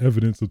lot of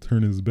evidence of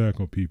turning his back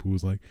on people.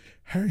 Who's like,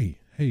 hey,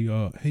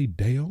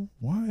 Dale,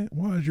 why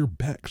is your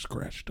back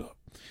scratched up?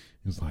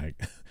 It's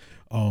like,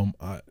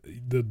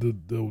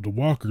 the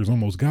walkers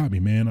almost got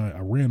me, man. I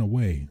ran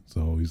away.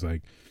 So he's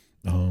like,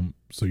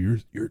 so you're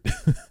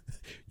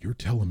you're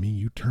telling me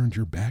you turned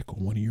your back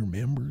on one of your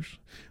members?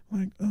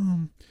 Like,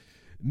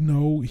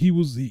 no, he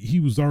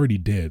was already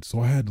dead,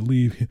 so I had to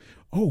leave.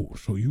 Oh,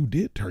 so you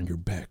did turn your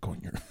back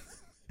on your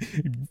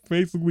he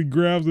basically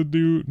grabs a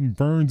dude and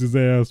burns his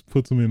ass,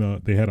 puts him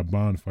in they had a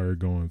bonfire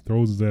going,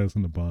 throws his ass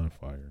in the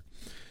bonfire,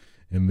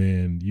 and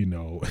then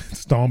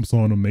stomps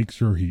on him, make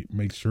sure he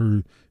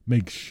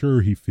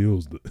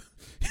feels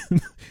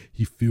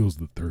he feels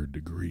the third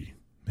degree.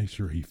 Make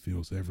sure he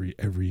feels every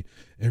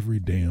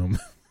damn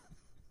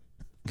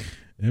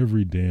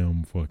every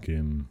damn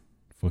fucking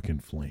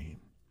flame.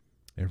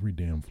 Every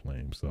damn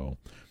flame. So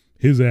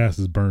his ass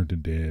is burnt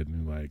and dead.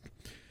 And like,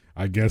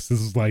 I guess this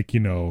is like,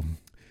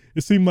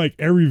 it seemed like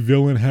every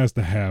villain has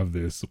to have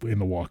this in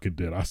The Walking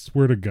Dead. I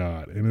swear to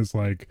God. And it's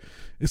like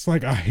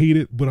I hate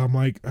it, but I'm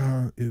like,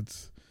 I'm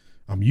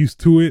used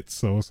to it.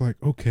 So it's like,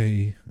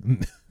 okay.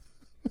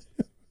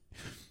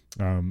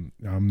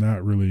 I'm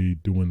not really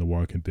doing The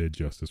Walking Dead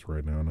justice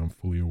right now, and I'm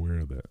fully aware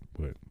of that,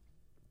 but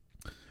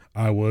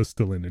I was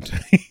still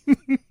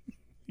entertained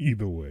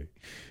either way.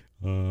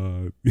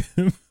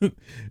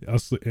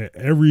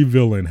 Every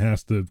villain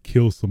has to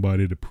kill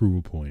somebody to prove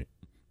a point,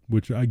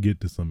 which I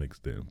get to some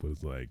extent, but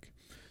it's like,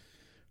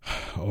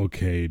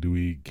 okay,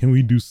 can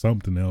we do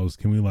something else?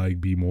 Can we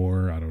like be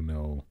more, I don't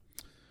know,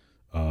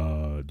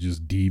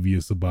 just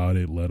devious about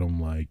it? Let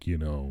them like,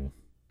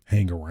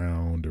 hang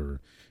around, or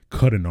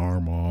cut an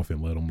arm off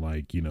and let him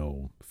like,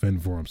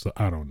 fend for himself.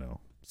 I don't know.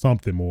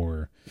 Something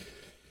more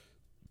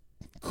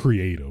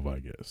creative, I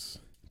guess,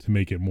 to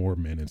make it more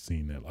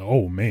menacing that, like,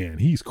 oh man,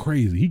 he's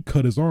crazy. He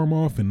cut his arm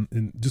off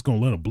and just gonna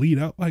let him bleed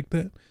out like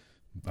that.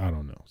 I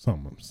don't know.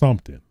 Something.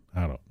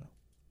 I don't know.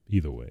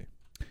 Either way,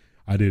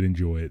 I did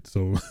enjoy it.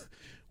 So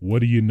what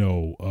do you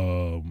know?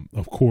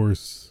 Of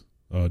course,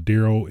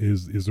 Daryl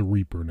is a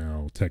Reaper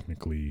now,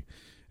 technically.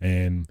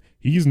 And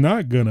he's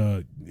not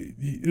gonna,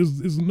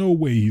 there's no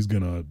way he's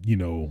gonna,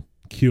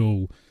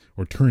 kill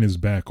or turn his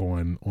back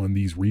on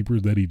these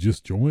Reapers that he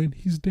just joined.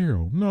 He's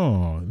Daryl.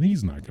 No,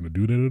 he's not gonna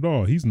do that at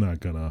all. He's not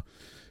gonna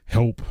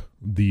help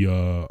the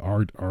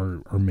our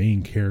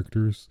main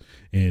characters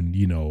and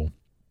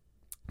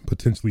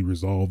potentially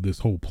resolve this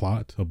whole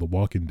plot of The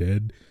Walking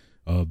Dead,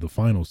 the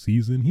final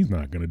season. He's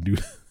not gonna do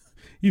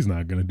he's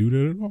not gonna do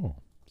that at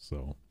all.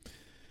 So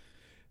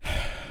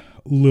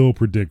little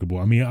predictable.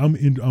 I mean, I'm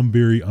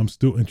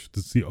still interested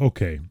to see,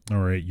 okay, all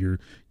right, you're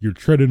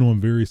treading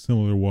on very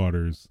similar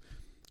waters.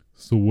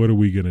 So what are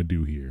we gonna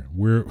do here?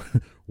 Where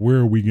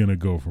are we gonna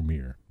go from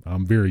here?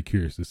 I'm very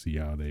curious to see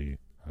how they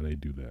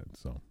do that.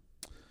 So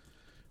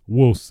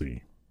we'll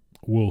see.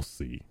 We'll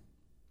see.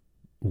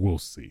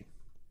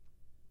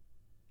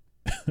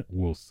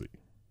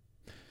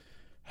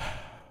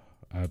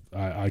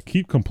 I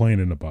keep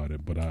complaining about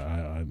it, but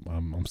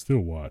I'm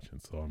still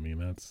watching. So I mean,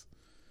 that's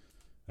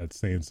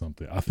saying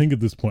something. I think at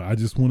this point, I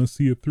just want to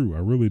see it through. I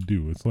really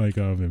do. It's like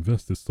I've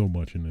invested so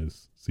much in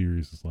this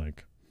series. It's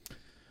like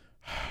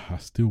I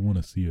still want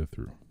to see it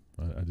through.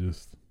 I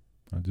just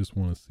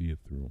want to see it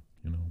through.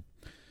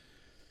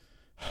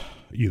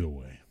 Either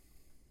way,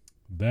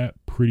 that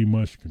pretty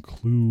much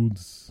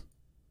concludes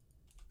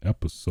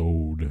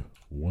episode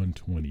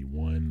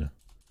 121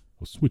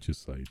 of Switches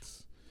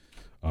Sites.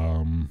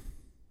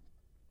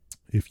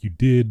 If you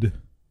did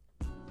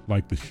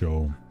like the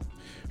show,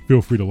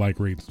 Feel free to like,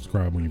 rate, and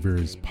subscribe on your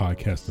various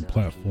podcasting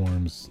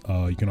platforms.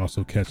 You can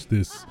also catch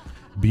this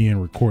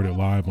being recorded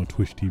live on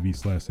Twitch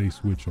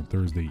TV/aswitch on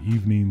Thursday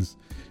evenings.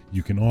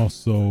 You can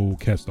also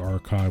catch the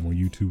archive on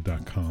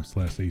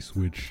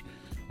youtube.com/aswitch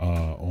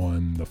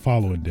on the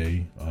following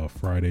day,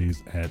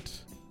 Fridays at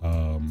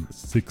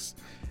 6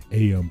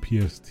 a.m.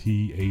 PST,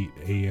 8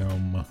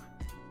 a.m.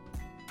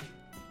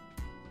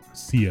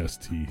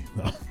 CST.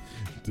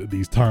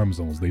 These time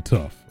zones, they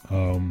tough.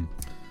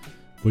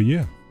 But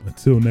yeah,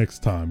 until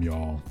next time,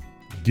 y'all,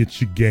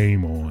 get your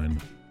game on.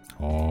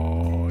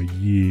 Oh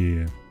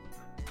yeah.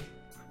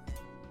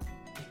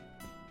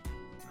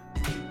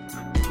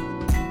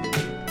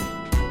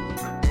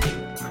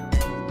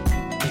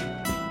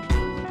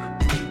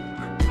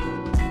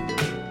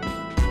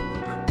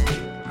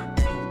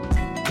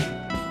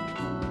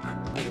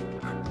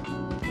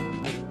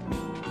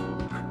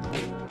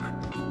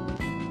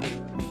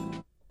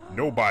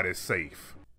 Nobody's safe.